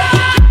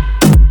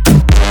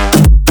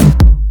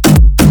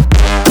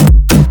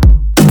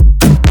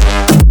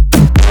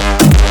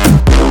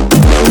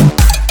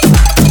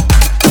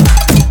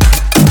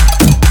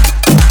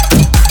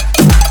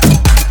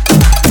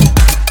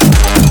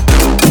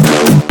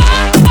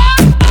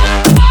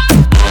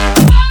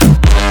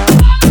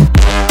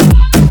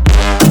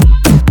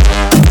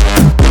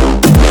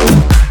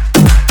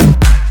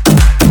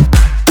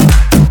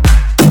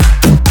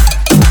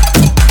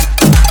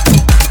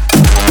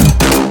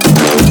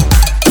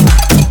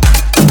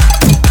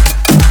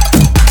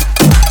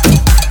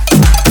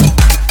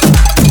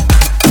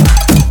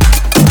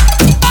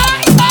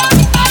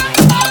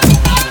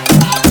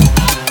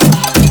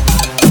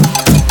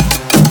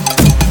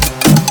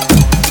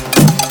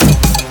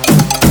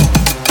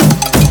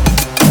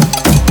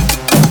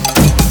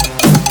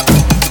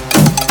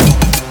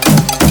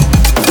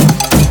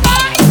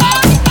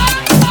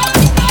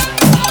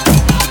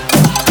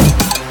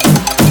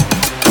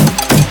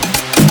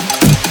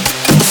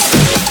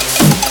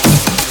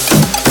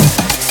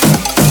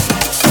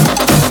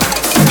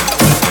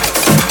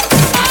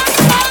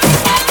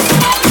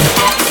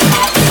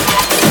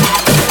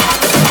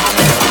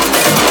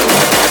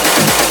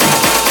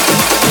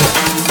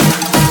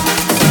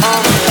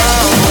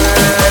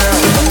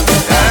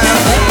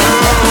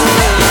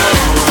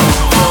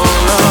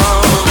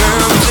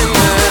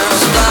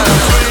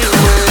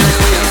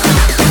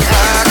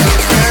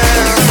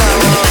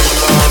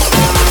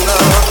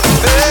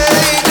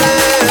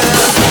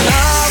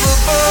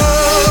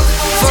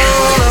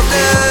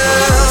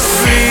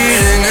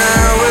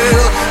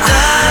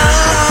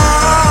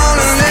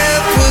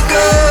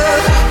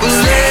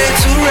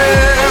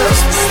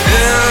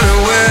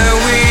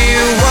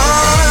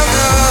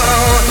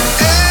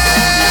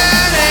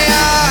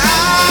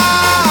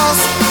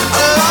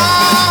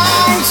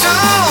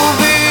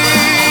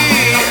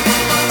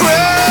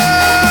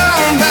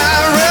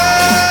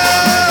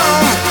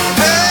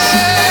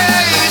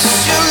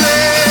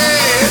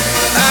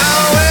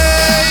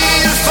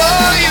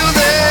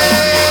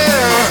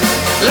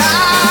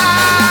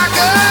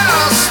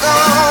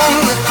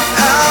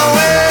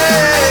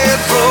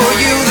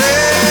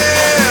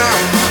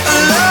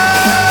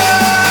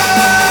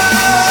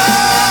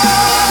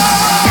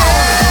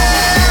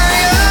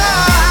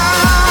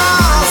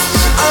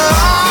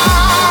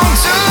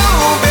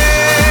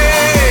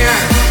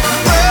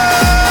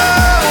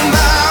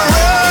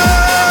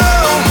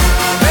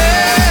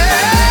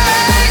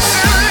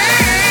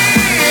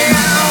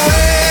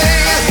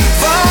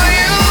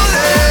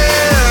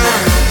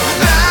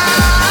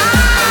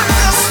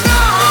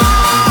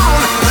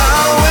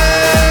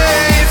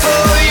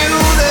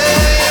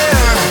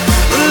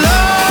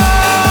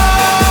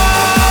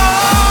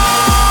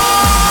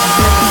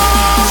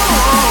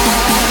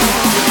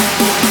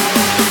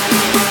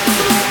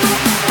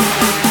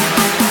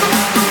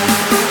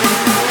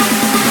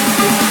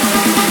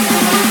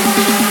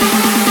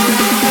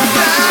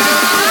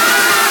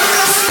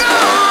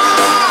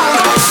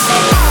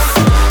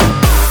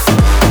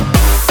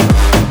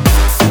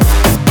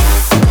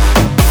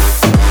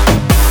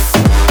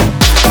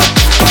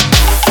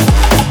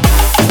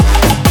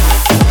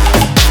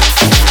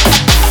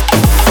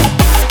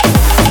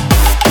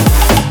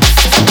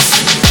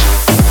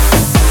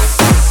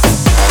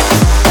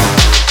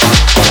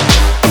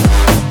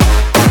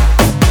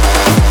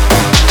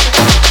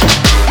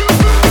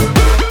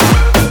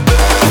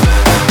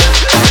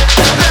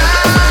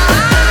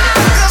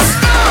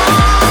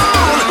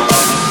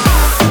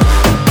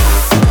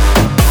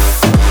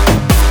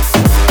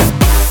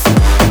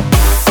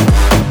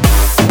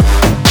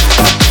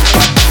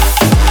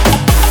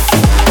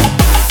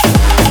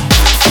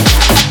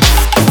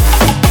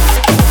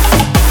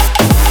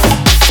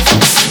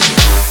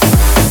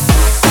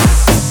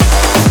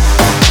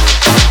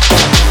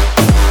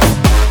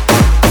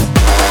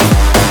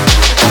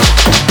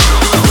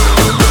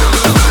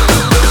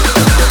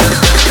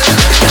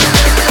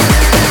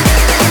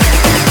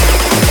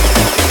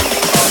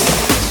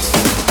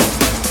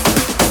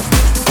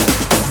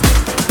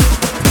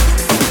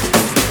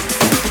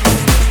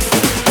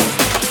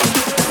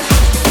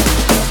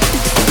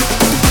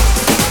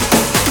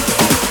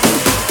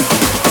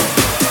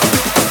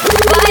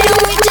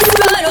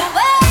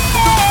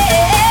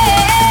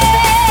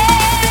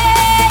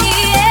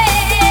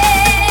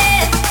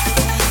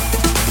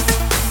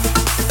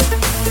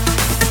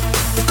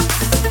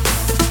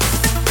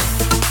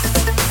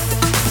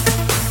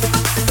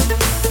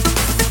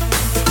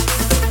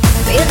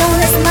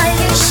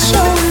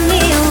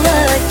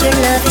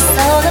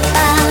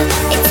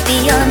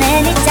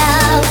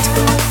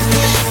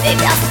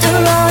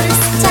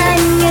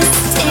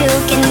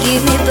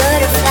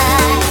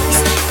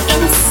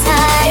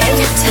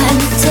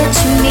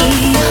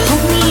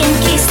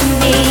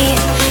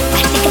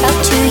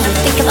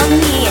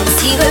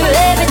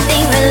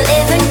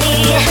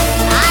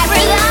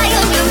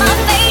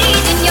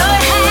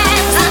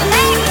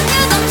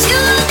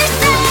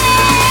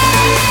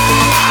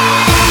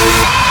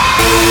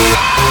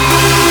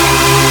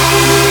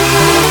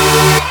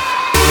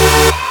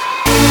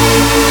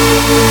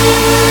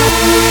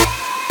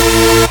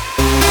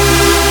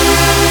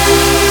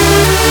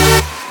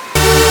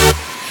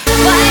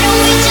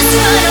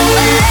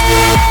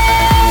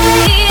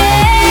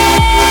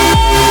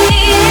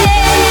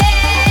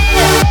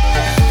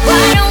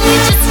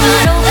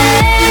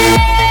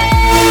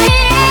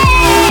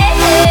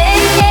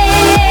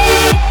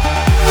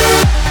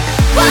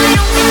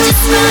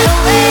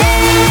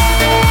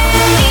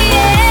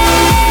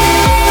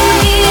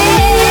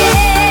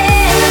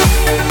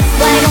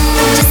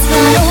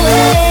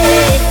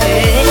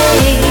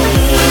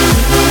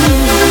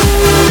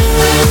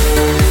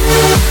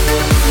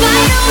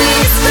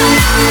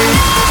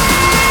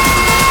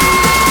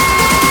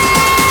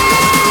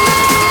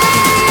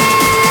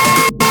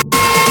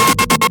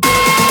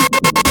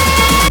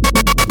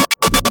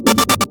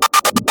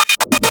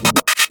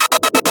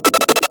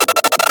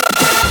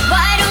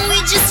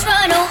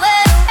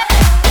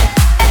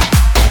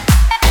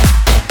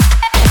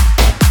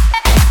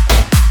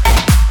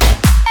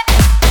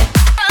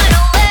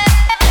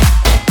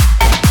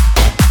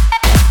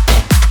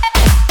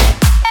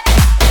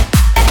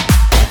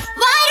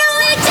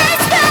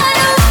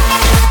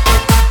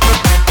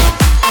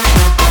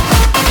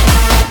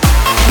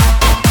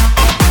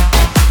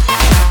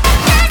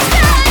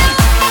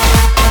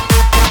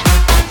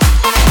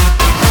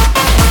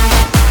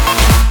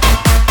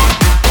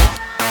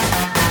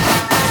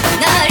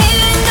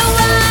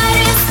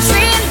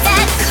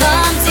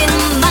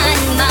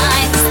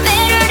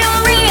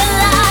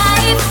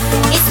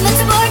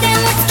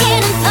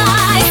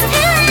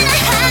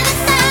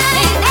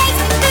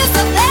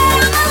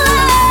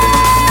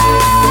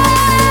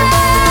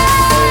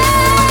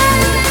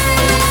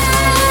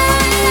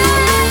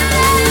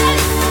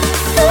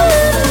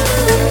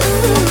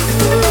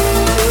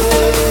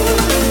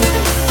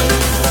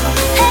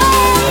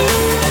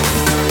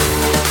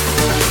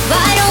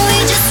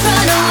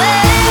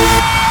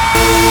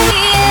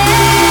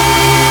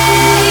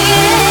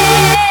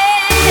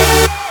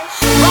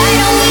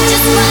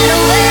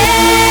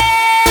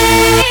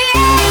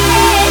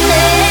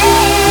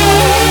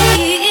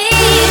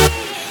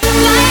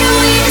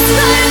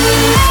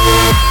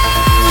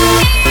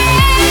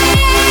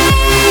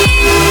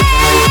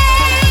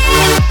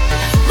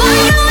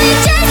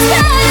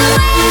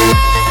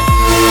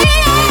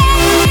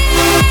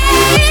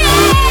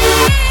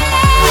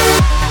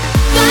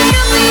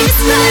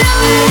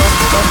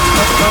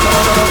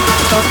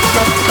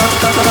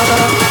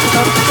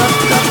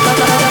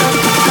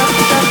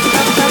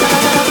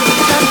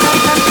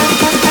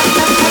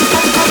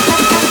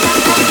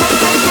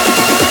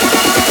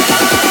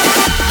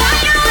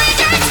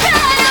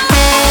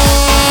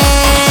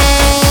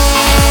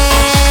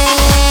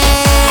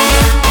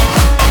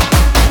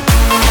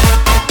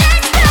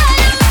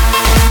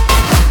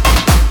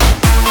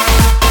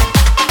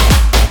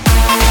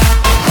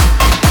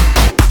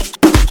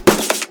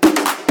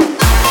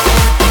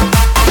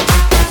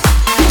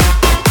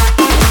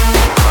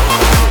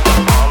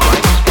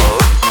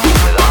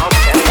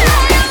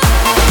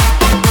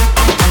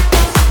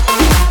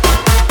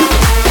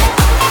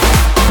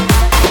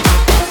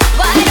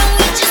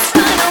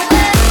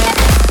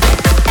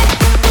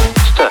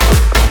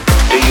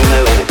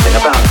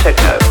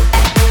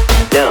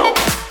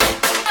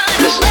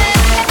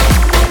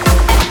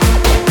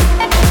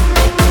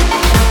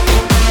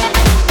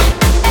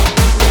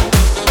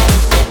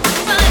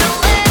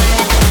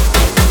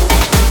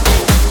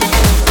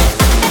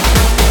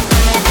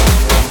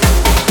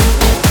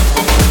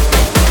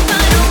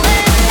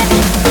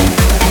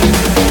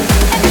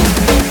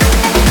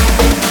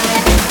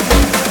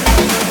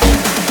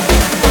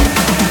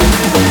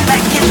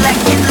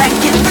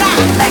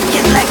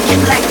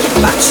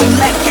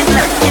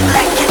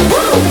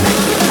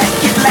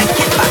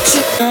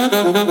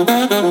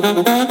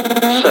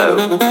 So,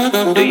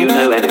 do you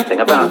know anything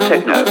about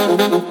techno?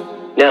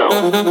 No.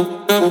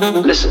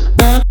 Listen.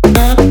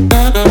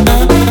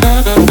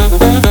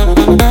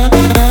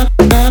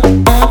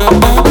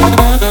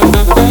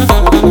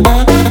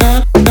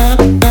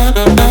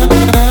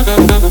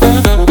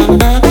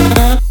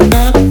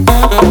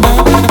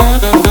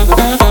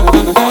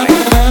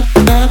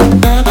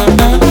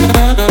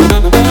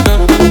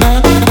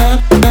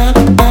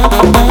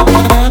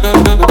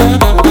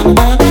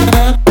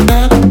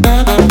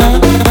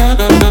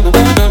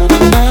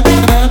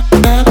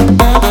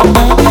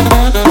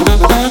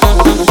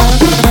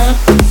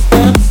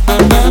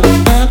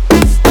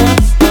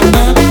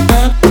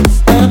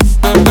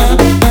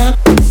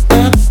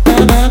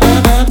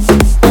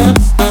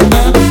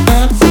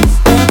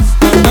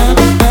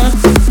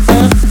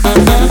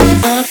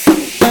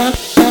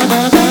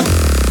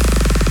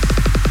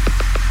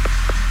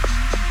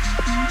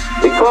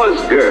 Because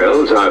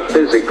girls are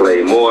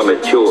physically more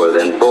mature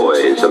than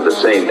boys of the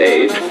same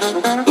age,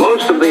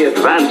 most of the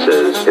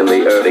advances in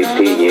the early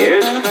teen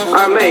years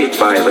are made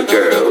by the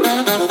girls.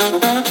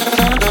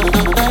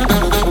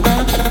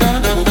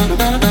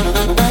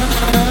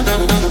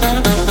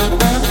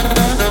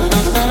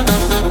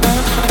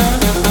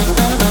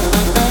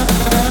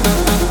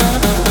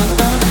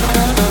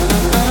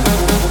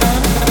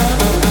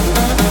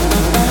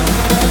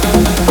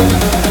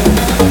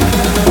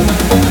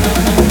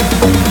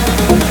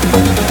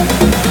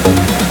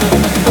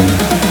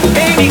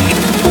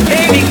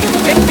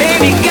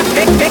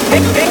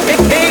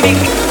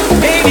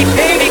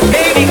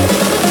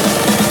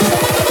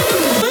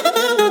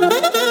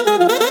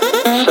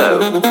 So,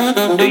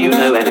 do you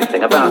know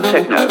anything about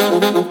techno?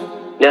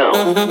 No.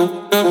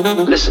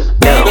 Listen.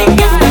 No. Baby,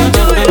 gotta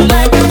do it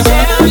like I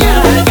tell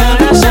ya.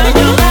 Gotta shine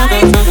your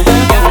light.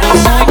 Gotta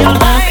shine your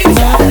light.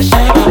 Gotta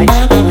shine your light.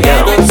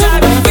 Every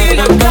time I feel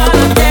I'm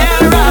gonna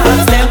terror.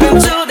 Step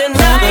into the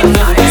night.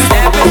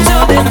 Step into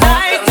the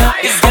night.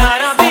 It's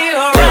gonna be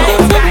alright.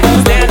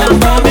 Stand up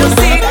from your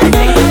seat.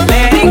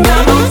 Let it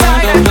come on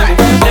tight.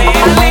 Play a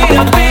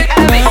little bit.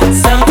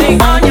 Something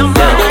on your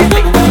mind.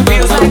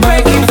 Feels like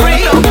breaking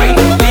free.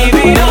 Leave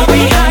it all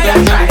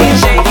behind.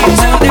 Shake it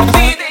to the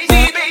beat.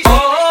 Oh,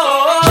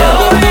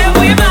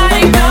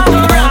 everybody come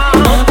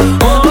around.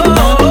 Oh,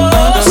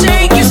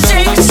 shake it,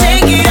 shake it,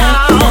 shake it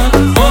out.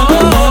 Oh,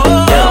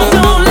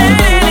 don't let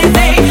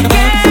anything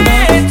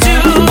get to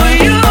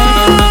you.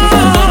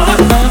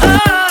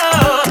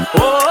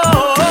 Oh,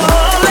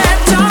 let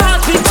your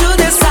heart beat to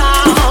the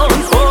sound.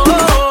 Oh,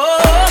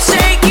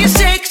 shake it,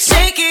 shake it,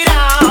 shake it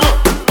out.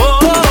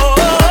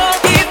 Oh,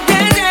 if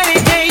there's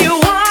anything you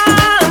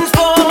want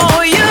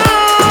for you,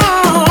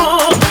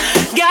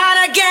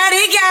 gotta get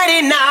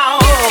it now.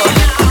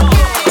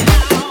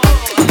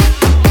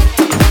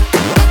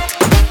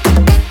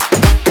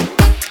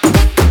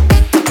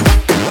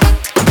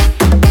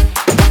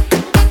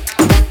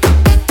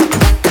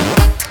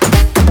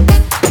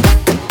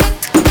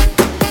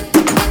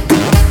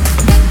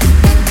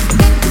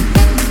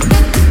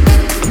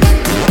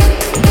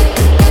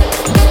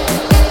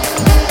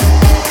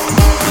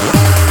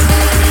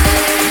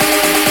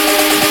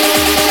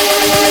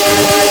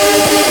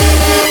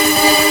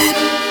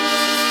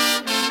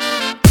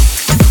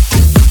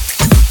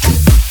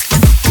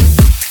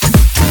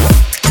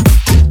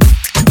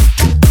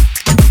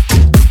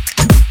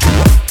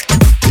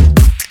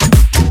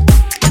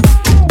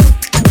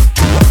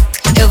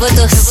 Eu vou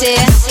torcer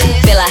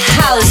pela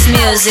house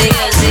music.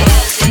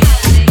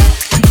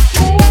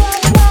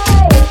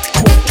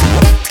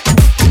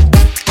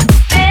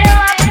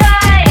 Pela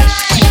paz.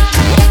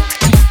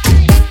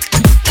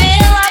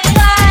 Pela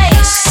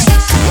paz.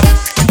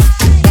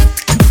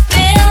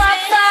 Pela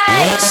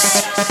paz.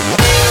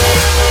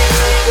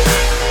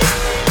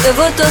 Eu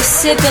vou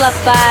torcer pela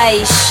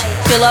paz,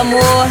 pelo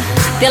amor,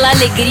 pela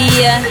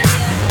alegria.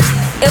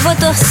 Eu vou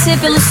torcer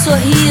pelo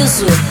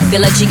sorriso,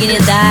 pela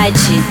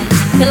dignidade,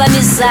 pela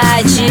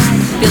amizade,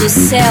 pelo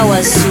céu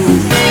azul.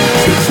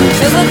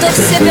 Eu vou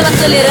torcer pela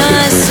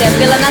tolerância,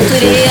 pela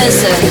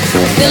natureza,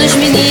 pelos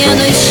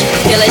meninos,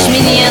 pelas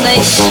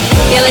meninas,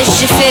 pelas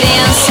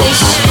diferenças,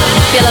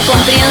 pela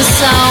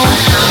compreensão.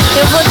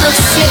 Eu vou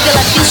torcer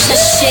pela pista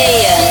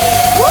cheia.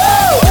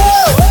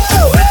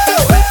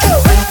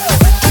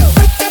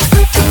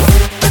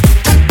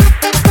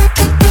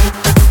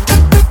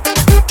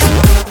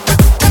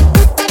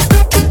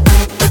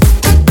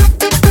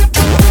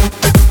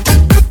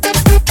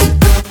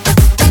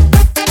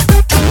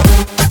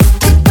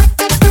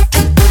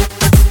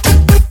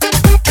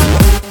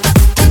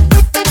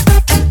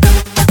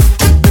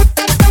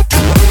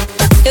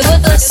 Eu vou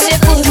torcer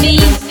por mim,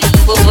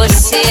 por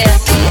você,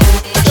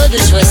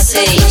 todos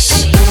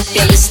vocês,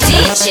 pelos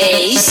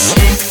DJs.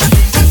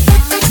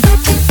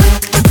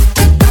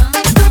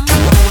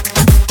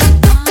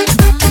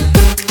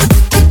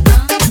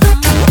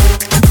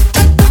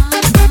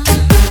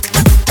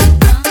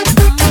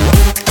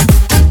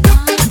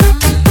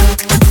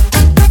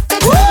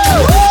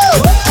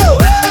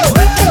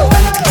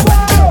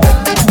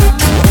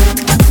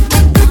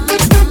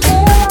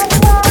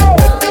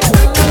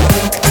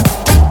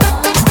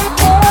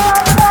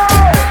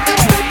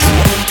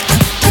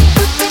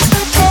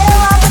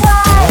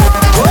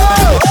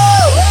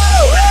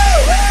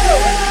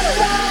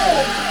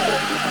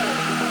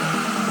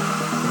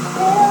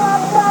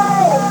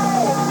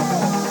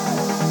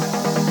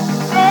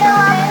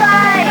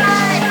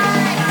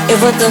 Eu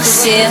vou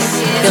torcer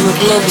pelo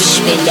globo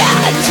espelhado.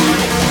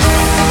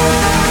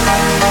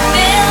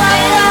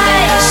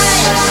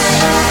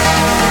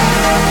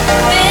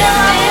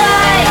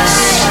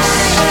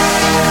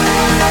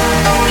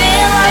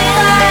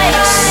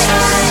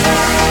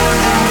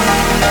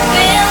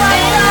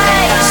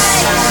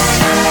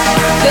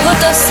 Eu vou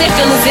torcer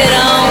pelo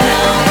verão,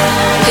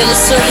 pelo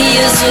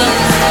sorriso,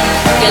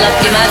 pela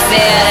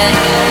primavera.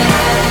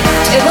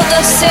 Eu vou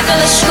torcer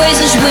pelas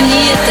coisas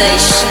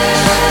bonitas,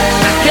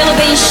 pelo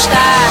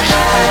bem-estar,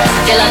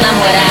 pela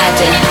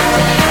namorada.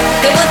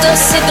 Eu vou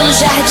torcer pelo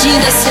jardim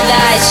da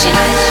cidade,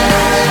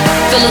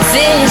 pelo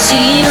verde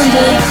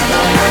lindo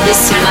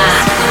desse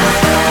mar.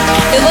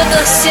 Eu vou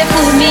torcer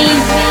por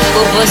mim,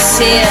 por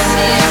você,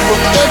 por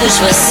todos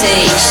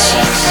vocês,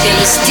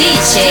 pelos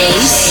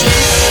DJs.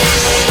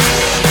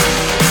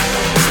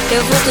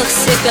 Eu vou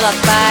torcer pela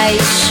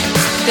paz,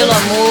 pelo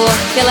amor,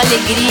 pela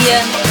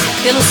alegria,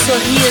 pelo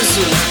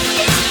sorriso.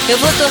 Eu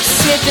vou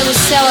torcer pelo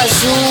céu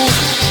azul,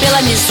 pela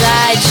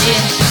amizade,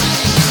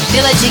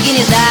 pela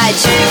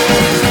dignidade.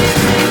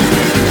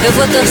 Eu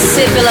vou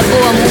torcer pela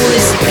boa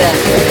música,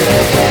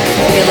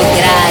 pelo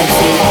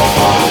grave,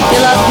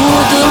 pelo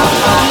agudo,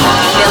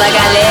 pela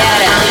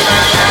galera.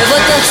 Eu vou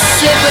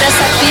torcer por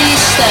essa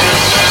pista.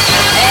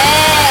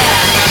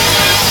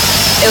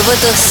 Eu vou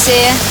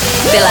torcer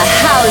pela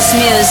house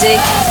music.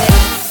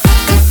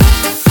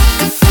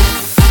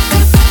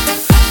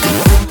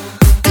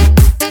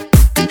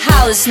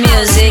 House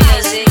music.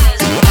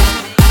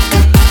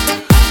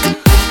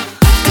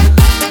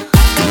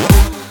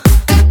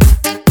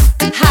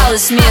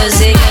 House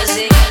music.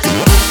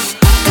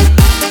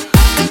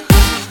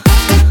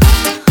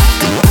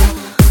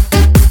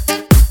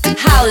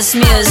 House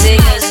music.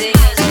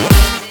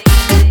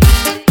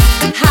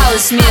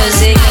 House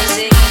music.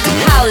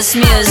 House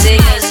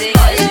music.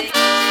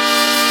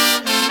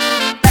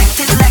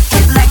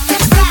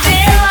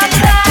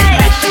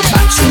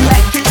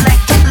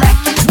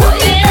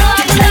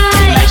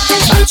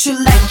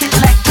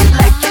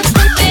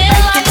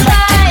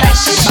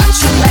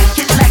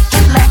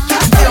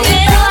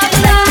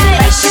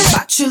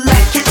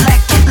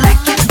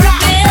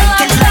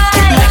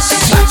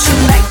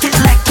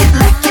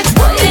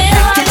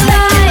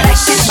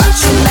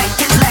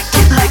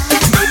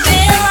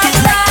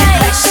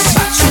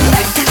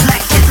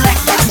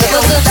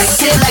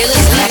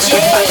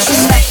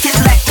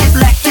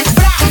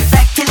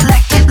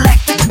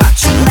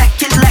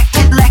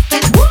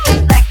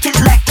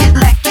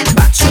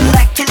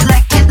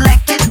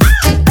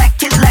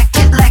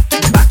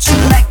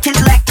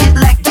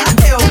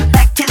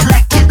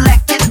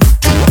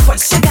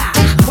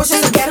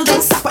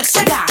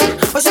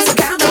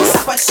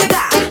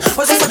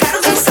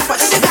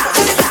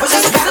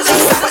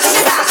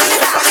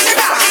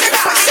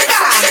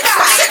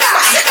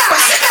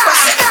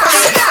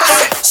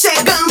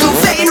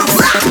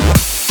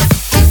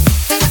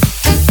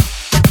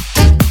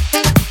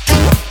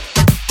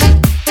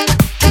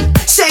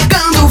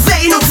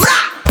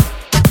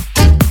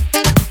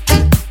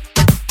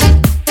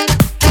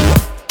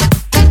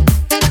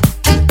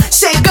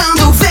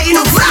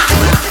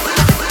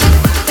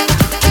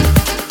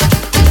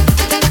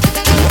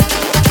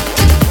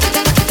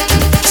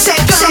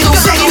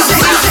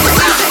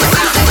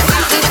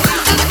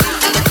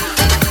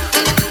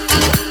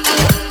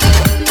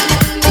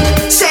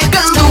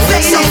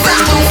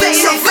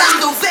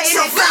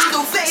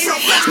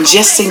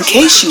 Just in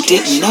case you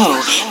didn't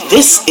know,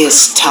 this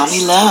is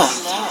Tommy Love.